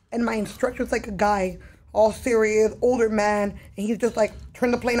 And my instructor's like a guy, all serious, older man, and he's just like,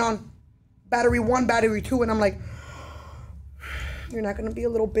 turn the plane on. Battery 1, battery 2, and I'm like, you're not gonna be a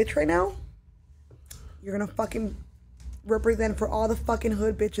little bitch right now? You're gonna fucking represent for all the fucking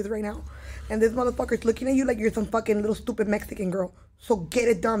hood bitches right now. And this motherfucker's looking at you like you're some fucking little stupid Mexican girl. So get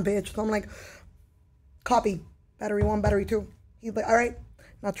it done, bitch. So I'm like, copy. Battery 1, battery 2. He's like, all right,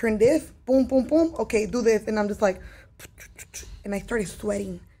 now turn this. Boom, boom, boom. Okay, do this. And I'm just like, and I started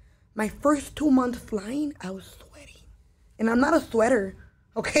sweating. My first 2 months flying, I was sweating. And I'm not a sweater.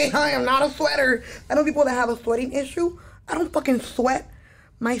 Okay, I am not a sweater. I know people that have a sweating issue. I don't fucking sweat.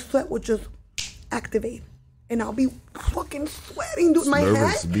 My sweat would just activate. And I'll be fucking sweating, dude. My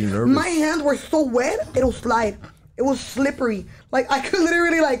hands were so wet, it'll slide. It was slippery. Like, I could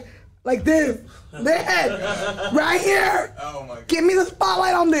literally, like this, right here. Oh my God. Give me the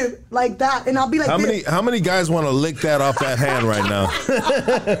spotlight on this, like that. And I'll be like, how many guys want to lick that off that hand right now?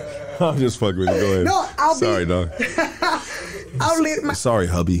 I'm just fucking with you. Go ahead. No, Sorry, dog. Sorry,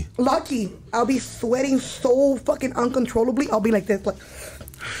 hubby. Lucky. I'll be sweating so fucking uncontrollably. I'll be like this, like.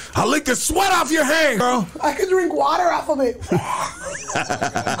 I'll lick the sweat off your hand, girl. I can drink water off of it.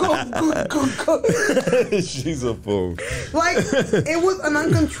 Good. She's a fool. Like, it was an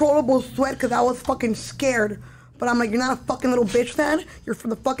uncontrollable sweat because I was fucking scared. But I'm like, you're not a fucking little bitch, man. You're from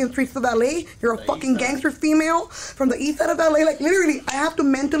the fucking streets of LA. You're a fucking gangster female from the east side of LA. Like, literally, I have to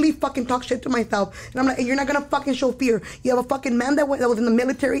mentally fucking talk shit to myself. And I'm like, hey, you're not gonna fucking show fear. You have a fucking man that was in the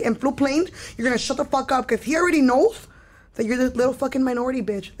military and flew planes. You're gonna shut the fuck up because he already knows that you're this little fucking minority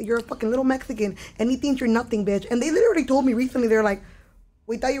bitch. That you're a fucking little Mexican. And he thinks you're nothing, bitch. And they literally told me recently, they're like,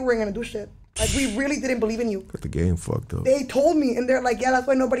 we thought you weren't gonna do shit. Like, we really didn't believe in you. Got the game fucked up. They told me, and they're like, yeah, that's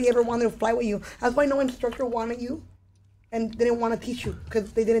why nobody ever wanted to fly with you. That's why no instructor wanted you and didn't want to teach you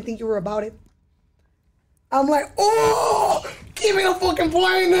because they didn't think you were about it. I'm like, oh, give me the fucking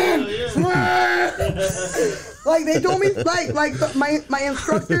plane then. Like, they told me, my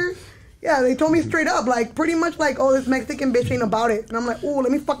instructor, yeah, they told me straight up, like, pretty much like, oh, this Mexican bitch ain't about it. And I'm like, oh,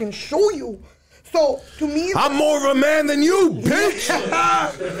 let me fucking show you. So, to me... I'm more of a man than you, bitch!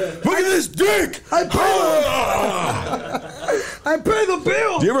 Look at this dick! I pay the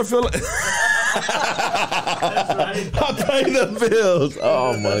bills! Do you ever feel like... I pay the bills!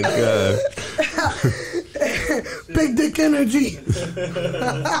 Oh, my God. Big dick energy.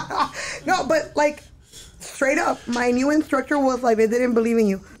 No, but, like... Straight up, my new instructor was like, they didn't believe in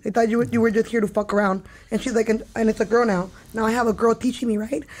you. They thought you were just here to fuck around. And she's like, and it's a girl now. Now I have a girl teaching me,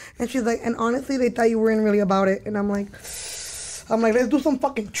 right? And she's like, and honestly, they thought you weren't really about it. And I'm like, let's do some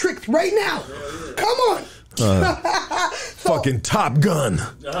fucking tricks right now. Come on. Fucking Top Gun.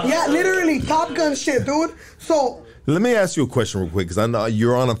 Yeah, literally, Top Gun shit, dude. So. Let me ask you a question real quick, because I know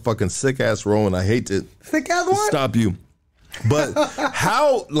you're on a fucking sick-ass roll, and I hate to stop you. But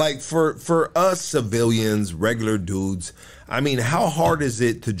how, like, for us civilians, regular dudes, I mean, how hard is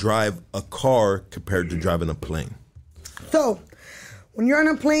it to drive a car compared to driving a plane? So, when you're on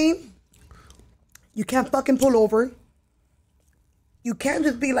a plane, you can't fucking pull over. You can't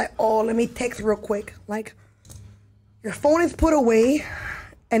just be like, oh, let me text real quick. Like, your phone is put away,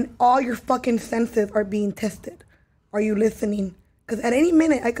 and all your fucking senses are being tested. Are you listening? Because at any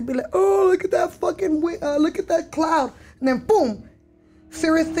minute, I could be like, oh, look at that fucking, look at that cloud. And then boom,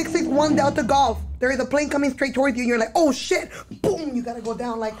 Sirius 661 Delta Golf. There is a plane coming straight towards you and you're like, oh shit, boom, you gotta go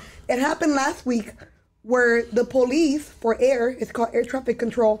down. Like, it happened last week where the police for air, it's called air traffic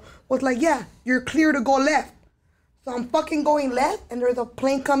control, was like, yeah, you're clear to go left. So I'm fucking going left and there's a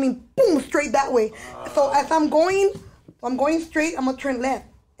plane coming, boom, straight that way. So as I'm going straight, I'm gonna turn left.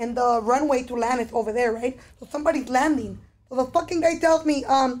 And the runway to land is over there, right? So somebody's landing. So the fucking guy tells me,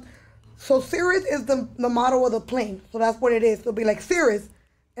 so Cirrus is the model of the plane. So that's what it is. It'll be like Cirrus.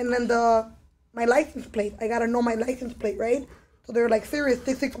 And then my license plate. I gotta know my license plate, right? So they're like Cirrus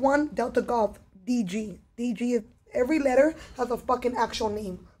 661 Delta Golf DG. DG is, every letter has a fucking actual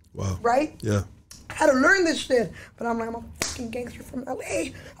name. Wow. Right? Yeah. I had to learn this shit. But I'm like, I'm a fucking gangster from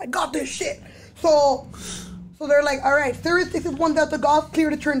LA. I got this shit. So they're like, all right, Cirrus 661 Delta Golf, clear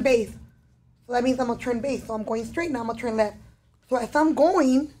to turn base. So that means I'm gonna turn base. So I'm going straight now, I'm gonna turn left. So as I'm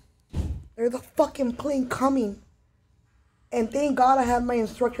going, there's a fucking plane coming. And thank God I had my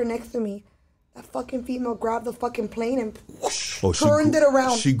instructor next to me. That fucking female grabbed the fucking plane and whoosh, turned it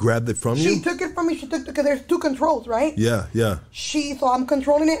around. She grabbed it from you? She took it from me. Because there's two controls, right? Yeah, yeah. So I'm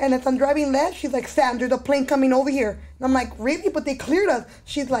controlling it, and as I'm driving left, she's like, Sam, there's a plane coming over here. And I'm like, really? But they cleared us.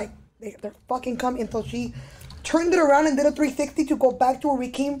 She's like, they're fucking coming. So she turned it around and did a 360 to go back to where we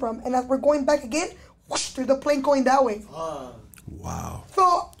came from. And as we're going back again, whoosh, there's a plane going that way. Wow.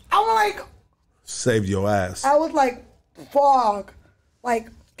 So I'm like... Saved your ass. I was like, fuck. Like,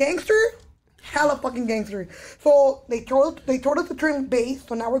 gangster? Hella fucking gangster. So they told us to turn base,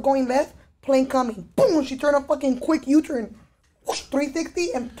 so now we're going left, plane coming. Boom, she turned a fucking quick U-turn. Whoosh,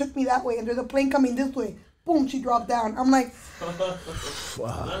 360 and took me that way, and there's a plane coming this way. Boom, she dropped down. I'm like,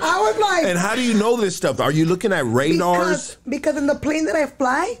 wow. I was like... And how do you know this stuff? Are you looking at radars? Because in the plane that I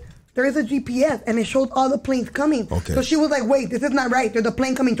fly, there is a GPS, and it shows all the planes coming. Okay. So she was like, wait, this is not right. There's a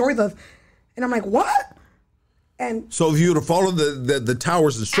plane coming towards us. And I'm like, what? And so if you were to follow the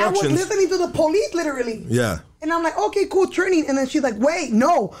tower's instructions... I was listening to the police, literally. Yeah. And I'm like, okay, cool, turning. And then she's like, wait,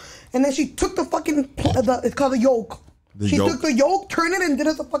 no. And then she took the fucking, it's called the yoke. She took the yoke, turned it, and did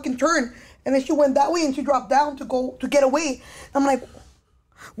us a fucking turn. And then she went that way, and she dropped down to get away. I'm like,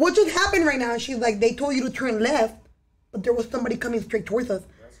 what just happened right now? And she's like, they told you to turn left, but there was somebody coming straight towards us.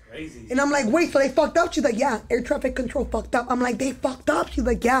 Crazy. And I'm like, wait, so they fucked up? She's like, yeah, air traffic control fucked up. I'm like, they fucked up? She's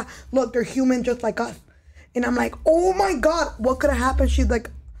like, yeah, look, they're human just like us. And I'm like, oh my God, what could have happened? She's like,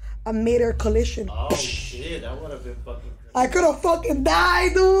 a mid-air collision. Oh shit, that would have been fucking crazy. I could have fucking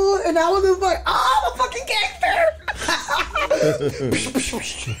died, dude. And I was just like, I'm a fucking gangster.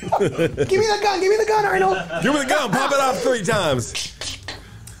 Give me the gun, Arnold. Give me the gun, pop it off 3 times.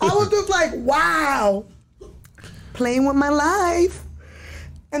 I was just like, wow. Playing with my life.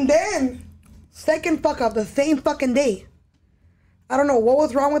 And then, second fuck up, the same fucking day. I don't know what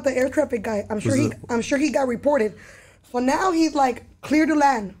was wrong with the air traffic guy. I'm sure he got reported. So now he's like, clear to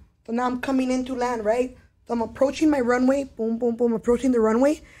land. So now I'm coming into land, right? So I'm approaching my runway, boom, boom, boom, approaching the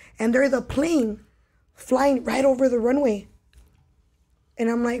runway, and there's a plane flying right over the runway. And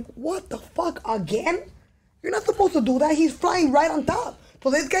I'm like, what the fuck, again? You're not supposed to do that. He's flying right on top. So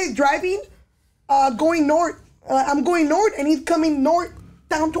this guy's driving, going north. I'm going north, and he's coming north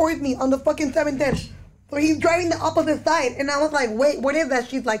down towards me on the fucking 710. So he's driving the opposite side. And I was like, wait, what is that?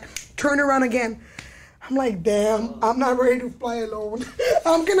 She's like, turn around again. I'm like, damn, I'm not ready to fly alone.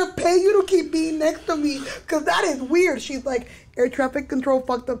 I'm going to pay you to keep being next to me because that is weird. She's like, air traffic control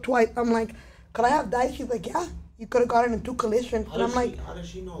fucked up twice. I'm like, could I have died? She's like, yeah, you could have gotten into collision. And I'm like, how does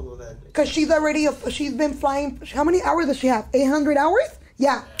she know though that? Because she's been flying, how many hours does she have? 800 hours?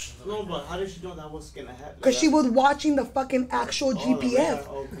 Yeah. No, but how did she know that was going to happen? Because she was watching the fucking actual GPS.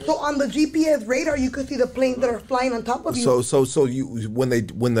 Okay. So on the GPS radar, you could see the planes that are flying on top of you. So you when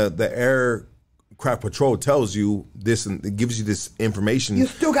the aircraft patrol tells you this and it gives you this information, you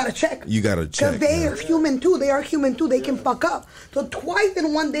still gotta check. You gotta check. Because they are human too. They are human too. They can fuck up. So twice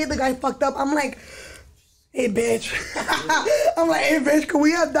in one day, the guy fucked up. I'm like, hey, bitch. I'm like, hey, bitch, can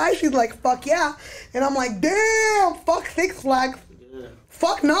we have died? She's like, fuck yeah. And I'm like, damn, fuck Six Flags.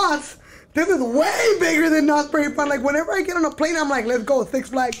 Fuck Knott's. This is way bigger than Knott's Berry Fun. Like, whenever I get on a plane, I'm like, let's go, Six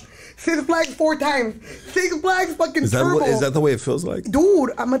Flags. Six Flags 4 times. Six Flags fucking turbo. Is that the way it feels like? Dude,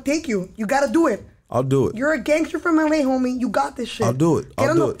 I'm gonna take you. You gotta do it. I'll do it. You're a gangster from LA, homie. You got this shit. I'll do it. Get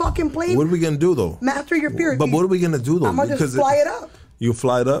on the fucking plane. What are we gonna do though? Master your fear. But what are we gonna do though? I'm gonna just fly it up. You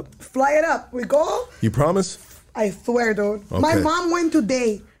fly it up? Fly it up. We go. You promise? I swear, dude. Okay. My mom went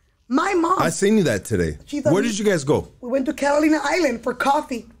today. My mom. I seen you that today. Where did you guys go? We went to Catalina Island for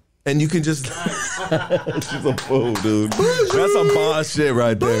coffee. And you can just... She's a fool, dude. Bougie. That's some boss shit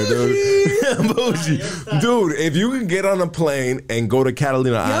right there, dude. Bougie. Dude, if you can get on a plane and go to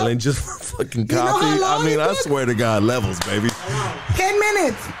Catalina Island just for fucking coffee, I mean, I swear to God, levels, baby. 10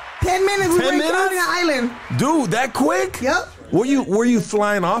 minutes. 10 minutes. We were in Catalina Island. Dude, that quick? Yep. Where you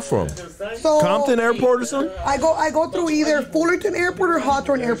flying off from? So, Compton Airport or something? I go through either Fullerton Airport or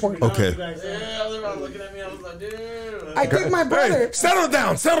Hawthorne Airport. Okay. I took my brother. Hey, settle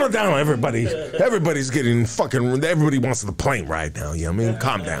down, everybody. Everybody wants the plane right now. You know what I mean?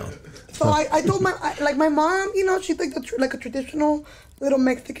 Calm down. So I told my mom, you know, she's like a traditional little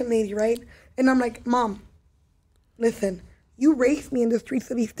Mexican lady, right? And I'm like, Mom, listen, you raised me in the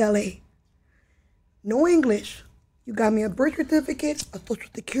streets of East LA. No English. You got me a birth certificate, a social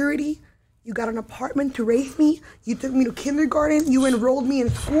security. You got an apartment to raise me. You took me to kindergarten. You enrolled me in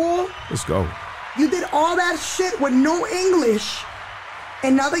school. Let's go. You did all that shit with no English.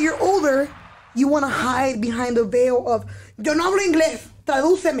 And now that you're older, you want to hide behind the veil of, yo no hablo inglés,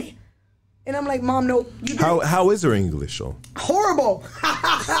 tradúceme. And I'm like, Mom, no. How is her English, though? Horrible.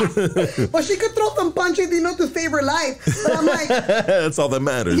 Well, she could throw some punches, you know, to save her life. But I'm like... That's all that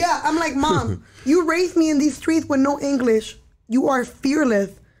matters. Yeah, I'm like, Mom, you raised me in these streets with no English. You are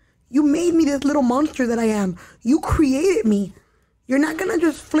fearless. You made me this little monster that I am. You created me. You're not going to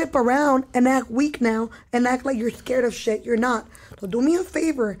just flip around and act weak now and act like you're scared of shit. You're not. So do me a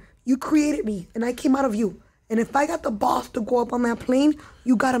favor. You created me, and I came out of you. And if I got the boss to go up on that plane,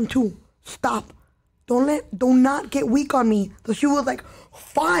 you got him too. Stop. Do not get weak on me. So she was like,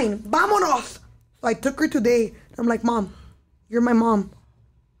 fine, vámonos. So I took her today. I'm like, Mom, you're my mom.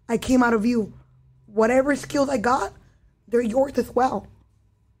 I came out of you. Whatever skills I got, they're yours as well.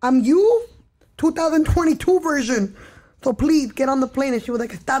 I'm you, 2022 version. So please, get on the plane. And she was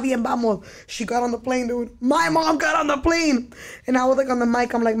like, está bien, vamos. She got on the plane, dude. My mom got on the plane. And I was like on the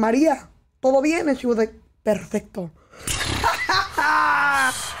mic, I'm like, Maria, ¿todo bien? And she was like, perfecto.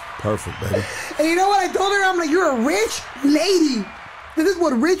 Perfect, baby. And you know what I told her? I'm like, you're a rich lady. This is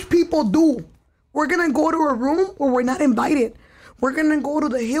what rich people do. We're going to go to a room where we're not invited. We're going to go to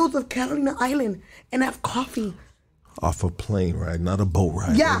the hills of Catalina Island and have coffee. Off a plane ride, not a boat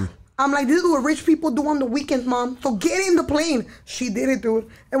ride. Yeah. Baby. I'm like, this is what rich people do on the weekends, Mom. So get in the plane. She did it, dude.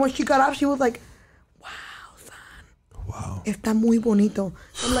 And when she got off, she was like, wow, son. Wow. Está muy bonito.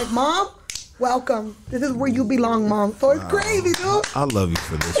 I'm like, Mom, welcome. This is where you belong, Mom. So it's crazy, dude. I love you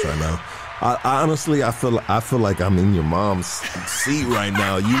for this right now. Honestly, I feel like I'm in your mom's seat right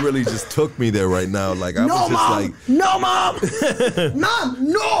now. You really just took me there right now. Like I was just like, no, mom, mom,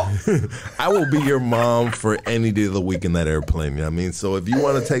 no. I will be your mom for any day of the week in that airplane. You know what I mean? So if you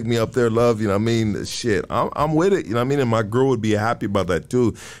want to take me up there, love, you know what I mean? Shit, I'm with it. You know what I mean? And my girl would be happy about that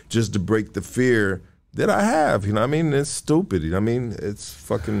too, just to break the fear that I have. You know what I mean? It's stupid. You know what I mean? It's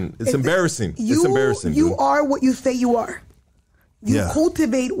fucking. It's embarrassing. It's embarrassing. You dude. are what you say you are. You Yeah.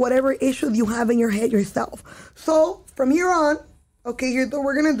 cultivate whatever issues you have in your head yourself. So from here on, okay, here's what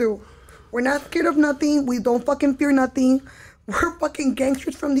we're gonna do. We're not scared of nothing. We don't fucking fear nothing. We're fucking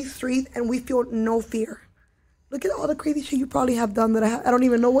gangsters from these streets, and we feel no fear. Look at all the crazy shit you probably have done that I don't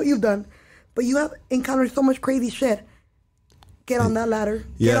even know what you've done, but you have encountered so much crazy shit. Get on that ladder.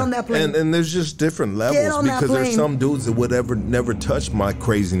 Get on that plane. And there's just different Get levels on that because there's plane. some dudes that would never touch my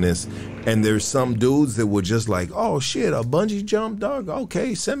craziness, and there's some dudes that would just like, oh shit, a bungee jump, dog.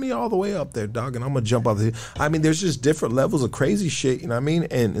 Okay, send me all the way up there, dog, and I'm gonna jump out there. I mean, there's just different levels of crazy shit. You know what I mean?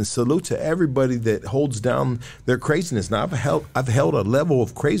 And salute to everybody that holds down their craziness. Now I've held a level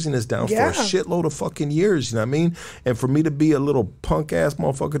of craziness down for a shitload of fucking years. You know what I mean? And for me to be a little punk ass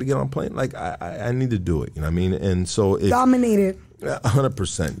motherfucker to get on a plane, like I need to do it. You know what I mean? And so Dominated.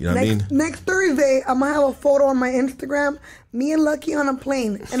 100%. You know what I mean? Next Thursday, I'm gonna have a photo on my Instagram, me and Lucky on a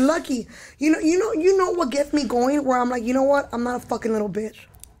plane. And Lucky, you know what gets me going? Where I'm like, you know what? I'm not a fucking little bitch.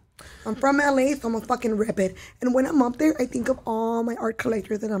 I'm from LA, so I'm gonna fucking rep it. And when I'm up there, I think of all my art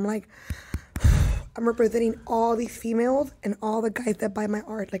collectors, and I'm like, I'm representing all these females and all the guys that buy my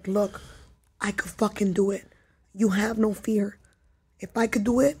art. Like, look, I could fucking do it. You have no fear. If I could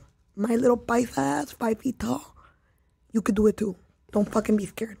do it, my little paisa ass, 5 feet tall, you could do it too. Don't fucking be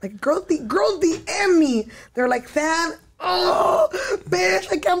scared. Like, girls DM me. They're like, Sam, oh,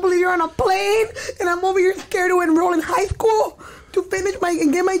 bitch, I can't believe you're on a plane and I'm over here scared to enroll in high school to finish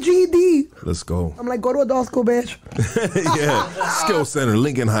and get my GED. Let's go. I'm like, go to adult school, bitch. Yeah, Skill Center,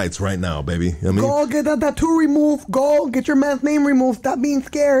 Lincoln Heights right now, baby. You know what I mean? Go get that tattoo removed. Go get your man's name removed. Stop being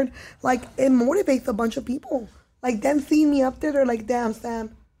scared. Like, it motivates a bunch of people. Like, them seeing me up there, they're like, damn,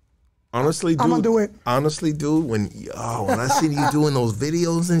 Sam. Honestly, dude. I'm gonna do it. Honestly, dude, when I seen you doing those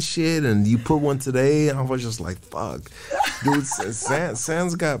videos and shit, and you put one today, I was just like, fuck, dude.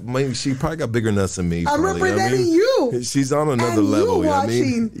 Sam's got, maybe she probably got bigger nuts than me. I'm probably, representing you. She's on another And level. you You know what I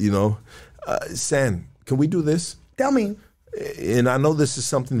mean? watching. You know, Sam, can we do this? Tell me. And I know this is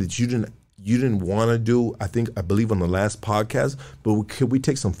something that you didn't want to do. I believe on the last podcast, but could we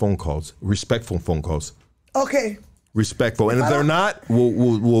take some phone calls, respectful phone calls? Okay. Respectful, and if they're not,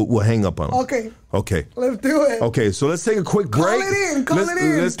 we'll hang up on them. Okay. Let's do it. Okay, so let's take a quick break. Call it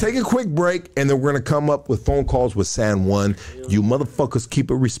in. Let's take a quick break, and then we're gonna come up with phone calls with San Juan. You motherfuckers,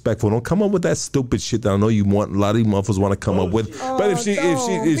 keep it respectful. Don't come up with that stupid shit that I know you want. A lot of you motherfuckers want to come up with. But if she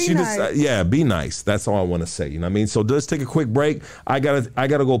nice. yeah, be nice. That's all I want to say. You know what I mean? So let's take a quick break. I gotta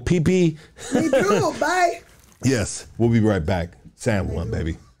go pee pee. Me too. Bye. Yes, we'll be right back. San Juan,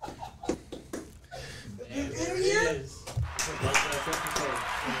 baby.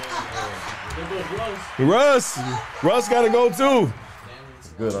 Russ gotta go too. It's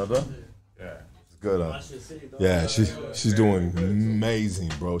good, huh? Yeah, it's good, huh? Yeah, she's doing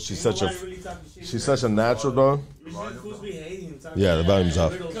amazing, bro. She's such a natural, dog. Yeah, the volume's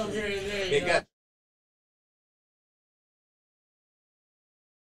off.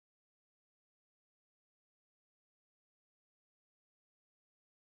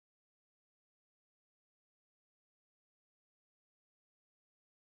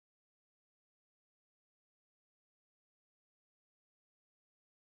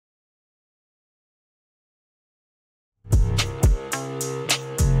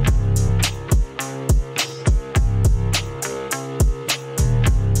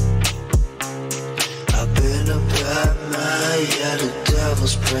 I've been a bad man, yeah, the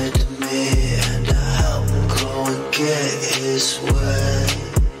devil's prayed to me, and I help him go and get his way.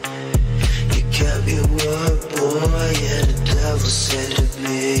 You kept your word, boy, yeah, the devil said to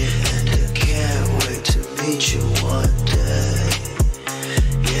me, and I can't wait to meet you one day.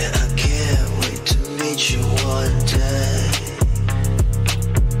 Yeah, I can't wait to meet you one day.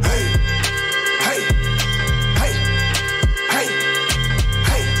 Hey, hey, hey, hey,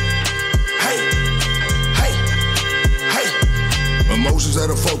 hey, hey, hey, hey. Emotions out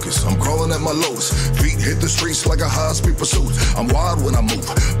of focus, I'm crawling at my lowest. Feet hit the streets like a high-speed pursuit. I'm wild when I move,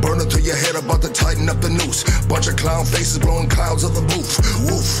 burning to your head, about to tighten up the noose. Bunch of clown faces blowing clouds of the booth.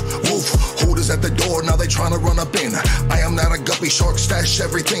 Woof, woof, hooters at the door, now they trying to run up in. I am not a guppy shark, stash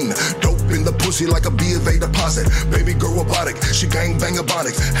everything. Dope in the pussy like a B of A deposit. Baby girl robotic, she gang bang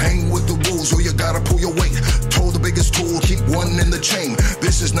robotics. Hang with the rules or you gotta pull your weight. Told the biggest tool, keep one in the chain.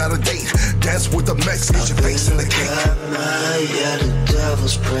 This is not a date, Dance with the Mex, get your face in the cake. Yeah, the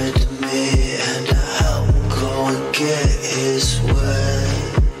devil's praying to me, and I help him go and get his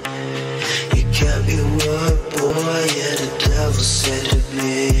way. You kept your word, boy, yeah, the devil said to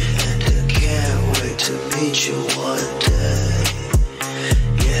me, and I can't wait to meet you one day.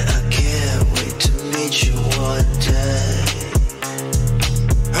 Yeah, I can't wait to meet you one day.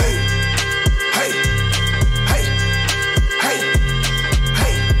 Hey, hey, hey, hey,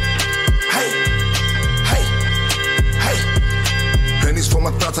 hey, hey, hey, hey. Pennies for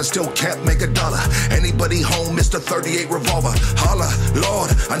my thoughts, I still can't make a dollar. Anybody home, Mr. 38 revolver. Holla,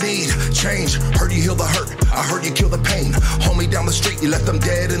 Lord, I need change. Heard you heal the hurt, I heard you kill the pain. Homie down the street, you left them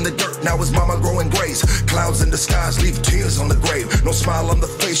dead in the dirt. Now his mama growing grays. Clouds in the skies leave tears on the grave. No smile on the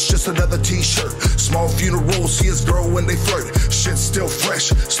face, just another t-shirt. Small funeral, see his girl when they flirt. Shit still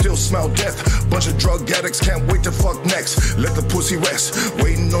fresh, still smell death. Bunch of drug addicts can't wait to fuck next. Let the pussy rest,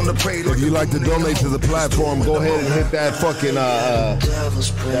 waiting on the parade. If you like to donate to the platform, go ahead and hit that fucking that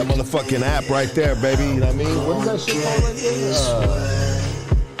motherfucking app right there, baby. You know what I mean? What is that shit called right there?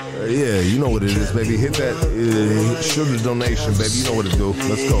 Yeah, you know what it is, baby. Hit that sugar donation, baby. You know what to do.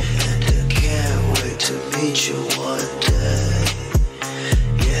 Let's go. Can't wait to meet you one day.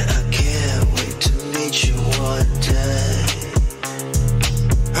 Yeah, I can't wait to meet you one day.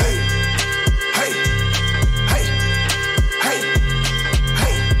 Hey, hey, hey, hey,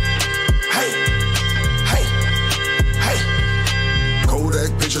 hey, hey, hey, hey. Kodak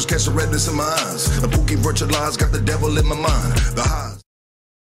pictures catch the redness in my eyes. The Pookie virtualized got the devil in my mind. The highs.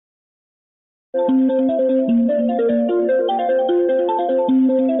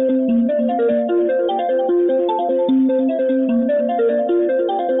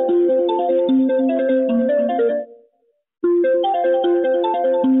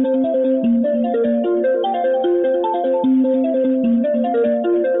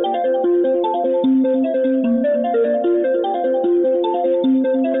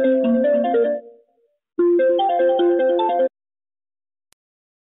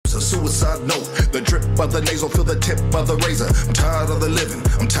 Suicide note, the drip of the nasal, feel the tip of the razor. I'm tired of the living,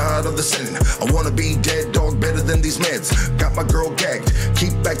 I'm tired of the sinning. I wanna be dead dog, better than these meds. Got my girl gagged,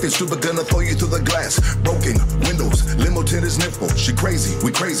 keep back this stupid, gonna throw you through the glass. Broken windows, limo tinted nipple. She crazy,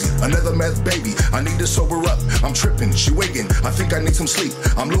 we crazy, another meth baby. I need to sober up, I'm tripping, she waking. I think I need some sleep,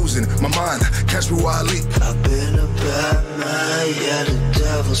 I'm losing my mind. Catch me while I leap. I've been a bad man, yeah, the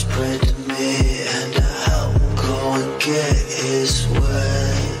devil's praying to me, and I help him go and get his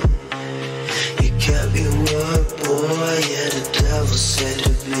way. Kept your word, boy, yeah, the devil said to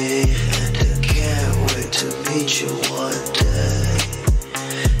me, and I can't wait to meet you one day.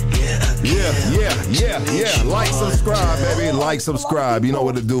 Yeah. Like, subscribe, baby. Like, subscribe. You know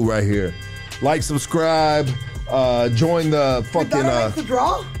what to do right here. Like, subscribe. Join the fucking. His daughter likes to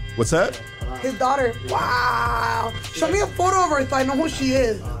draw? What's that? His daughter. Wow. Show me a photo of her so I know who she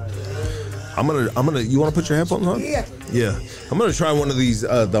is. I'm gonna. You want to put your headphones on? Yeah. Yeah. I'm gonna try one of these.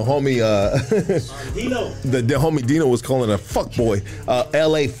 The homie, Dino. the homie Dino was calling it a fuckboy,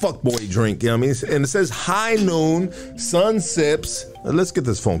 LA fuckboy drink. You know what I mean? And it says high noon, sun sips. Let's get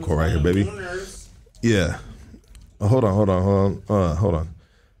this phone call right here, baby. Yeah. Hold on.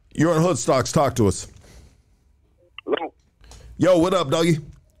 You're on Hood Stocks. Talk to us. Hello. Yo, what up, doggy?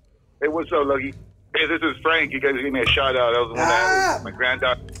 Hey, what's up, Lucky? Hey, this is Frank. You guys gave me a shout out. That was the one that had my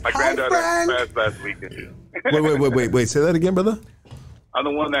granddaughter passed last weekend. Wait. Say that again, brother. I'm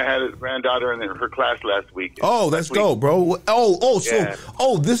the one that had his granddaughter in her class last week. Oh, that's dope, bro.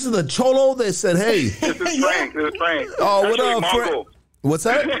 This is the cholo that said, hey. This is Frank. Oh, what Actually, up, Frank? What's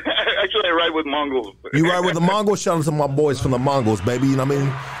that? Actually, I ride with Mongols. You ride with the Mongols? Shout out to my boys from the Mongols, baby. You know what I mean?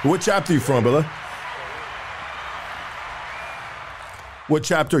 What chapter you from, brother? What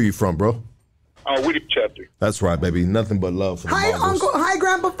chapter are you from, bro? Whittier chapter. That's right, baby. Nothing but love for the Hi, Mongols. Uncle. Hi,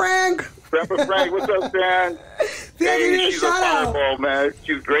 Grandpa Frank. Grandpa Frank, what's up, Stan? Hey, she's a fireball, man.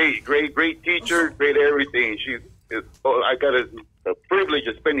 She's great teacher, great everything. I got a privilege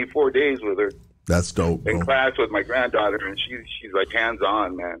of spending 4 days with her. That's dope, bro. In class with my granddaughter, and she's like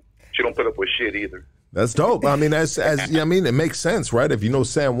hands-on, man. She don't put up with shit either. That's dope. I mean, it makes sense, right? If you know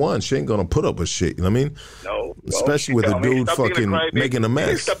San Juan, she ain't gonna put up with shit. You know what I mean? No. Especially with a dude fucking making a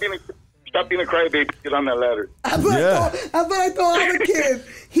mess. Stop being a crybaby. Get on that ladder. That's what I told all the kids.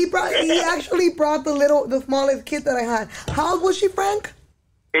 He actually brought the smallest kid that I had. How old was she, Frank?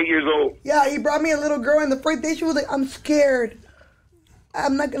 8 years old. Yeah, he brought me a little girl, and the first day she was like, I'm scared.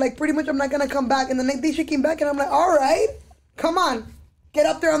 I'm not, pretty much I'm not going to come back. And the next day she came back, and I'm like, all right, come on. Get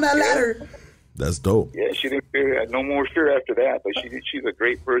up there on that ladder. That's dope. Yeah, she didn't fear. No more fear after that, but she's a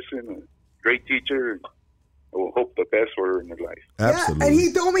great person, a great teacher. will hope the best for her in her life. Absolutely. Yeah, and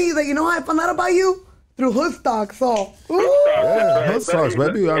he told me, he's like, you know how I found out about you? Through Hoodstock, so. Yeah, Hood Stocks,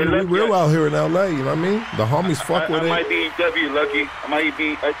 baby. I mean, we real out here in L.A., you know what I mean? The homies fuck with I it. might be Lucky. I might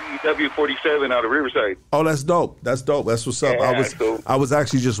be W47 out of Riverside. Oh, that's dope. That's dope. That's what's up. Yeah, I was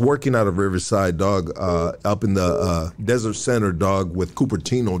actually just working out of Riverside, dog, up in the Desert Center, dog, with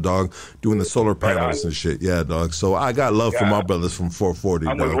Cupertino, dog, doing the solar panels and shit. Yeah, dog. So I got love for my brothers from 440,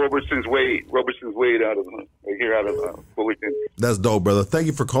 I'm dog. with Robertson's Wade out of Fullerton. That's dope, brother. Thank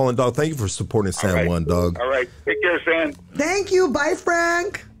you for calling, dog. Thank you for supporting San Juan, dog. All right, take care, San. Thank you. Bye,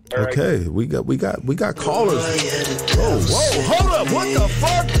 Frank. Okay, we got callers. Whoa, hold up. What the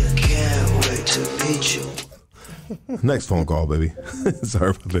fuck? Can't wait to meet you. Next phone call, baby.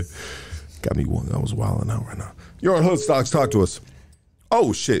 Sorry about that. Got me one. I was wilding out right now. You're on Hood Stocks. Talk to us.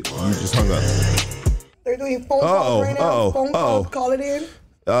 Oh, shit. You just hung up. They're doing phone calls right now. Phone calls. Call it in.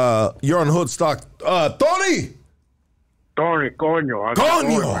 You're on Hood Stock. Tony! Tony, coño.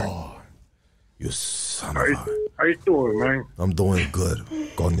 Coño! You son of a... How you doing, man? I'm doing good.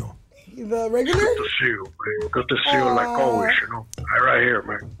 Coño. The regular? Good to see you, man. Good to see you like always, you know. Right here,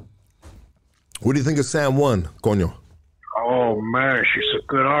 man. What do you think of San Juan, Coño? Oh, man, she's a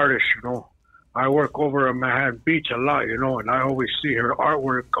good artist, you know. I work over at Manhattan Beach a lot, you know, and I always see her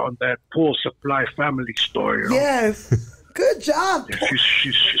artwork on that Pool Supply family store, you know. Yes. Good job. Yeah,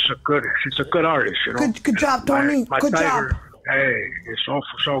 she's a good artist, you know. Good job, Tony. My Good tiger, job. hey, it's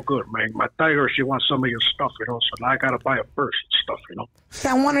so good, man. My tiger, she wants some of your stuff, you know, so I gotta buy it first and stuff, you know.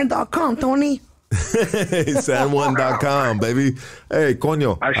 SanJuaner.com, Tony. San1.com, baby. Hey,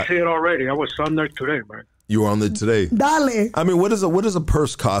 Coño. I see it already. I was on there today, man. You were on there today. Dale. I mean, what does a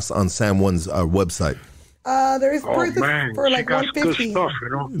purse cost on San Juan's website? There is purses man, for she like got good $150. stuff, you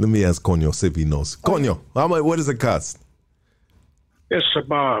know. Let me ask Coño, see if he knows. Coño, how much? What does it cost? It's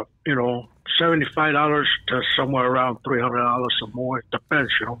about, you know, $75 to somewhere around $300 or more. It depends,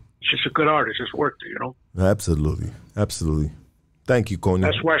 you know. She's a good artist. It's worth it, you know. Absolutely. Thank you, Coño.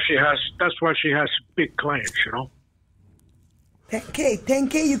 That's why she has big clients, you know.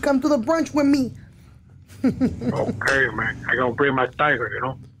 10K, you come to the brunch with me. Okay, man. I gonna bring my tiger, you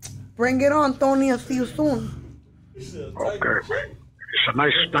know. Bring it on, Tony. I'll see you soon. Okay, man. It's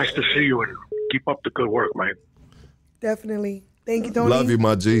nice to see you and keep up the good work, man. Definitely. Thank you, Tony. Love you,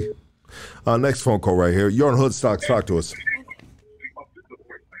 my G. Next phone call right here. You're on Hood Stocks. Talk to us.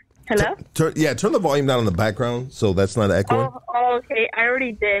 Hello? Turn the volume down in the background so that's not echoing. Oh, okay. I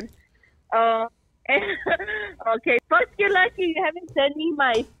already did. Okay. First, you're lucky you haven't sent me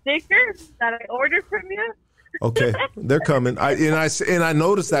my stickers that I ordered from you. Okay, they're coming. I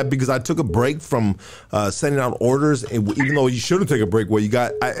noticed that because I took a break from sending out orders, and even though you should have taken a break, where you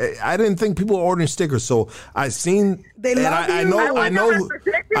got, I didn't think people were ordering stickers, so I seen. They love you. I know.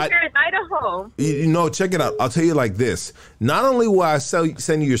 Stickers in Idaho. You know, check it out. I'll tell you like this. Not only will I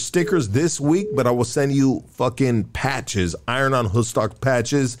send you your stickers this week, but I will send you fucking patches, iron-on Hoodstock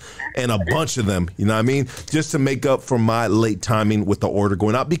patches, and a bunch of them. You know what I mean? Just to make up for my late timing with the order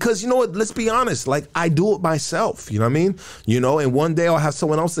going out. Because you know what? Let's be honest. Like, I do it myself. You know what I mean? You know, and one day I'll have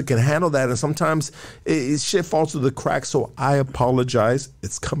someone else that can handle that, and sometimes shit falls through the cracks. So I apologize.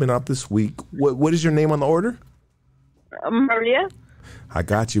 It's coming out this week. What is your name on the order? Maria. I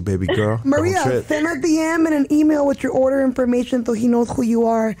got you, baby girl. Maria, send a DM and an email with your order information so he knows who you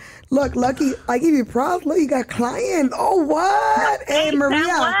are. Look, Lucky, I give you props. Look, you got clients. Oh, what? Hey,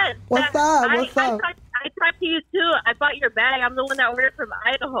 Maria. What's up? I talked to you, too. I bought your bag. I'm the one that ordered from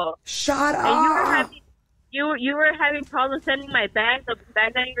Idaho. Shut up. And you were having problems sending my bag, the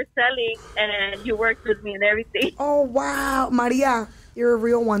bag that you were selling, and you worked with me and everything. Oh, wow. Maria, you're a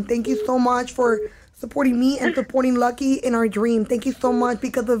real one. Thank you so much for supporting me and supporting Lucky in our dream. Thank you so much.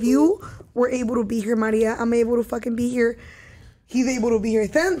 Because of you, we're able to be here, Maria. I'm able to fucking be here. He's able to be here.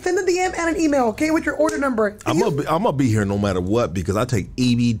 Send a DM and an email, okay, with your order number. I'm gonna be here no matter what because I take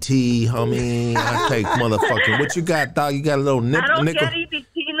EBT, homie. I take motherfucking. What you got, dog? You got a little nickel. I don't get EBT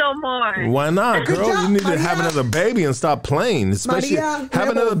no more. Why not, girl? Job, you need Maria. to have another baby and stop playing. Especially Maria, have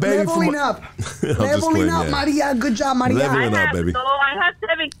another baby. Leveling up. Leveling up, Maria. Good job, Maria. Leveling up, baby. I have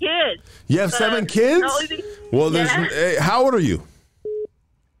 7 kids. You have 7 kids? Well, there's. How old are you?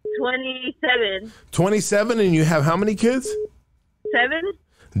 27. 27, and you have how many kids? 7.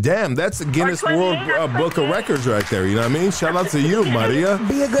 Damn, that's a Guinness World Book of Records right there. You know what I mean? Shout out to you, Maria.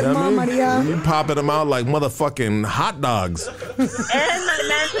 Be a good mom, Maria. You popping them out like motherfucking hot dogs. And my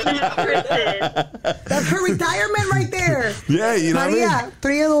mansion. That's her retirement right there. Yeah, you know Maria, what I mean?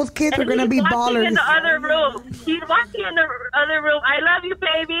 3 of those kids are going to be ballers. In the other room. He's watching in the other room. I love you,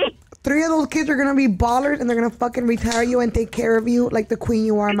 baby. 3 of those kids are going to be ballers, and they're going to fucking retire you and take care of you like the queen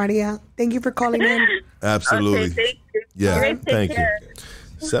you are, Maria. Thank you for calling in. Absolutely. Okay, thank you. Yeah, Great, thank care. you.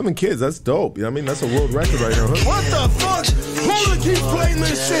 7 kids, that's dope. You know what I mean? That's a world record right now. What the fuck? Who keeps playing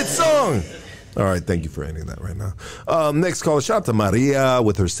this shit song? All right, thank you for ending that right now. Next call, shout out to Maria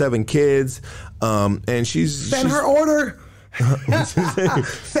with her 7 kids. And Send her order.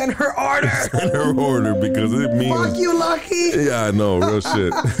 Send her order. Send her order because it means. Fuck you, Lucky. Yeah, I know, real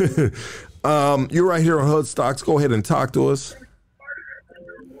shit. You're right here on Hood Stocks. Go ahead and talk to us.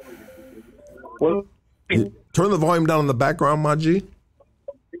 Well, Turn the volume down in the background, my G.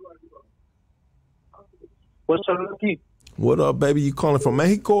 what's up, Lucky? What up, baby? You calling from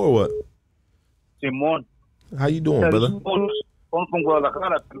Mexico or what? Simón. How you doing, brother? From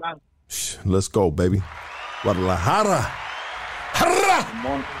Guadalajara. Let's go, baby. Guadalajara.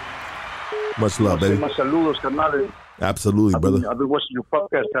 Simón. Much love, baby. Saludos, carnal. Absolutely, brother. I've been watching your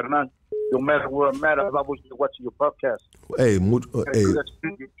podcast, carnal. No matter where I'm at, I'm always watching your podcast. Hey,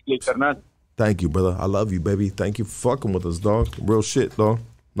 Hey, carnal. thank you, brother. I love you, baby. Thank you for fucking with us, dog. Real shit, dog.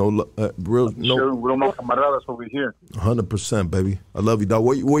 No, real, no. Sure, we're all camaradas over here. 100%, baby. I love you, dog.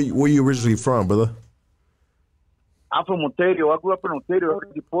 Where you originally from, brother? I'm from Ontario. I grew up in Ontario. I was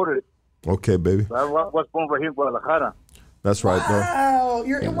deported. Okay, baby. I was born right here in Guadalajara. That's right, dog. Wow,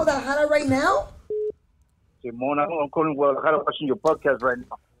 you're in Guadalajara right now? Simón, I'm calling Guadalajara, watching your podcast right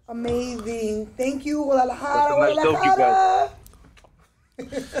now. Amazing. Thank you, Guadalajara. That's a nice joke, you Guadalajara.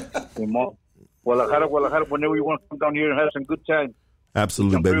 Simón. Guadalajara, whenever you want to come down here and have some good time.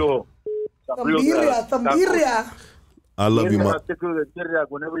 Absolutely, baby. Some birria. I love you, my.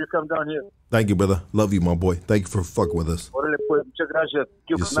 Whenever you come down here. Thank you, brother. Love you, my boy. Thank you for fucking with us. Órale, pues, muchas gracias.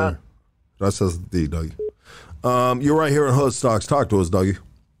 Yes, sir. Gracias a ti, doggy. You're right here in Hood Stocks. Talk to us, doggy.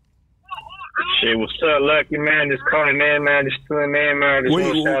 Shit, what's up, Lucky, man? Just calling in, man. Just tuning in, man. Just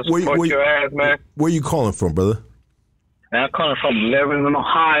want to support your ass, man. Where you calling from, brother? Man, I'm calling from Lebanon,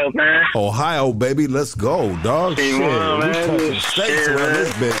 Ohio, man. Ohio, baby. Let's go, dog. Hey, shit. man, We talking shit, states around man.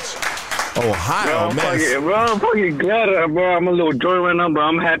 this bitch. Ohio, man. I'm fucking glad, bro. I'm a little joy right now, bro.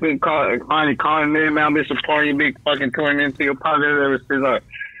 I'm happy finally calling in, man. I've been supporting you, big fucking tuning into your podcast ever since,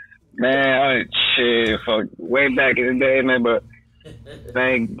 man, shit, fuck, way back in the day, man, but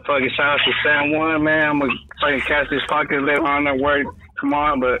man, fucking shout out to San Juan, man. I'm gonna fucking catch this podcast later on at work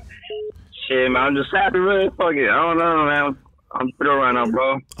tomorrow, but shit, man, I'm just happy, really. Fuck it. I don't know, man. I'm through right now,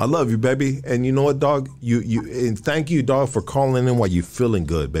 bro. I love you, baby. And you know what, dog? You and thank you, dog, for calling in while you feeling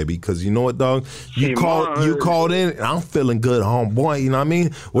good, baby. Because you know what, dog? You called in, and I'm feeling good, homeboy. You know what I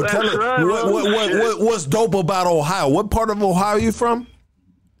mean? Well, tell it, what's dope about Ohio? What part of Ohio are you from?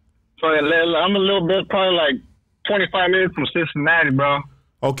 I'm a little bit, probably like 25 minutes from Cincinnati, bro.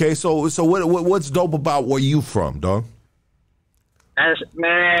 Okay, so what's dope about where you from, dog?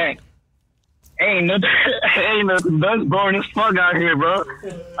 Man, ain't nothing. That's boring as fuck out here, bro.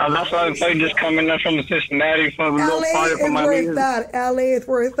 That's why I'm just coming up from Cincinnati from a little party for my niggas. LA is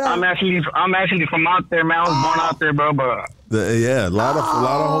where it's at. I'm actually from out there, man. I was born out there, bro. But yeah, a lot of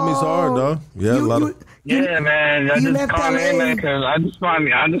homies are, dog. Yeah, a lot of. Yeah, man. I just calling in, man, because I just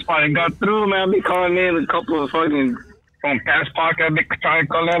finally got through, man. I be calling in a couple of fucking from past podcasts. I be trying to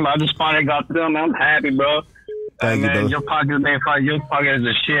call in, but I just finally got through, man. I'm happy, bro. Thank you, man. brother. Your podcast is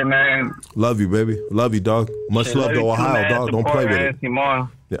the shit, man. Love you, baby. Love you, dog. Much love to Ohio, dog. Don't play with it. Yeah,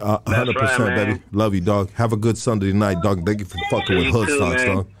 100%, right, baby. Love you, dog. Have a good Sunday night, dog. Thank you for fucking with Hood Stocks,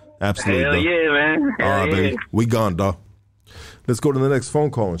 dog. Absolutely, Hell dog. yeah, man. All right, Hell baby. yeah. We gone, dog. Let's go to the next phone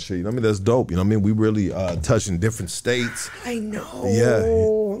call and shit. You know what I mean? That's dope. You know what I mean? We really touching different states. I know. Yeah.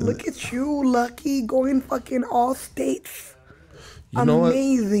 Look at you, Lucky, going fucking all states. You know what?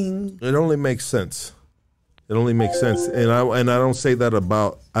 Amazing. It only makes sense. It only makes sense. And I don't say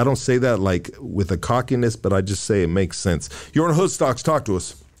that like with a cockiness, but I just say it makes sense. You're on Hood Stocks. Talk to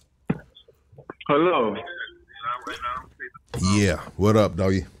us. Hello. Yeah. What up,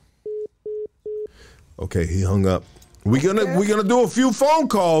 doggy? Okay, he hung up. We're gonna do a few phone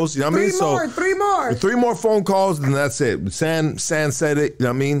calls. You know what I mean? Three more phone calls, and that's it. San said it. You know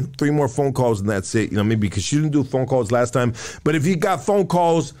what I mean? 3 more phone calls, and that's it. You know what I mean? Because she didn't do phone calls last time. But if you got phone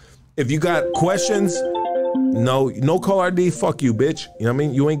calls, if you got questions, no caller ID. Fuck you, bitch. You know what I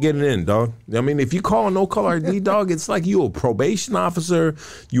mean? You ain't getting in, dog. You know what I mean? If you call no caller ID, dog, it's like you a probation officer,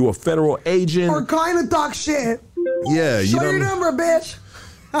 you a federal agent, or kind of talk shit. Yeah, you Show know. your number, bitch.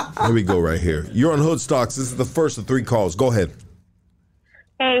 Here we go, right here. You're on Hood Stocks. This is the first of 3 calls. Go ahead.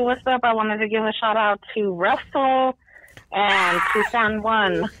 Hey, what's up? I wanted to give a shout out to Russell and to San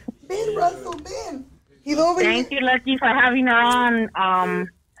Juan. Russell, Ben. He's over Thank you, Lucky, for having her on.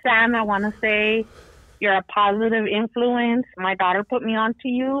 Sam, I want to say you're a positive influence. My daughter put me on to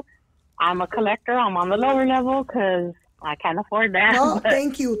you. I'm a collector. I'm on the lower level because I can't afford that. No, but,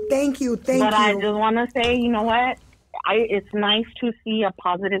 thank you. But I just want to say, you know what? It's nice to see a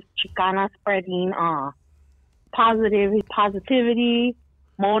positive Chicana spreading positivity,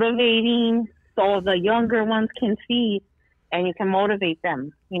 motivating, so the younger ones can see and you can motivate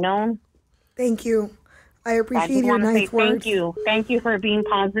them, you know? Thank you. I appreciate your nice words. Thank you. Thank you for being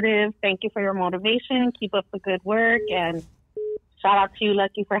positive. Thank you for your motivation. Keep up the good work. And shout out to you,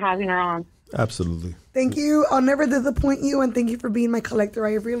 Lucky, for having her on. Absolutely. Thank you. I'll never disappoint you. And thank you for being my collector.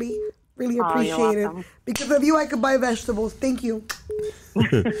 I really appreciate it. Because of you, I could buy vegetables. Thank you.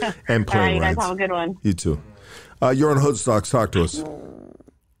 And plane All right, you guys rides. have a good one. You too. You're on Hoodstocks. Talk to us.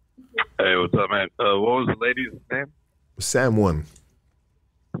 Hey, what's up, man? What was the lady's name? Sam 1.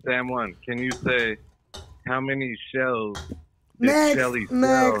 Sam 1. Can you say how many shells did Next, Shelly next,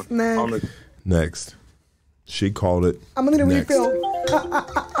 sell next. on the... Next. She called it. I'm going to Next. refill.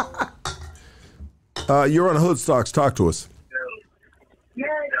 You're on Hoodstocks. Talk to us.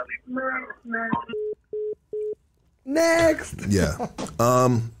 Next. Yeah.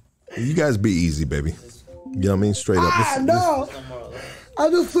 You guys be easy, baby. You know what I mean? Straight up. No. I'll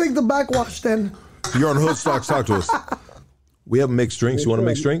just flick the backwash then. You're on Hoodstocks. Talk to us. We have mixed drinks. You want a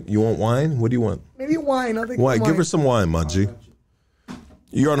mixed drink? You want wine? What do you want? Maybe wine. I'll take Wine. wine. Give her some wine, my G.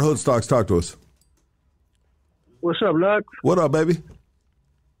 You're on Hoodstocks. Talk to us. What's up, Lux? What up, baby?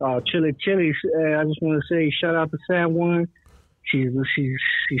 Chili. I just want to say shout out to Sam 1. She's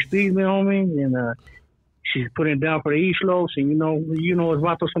feeds me, homie, and she's putting it down for the East Los, and you know, it's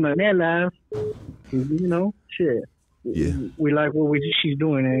vatos on the net live. You know, shit. Yeah. We like what she's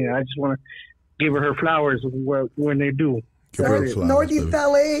doing, and I just want to give her flowers when they do. Give her flowers, Northeast baby.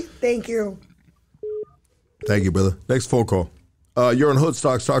 LA. Thank you. Thank you, brother. Next phone call. You're on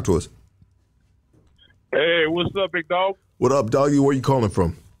Hoodstocks. Talk to us. Hey, what's up, big dog? What up, doggy? Where you calling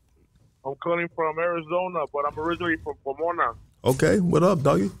from? I'm calling from Arizona, but I'm originally from Pomona. Okay. What up,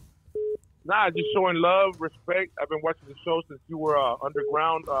 doggy? Nah, just showing love, respect. I've been watching the show since you were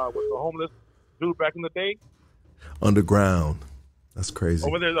underground with the homeless dude back in the day. Underground. That's crazy.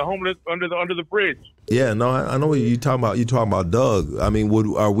 Over there, the homeless under the bridge. Yeah, no, I know what you're talking about. You're talking about Doug. I mean,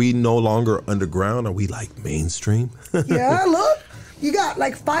 are we no longer underground? Are we like mainstream? Yeah, look. You got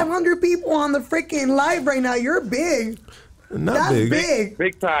like 500 people on the freaking live right now. You're big. Not That's big. big.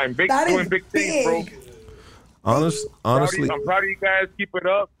 Big time. That Doing is big things, bro. Honestly. I'm proud of you guys. Keep it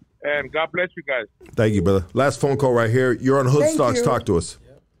up, and God bless you guys. Thank you, brother. Last phone call right here. You're on Thank Hoodstocks. you. Talk to us.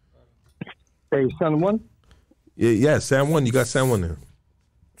 Hey, Sam 1. Yeah, Sam 1. You got Sam 1 there.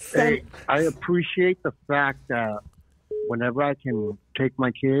 Hey, I appreciate the fact that whenever I can take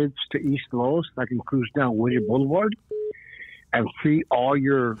my kids to East Los, I can cruise down William Boulevard and see all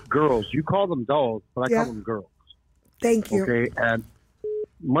your girls. You call them dolls, but I call them girls. Thank you. Okay, and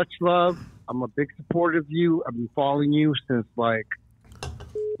much love. I'm a big supporter of you. I've been following you since I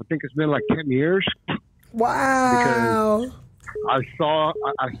think it's been like 10 years. Wow. Because I saw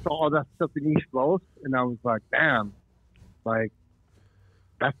all that stuff in East Los, and I was like, damn, like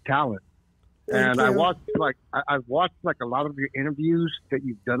that's talent. Thank And I you. watched I've watched a lot of your interviews that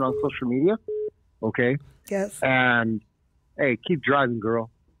you've done on social media. Okay. Yes. And hey, keep driving,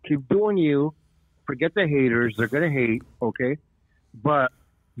 girl. Keep doing you. Forget the haters. They're gonna hate. Okay. But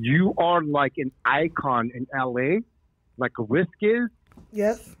you are like an icon in LA, like a Risk is,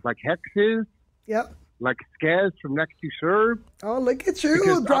 Yes. like Hex is, Yep. like Skez from Next to Serve. Oh, look at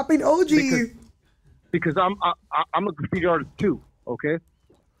you dropping OGs. Because I'm a graffiti artist too, okay?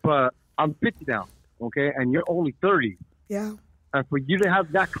 But I'm 50 now, okay? And you're only 30. Yeah. And for you to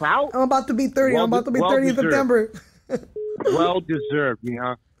have that clout, I'm about to be 30. I'm about to be 30 in well-deserved. September. well deserved, you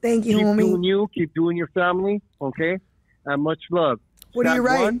know. Thank you, keep homie. doing you, keep doing your family, okay? And much love. What do you Stat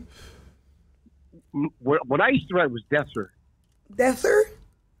write? one, what I used to write was Desser. Desser?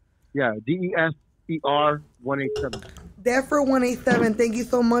 Yeah, DESER 187. Defer 187. Thank you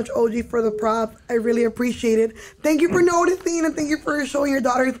so much, OG, for the props. I really appreciate it. Thank you for noticing, and thank you for showing your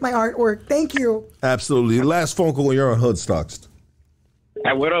daughters my artwork. Thank you. Absolutely. Last phone call when you're on Hoodstocks.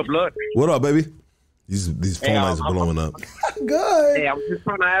 Hey, what up, Lux? What up, baby? These phone Hey, lines are blowing up. Good. Hey, I was just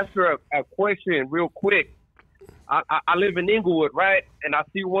trying to ask her a question real quick. I live in Inglewood, right? And I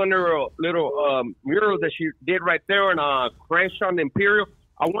see one of her little murals that she did right there on Crenshaw and Imperial.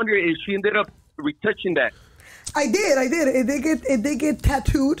 I wonder if she ended up retouching that. I did. It did get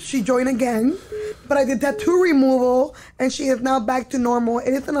tattooed. She joined again, but I did tattoo removal, and she is now back to normal.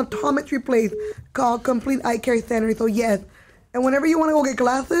 It is an optometry place called Complete Eye Care Center. So yes, and whenever you want to go get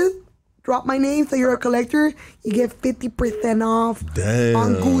glasses, drop my name. So you're a collector, you get 50% off Damn.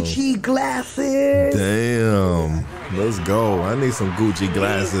 on Gucci glasses. Damn. Let's go. I need some Gucci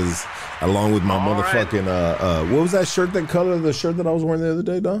glasses along with my motherfucking what was that shirt? That color of the shirt that I was wearing the other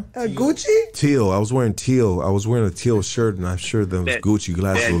day, dog? Gucci? Teal. I was wearing teal. I was wearing a teal shirt, and I'm sure those Gucci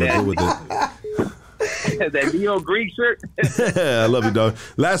glasses would go with it. That Neo Greek shirt. I love you, dog.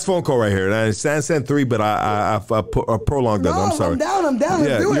 Last phone call right here. And San sent 3, but I prolonged that. I'm sorry. I'm down.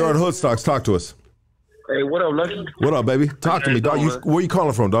 Yeah, you're on Hood Stocks. Talk to us. Hey, what up, Lucky? What up, baby? Talk to me, dog. Where you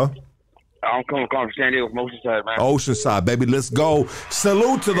calling from, dog? I'm calling from San Diego from Oceanside, man. Oceanside, baby. Let's go.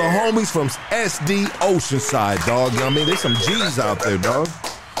 Salute to the homies from SD Oceanside, dog. You know what I mean? There's some G's out there, dog.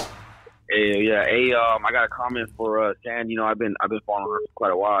 Hey, yeah. Hey, I got a comment for San. You know, I've been following her for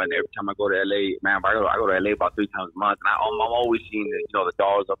quite a while, and every time I go to LA, man, I go to LA about 3 times a month, and I'm always seeing the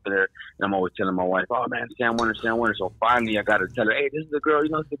dolls up there, and I'm always telling my wife, oh man, San Winter. So finally, I got to tell her, hey, this is the girl,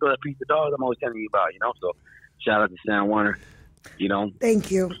 this is the girl that pieced the dolls I'm always telling you about, So shout out to San Winter, Thank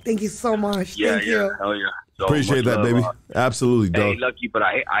you so much. Yeah, Thank you. Hell yeah. So appreciate that, baby. Absolutely, dog. Hey, Lucky, but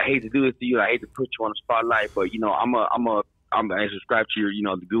I hate to do this to you. I hate to put you on the spotlight, but I subscribe to your,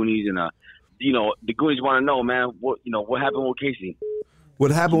 the Goonies, and the Goonies want to know, man, what happened with Casey?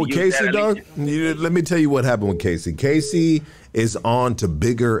 What happened with Casey, dog? Let me tell you what happened with Casey. Casey is on to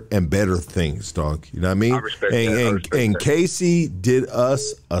bigger and better things, dog. You know what I mean? I respect that. And Casey did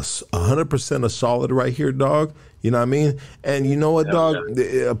us 100% a solid right here, dog. You know what I mean? And you know what, dog?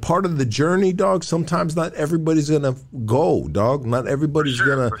 A part of the journey, dog. Sometimes not everybody's gonna go, dog. Not everybody's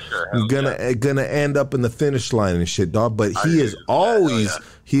gonna end up in the finish line and shit, dog. But he is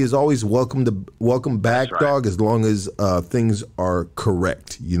always welcome back, dog. As long as things are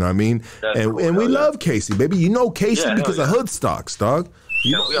correct. You know what I mean? And we love Casey, baby. You know Casey because of Hood Stocks, dog.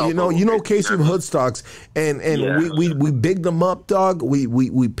 You know Casey from Hood Stocks, and we bigged them up, dog.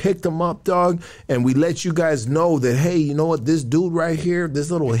 We picked them up, dog, and we let you guys know that, hey, you know what, this dude right here, this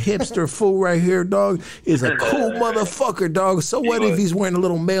little hipster fool right here, dog, is a cool motherfucker, dog. So what if he's wearing a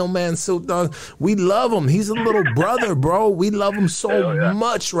little mailman suit, dog? We love him. He's a little brother, bro. We love him so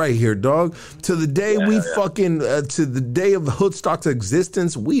much right here, dog. To the day to the day of Hood Stocks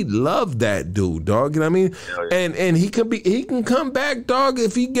existence, we love that dude, dog. You know what I mean? And he can come back, dog,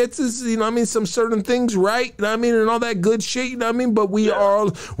 if he gets his, some certain things right, and all that good shit, but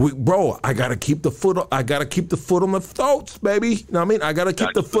bro, I gotta keep the foot on the throats, baby. I gotta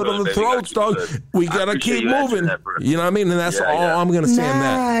keep the foot on the throats, dog. We gotta keep moving. You know what I mean? And that's all I'm gonna say on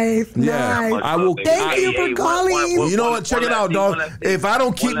that. Nice. I will. Thank you for calling. You know what? Check it out, dog. If I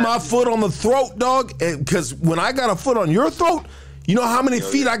don't keep my foot on the throat, dog, because when I got a foot on your throat, you know how many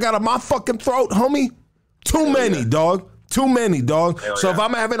feet I got on my fucking throat, homie? Too many, dog. Too many, dog. So if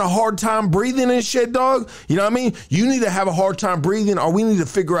I'm having a hard time breathing and shit, dog, you know what I mean? You need to have a hard time breathing, or we need to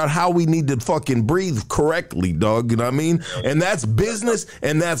figure out how we need to fucking breathe correctly, dog. You know what I mean? And that's business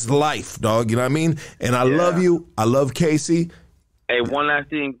and that's life, dog. You know what I mean? And I love you. I love Casey. Hey, one last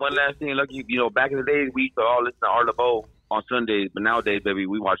thing. Lucky, back in the days, we used to all listen to Art LeBeau on Sundays, but nowadays, baby,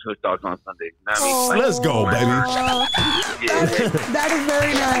 we watch Hood Stocks on Sundays. You know what I mean? Let's go, baby. That is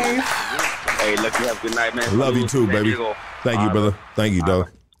very nice. Hey, Lucky, have a good night, man. Love you too, baby. Thank you, brother. Thank you, dog.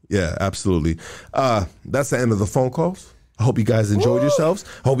 Yeah, absolutely. That's the end of the phone calls. I hope you guys enjoyed yourselves.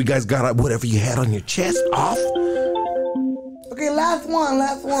 I hope you guys got whatever you had on your chest off. Okay, last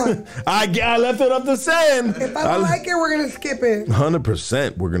one. I left it up to Sam. If I don't like it, we're going to skip it.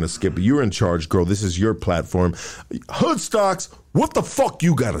 100% we're going to skip it. You're in charge, girl. This is your platform. Hood Stocks, what the fuck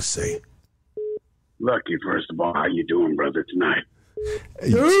you got to say? Lucky, first of all, how you doing, brother, tonight?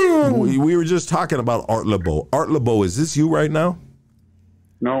 We were just talking about Art LeBeau. Art LeBeau, is this you right now?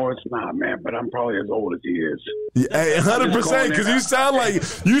 No, it's not, man. But I'm probably as old as he is. Yeah, 100%. Because you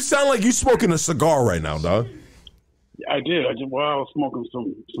sound like you smoking a cigar right now, dog. I did. I was smoking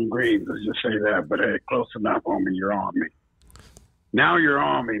some greens. Let's just say that. But hey, close enough, homie. You're on me. Now you're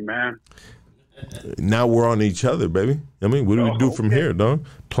on me, man. Now we're on each other, baby. I mean, what do we do from here, dog?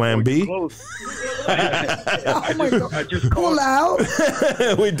 Plan B? I just pull out.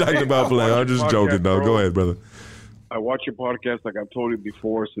 We talked about plan. I'm just joking, dog. Go ahead, brother. I watch your podcast like I've told you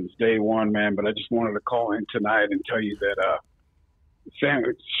before since day one, man. But I just wanted to call in tonight and tell you that Sam,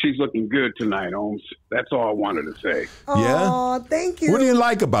 she's looking good tonight, Holmes. That's all I wanted to say. Yeah? Oh, thank you. What do you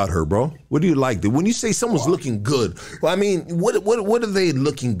like about her, bro? What do you like? When you say someone's looking good, well, I mean, what are they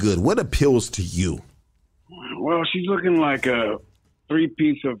looking good? What appeals to you? Well, she's looking like a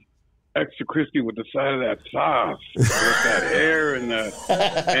 3-piece of extra crispy with the side of that sauce, with that hair and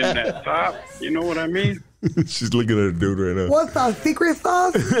that top. You know what I mean? She's looking at a dude right now. What's sauce? Secret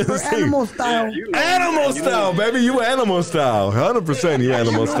sauce or animal style? Animal style, baby. You animal style. 100% you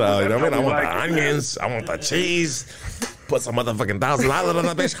animal style. You know what I mean? I want the onions. I want the cheese. Put some motherfucking $1,000 on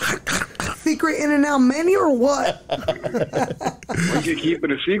that bitch. secret In-N-Out menu or what? We can keep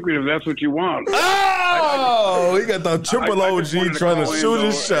it a secret if that's what you want. Oh, he got the triple OG trying to shoot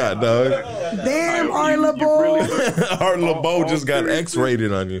his shot, dog. Damn, Art LeBeau. Art LeBeau just got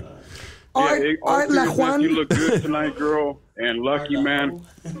X-rated on you. Art LaJuan. You look good tonight, girl. And Lucky, man,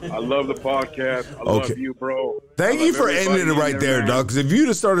 I love the podcast. I love you, bro. Thank you for ending it right there, dog. Because if you'd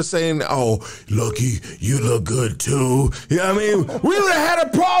have started saying, "Oh, Lucky, you look good too," I mean, we would have had a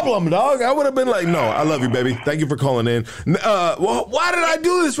problem, dog. I would have been like, "No, I love you, baby. Thank you for calling in." Well, why did I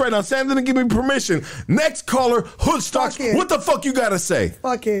do this right now? Sam didn't give me permission. Next caller, Hoodstocks. What the fuck you gotta say?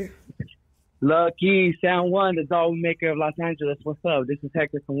 Fuck it. Lucky, Sound One, the dog maker of Los Angeles. What's up? This is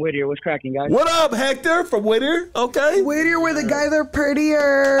Hector from Whittier. What's cracking, guys? What up, Hector from Whittier? Okay. Whittier, where the guys are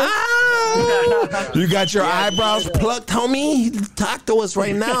prettier. You got your eyebrows plucked, homie? Talk to us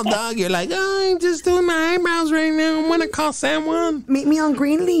right now, dog. You're like, I'm just doing my eyebrows right now. I'm going to call Sam One. Meet me on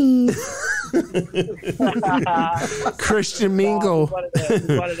Greenleaf. Christian Mingle. Just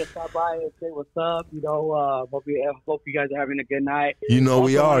wanted to stop by and say what's up. You know, hope you guys are having a good night. You know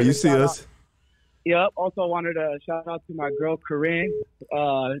we are. You see us. Yep. Also wanted to shout out to my girl, Corinne.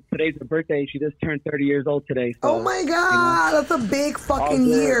 Today's her birthday. She just turned 30 years old today. So, oh, my God. That's a big fucking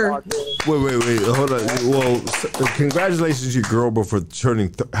year. Wait. Hold on. Well, congratulations to your girl for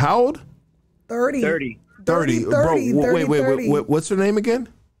turning... how old? 30. 30. Bro, wait. What's her name again?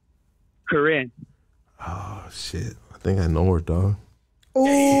 Corinne. Oh, shit. I think I know her, dog.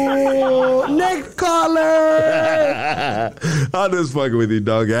 Oh, next caller. I'm just fucking with you,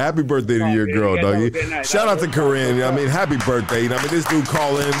 dog. Happy birthday to your girl, doggy. Shout out to Corinne. I mean, happy birthday. You know, I mean, this dude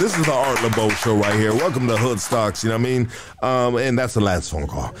call in. This is the Art LeBeau show right here. Welcome to Hoodstocks. You know what I mean? And that's the last phone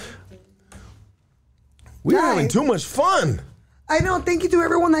call. We're having too much fun. I know. Thank you to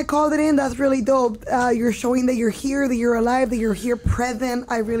everyone that called it in. That's really dope. You're showing that you're here, that you're alive, that you're here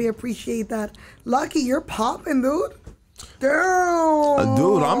present. I really appreciate that. Lucky, you're popping, dude. Damn.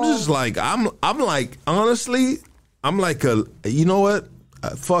 Dude, I'm just like, I'm like, honestly, I'm like you know what?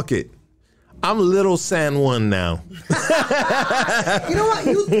 Fuck it. I'm little San Juan now. You know what?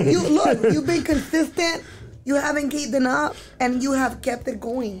 You look, you've been consistent. You haven't given up, and you have kept it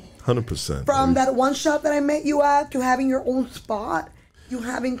going. 100%. From that one shop that I met you at to having your own spot, you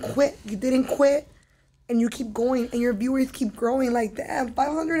haven't quit. You didn't quit, and you keep going, and your viewers keep growing. Like, damn,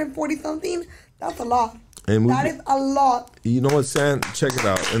 540 something. That's a lot. And that is a lot. You know what, Sam? Check it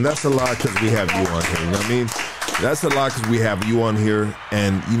out. And that's a lot because we have you on here. You know what I mean? That's a lot because we have you on here.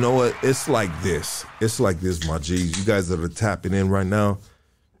 And you know what? It's like this. It's like this, my G's. You guys that are tapping in right now,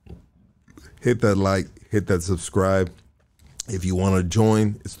 hit that like, hit that subscribe. If you want to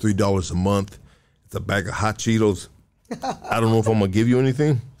join, it's $3 a month. It's a bag of hot Cheetos. I don't know if I'm going to give you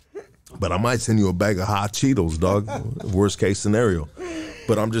anything, but I might send you a bag of hot Cheetos, dog. Worst case scenario.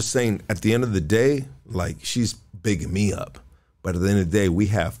 But I'm just saying, at the end of the day, like, she's bigging me up. But at the end of the day, we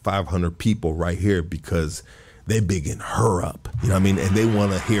have 500 people right here because they bigging her up. You know what I mean? And they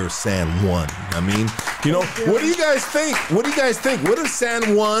want to hear San Juan. You know what I mean? You know, what do you guys think? What if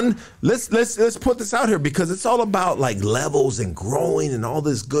San Juan, let's put this out here because it's all about like levels and growing and all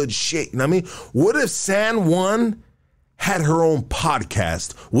this good shit. You know what I mean? What if San Juan had her own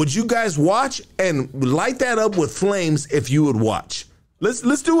podcast? Would you guys watch and light that up with flames if you would watch?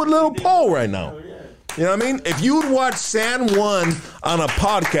 Let's do a little poll right now. You know what I mean? If you would watch San Juan on a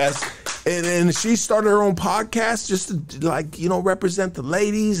podcast and she started her own podcast just to, like, you know, represent the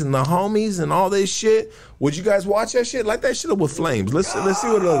ladies and the homies and all this shit, would you guys watch that shit? Light that shit up with flames. Let's see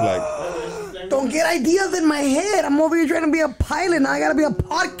what it looks like. Don't get ideas in my head. I'm over here trying to be a pilot. Now I got to be a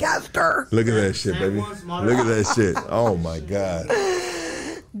podcaster. Look at that shit, baby. Look at that shit. Oh, my God.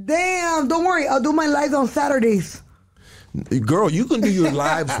 Damn. Don't worry. I'll do my lives on Saturdays. Girl, you can do your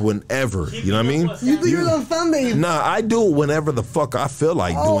lives whenever. You know what I mean? You do yours on Sundays. Nah, I do it whenever the fuck I feel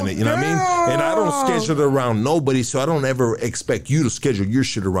like doing it. You know what I mean? And I don't schedule it around nobody, so I don't ever expect you to schedule your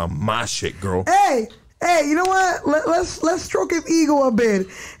shit around my shit, girl. Hey, you know what? Let's stroke his ego a bit.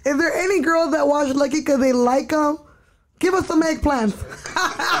 Is there any girls that watch Lucky because they like him? Give us some eggplants.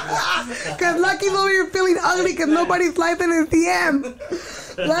 Because Lucky's over here feeling ugly because nobody's liking his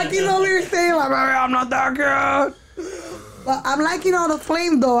DM. Lucky's over here saying, like, I'm not that girl. But I'm liking all the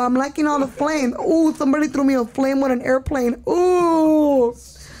flame, though. I'm liking all the flame. Ooh, somebody threw me a flame with an airplane. Ooh.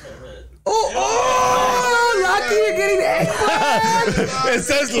 Oh, Lucky, you're getting eggplant. It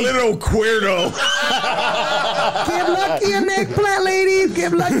says little queerdo. Give Lucky an eggplant, ladies.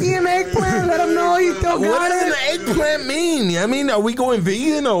 Give Lucky an eggplant. Let him know he still got it. What does an eggplant mean? I mean, are we going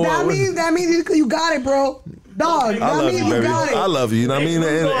vegan or that what? Means you got it, bro. Dog, I love you, baby. got it. I love you. You know what I mean?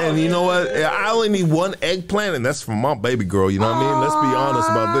 And you know what? I only need one eggplant, and that's from my baby girl. You know what I mean? Let's be honest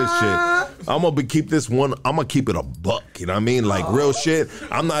about this shit. I'm gonna keep this one. I'm gonna keep it a buck. You know what I mean? Like real shit.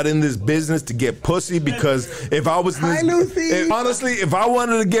 I'm not in this business to get pussy because if I was, honestly, if I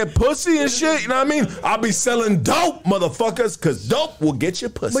wanted to get pussy and shit, you know what I mean? I'll be selling dope, motherfuckers, because dope will get you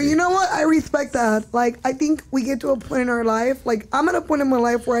pussy. But you know what? I respect that. Like, I think we get to a point in our life. Like, I'm at a point in my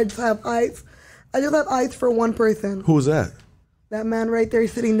life where I just have eyes. I just have eyes for one person. Who's that? That man right there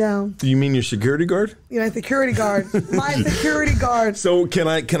sitting down. Do you mean your security guard? You know, security guard. My security guard. So can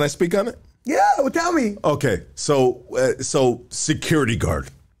I speak on it? Yeah, well, tell me. Okay, so security guard,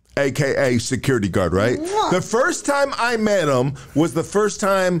 aka security guard, right? Mwah. The first time I met him was the first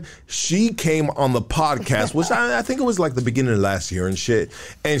time she came on the podcast, which I think it was like the beginning of last year and shit.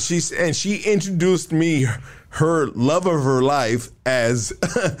 And she introduced me her love of her life as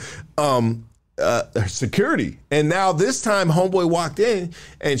security. And now this time homeboy walked in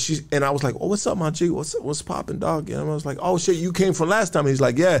and I was like, oh, what's up, my G? What's poppin', dog? And I was like, oh shit, you came from last time. He's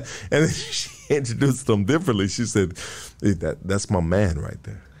like, yeah. And then she introduced him differently. She said, that's my man right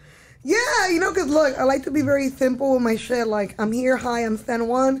there. Yeah, you know, because look, I like to be very simple with my shit. Like, I'm here, hi, I'm San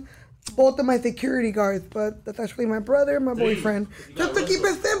Juan. Both of my security guards, but that's actually my brother and my boyfriend. Just to keep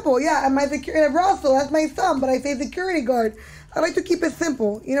it simple, yeah. And my security, Russell, that's my son, but I say security guard. I like to keep it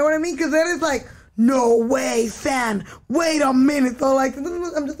simple. You know what I mean? Because then it's like, no way, San. Wait a minute. So like,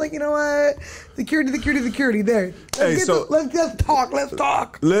 I'm just like, you know what? Security. There. Let's just talk. Let's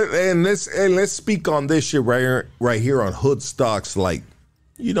talk. Let's speak on this shit right here on Hood Stocks. Like,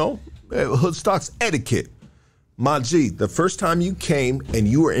 you know, Hood Stocks etiquette. My G, the first time you came and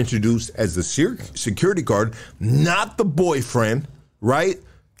you were introduced as the security guard, not the boyfriend, right?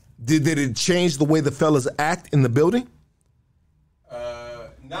 Did it change the way the fellas act in the building?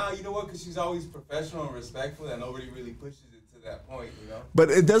 Nah, you know what? Because she's always professional and respectful, and nobody really pushes it to that point, you know? But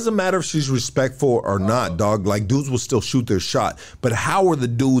it doesn't matter if she's respectful or not, dog. Like, dudes will still shoot their shot. But how are the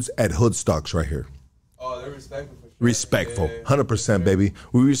dudes at Hood Stocks right here? Oh, they're respectful. Respectful, 100%, baby.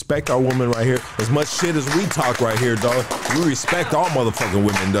 We respect our women right here. As much shit as we talk right here, dog. We respect all motherfucking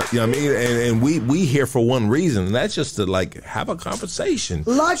women, dog, you know what I mean? And we here for one reason, and that's just to like have a conversation.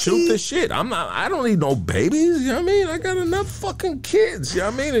 Lucky. Shoot the shit. I don't need no babies, you know what I mean? I got enough fucking kids, you know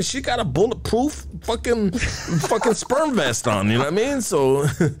what I mean? And she got a bulletproof fucking sperm vest on, you know what I mean? So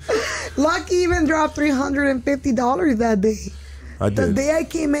Lucky even dropped $350 that day. The day I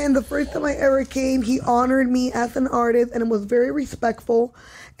came in, the first time I ever came, he honored me as an artist and was very respectful.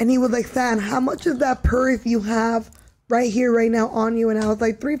 And he was like, San, how much is that purse you have right here, right now on you? And I was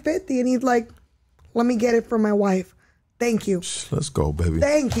like, $350. And he's like, let me get it for my wife. Thank you. Let's go, baby.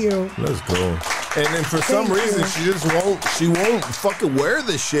 Thank you. Let's go. And then for some reason, she won't fucking wear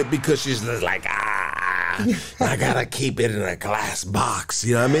this shit because she's just like, I gotta keep it in a glass box.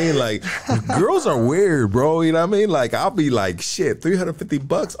 You know what I mean? Like, girls are weird, bro. You know what I mean? Like, I'll be like, shit,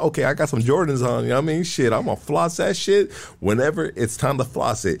 $350. Okay, I got some Jordans on. You know what I mean? Shit, I'm gonna floss that shit whenever it's time to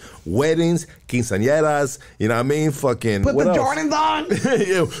floss it. Weddings, quinceañeras, you know what I mean? Fucking put the Jordans on.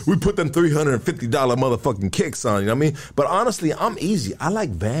 Yeah, we put them $350 motherfucking kicks on. You know what I mean? But honestly, I'm easy. I like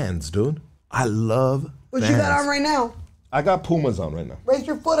Vans, dude. I love What Vans. you got on right now? I got Pumas on right now. Raise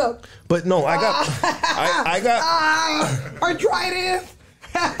your foot up. But no, I got arthritis.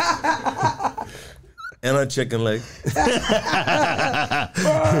 And a chicken leg.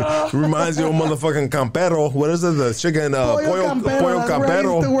 Reminds you of motherfucking Campero. What is it? The chicken pollo Campero. Where I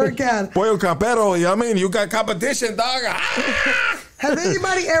used to work at. Pollo Campero. You know what I mean? You got competition, dog. Has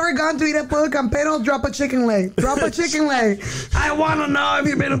anybody ever gone to eat at Pollo Campero? Drop a chicken leg. Drop a chicken leg. I want to know if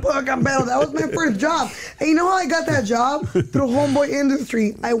you've been to Pollo Campero. That was my first job. And you know how I got that job? Through Homeboy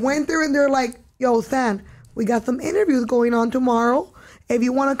Industry. I went there and they're like, yo, San, we got some interviews going on tomorrow. If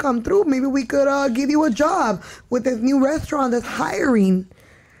you want to come through, maybe we could give you a job with this new restaurant that's hiring.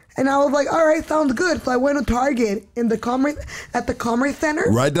 And I was like, all right, sounds good. So I went to Target at the Commerce Center.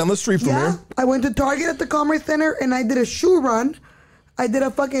 Right down the street from here. I went to Target at the Commerce Center and I did a shoe run. I did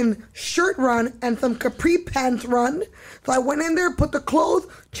a fucking shirt run and some capri pants run. So I went in there, put the clothes,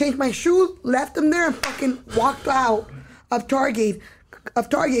 changed my shoes, left them there, and fucking walked out of Target.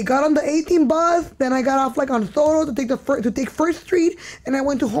 Got on the 18 bus, then I got off like on Soto to take First Street, and I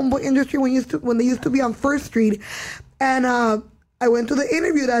went to Homeboy Industry when they used to be on First Street, and I went to the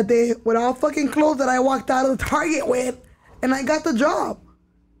interview that day with all fucking clothes that I walked out of the Target with, and I got the job,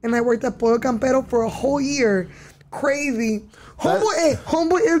 and I worked at Pollo Campero for a whole year. Crazy.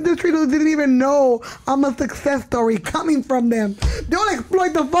 Homeboy Industry didn't even know I'm a success story coming from them. They'll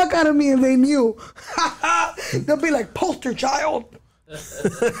exploit the fuck out of me if they knew. They'll be like, poster child.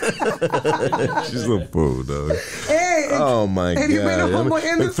 She's a fool, dog. Hey, oh my and you been a God. homo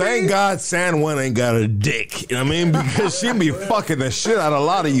industry? Thank God San Juan ain't got a dick. You know what I mean? Because she be fucking the shit out of a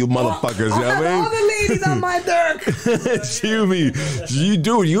lot of you motherfuckers. You know what I mean? All the ladies on my dick.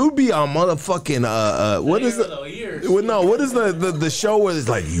 You'd be on motherfucking what is it? No, what is the show where it's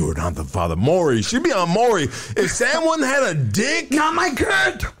like you were not the father? Maury. She'd be on Maury. If San Juan had a dick, not my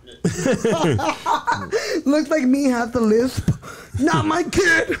kid. Looks like me has the lisp. Not my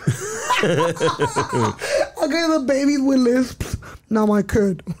kid. I got the babies with lisps. Not my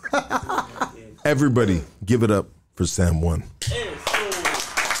kid. Everybody, give it up for San Juan.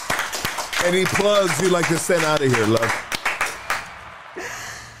 Any plugs you'd like to send out of here, love?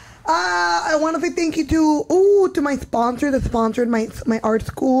 I want to say thank you to my sponsor that sponsored my art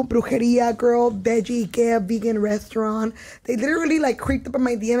school, Brujeria Girl, Veggie Ikea Vegan Restaurant. They literally like creeped up on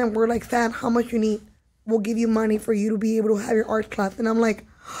my DM and were like, Sam, how much you need? We'll give you money for you to be able to have your art class. And I'm like,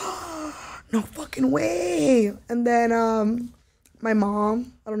 no fucking way. And then my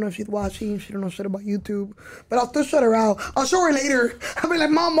mom, I don't know if she's watching. She don't know shit about YouTube. But I'll still shut her out. I'll show her later. I'll be like,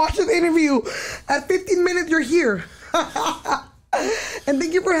 Mom, watch this interview. At 15 minutes, you're here. And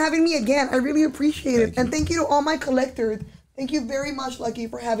thank you for having me again. I really appreciate it. And thank you to all my collectors. Thank you very much, Lucky,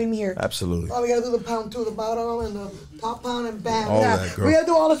 for having me here. Absolutely. Oh, we gotta do the pound two, the bottom and the top pound and bam. All that, girl. We gotta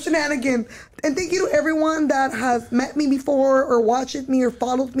do all the shenanigans. And thank you to everyone that has met me before or watched me or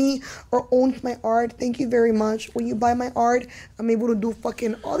followed me or owns my art. Thank you very much. When you buy my art, I'm able to do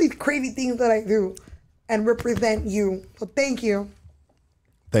fucking all these crazy things that I do and represent you. So thank you.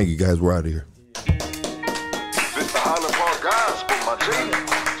 Thank you, guys. We're out of here. It's the Highland Park Gospel, my G.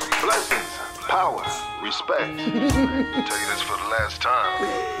 Blessings, power, respect. Tell you this for the last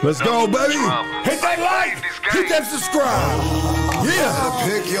time. Let's go, baby. Hit that like. Hit that subscribe. Yeah.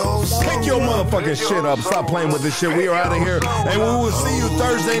 Pick your motherfucking shit up. Stop playing with this shit. We are out of here. And we will see you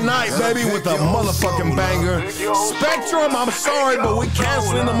Thursday night, baby, with a motherfucking banger. Spectrum, I'm sorry, but we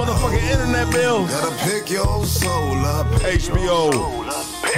canceling the motherfucking internet bill. Gotta pick your soul up. HBO.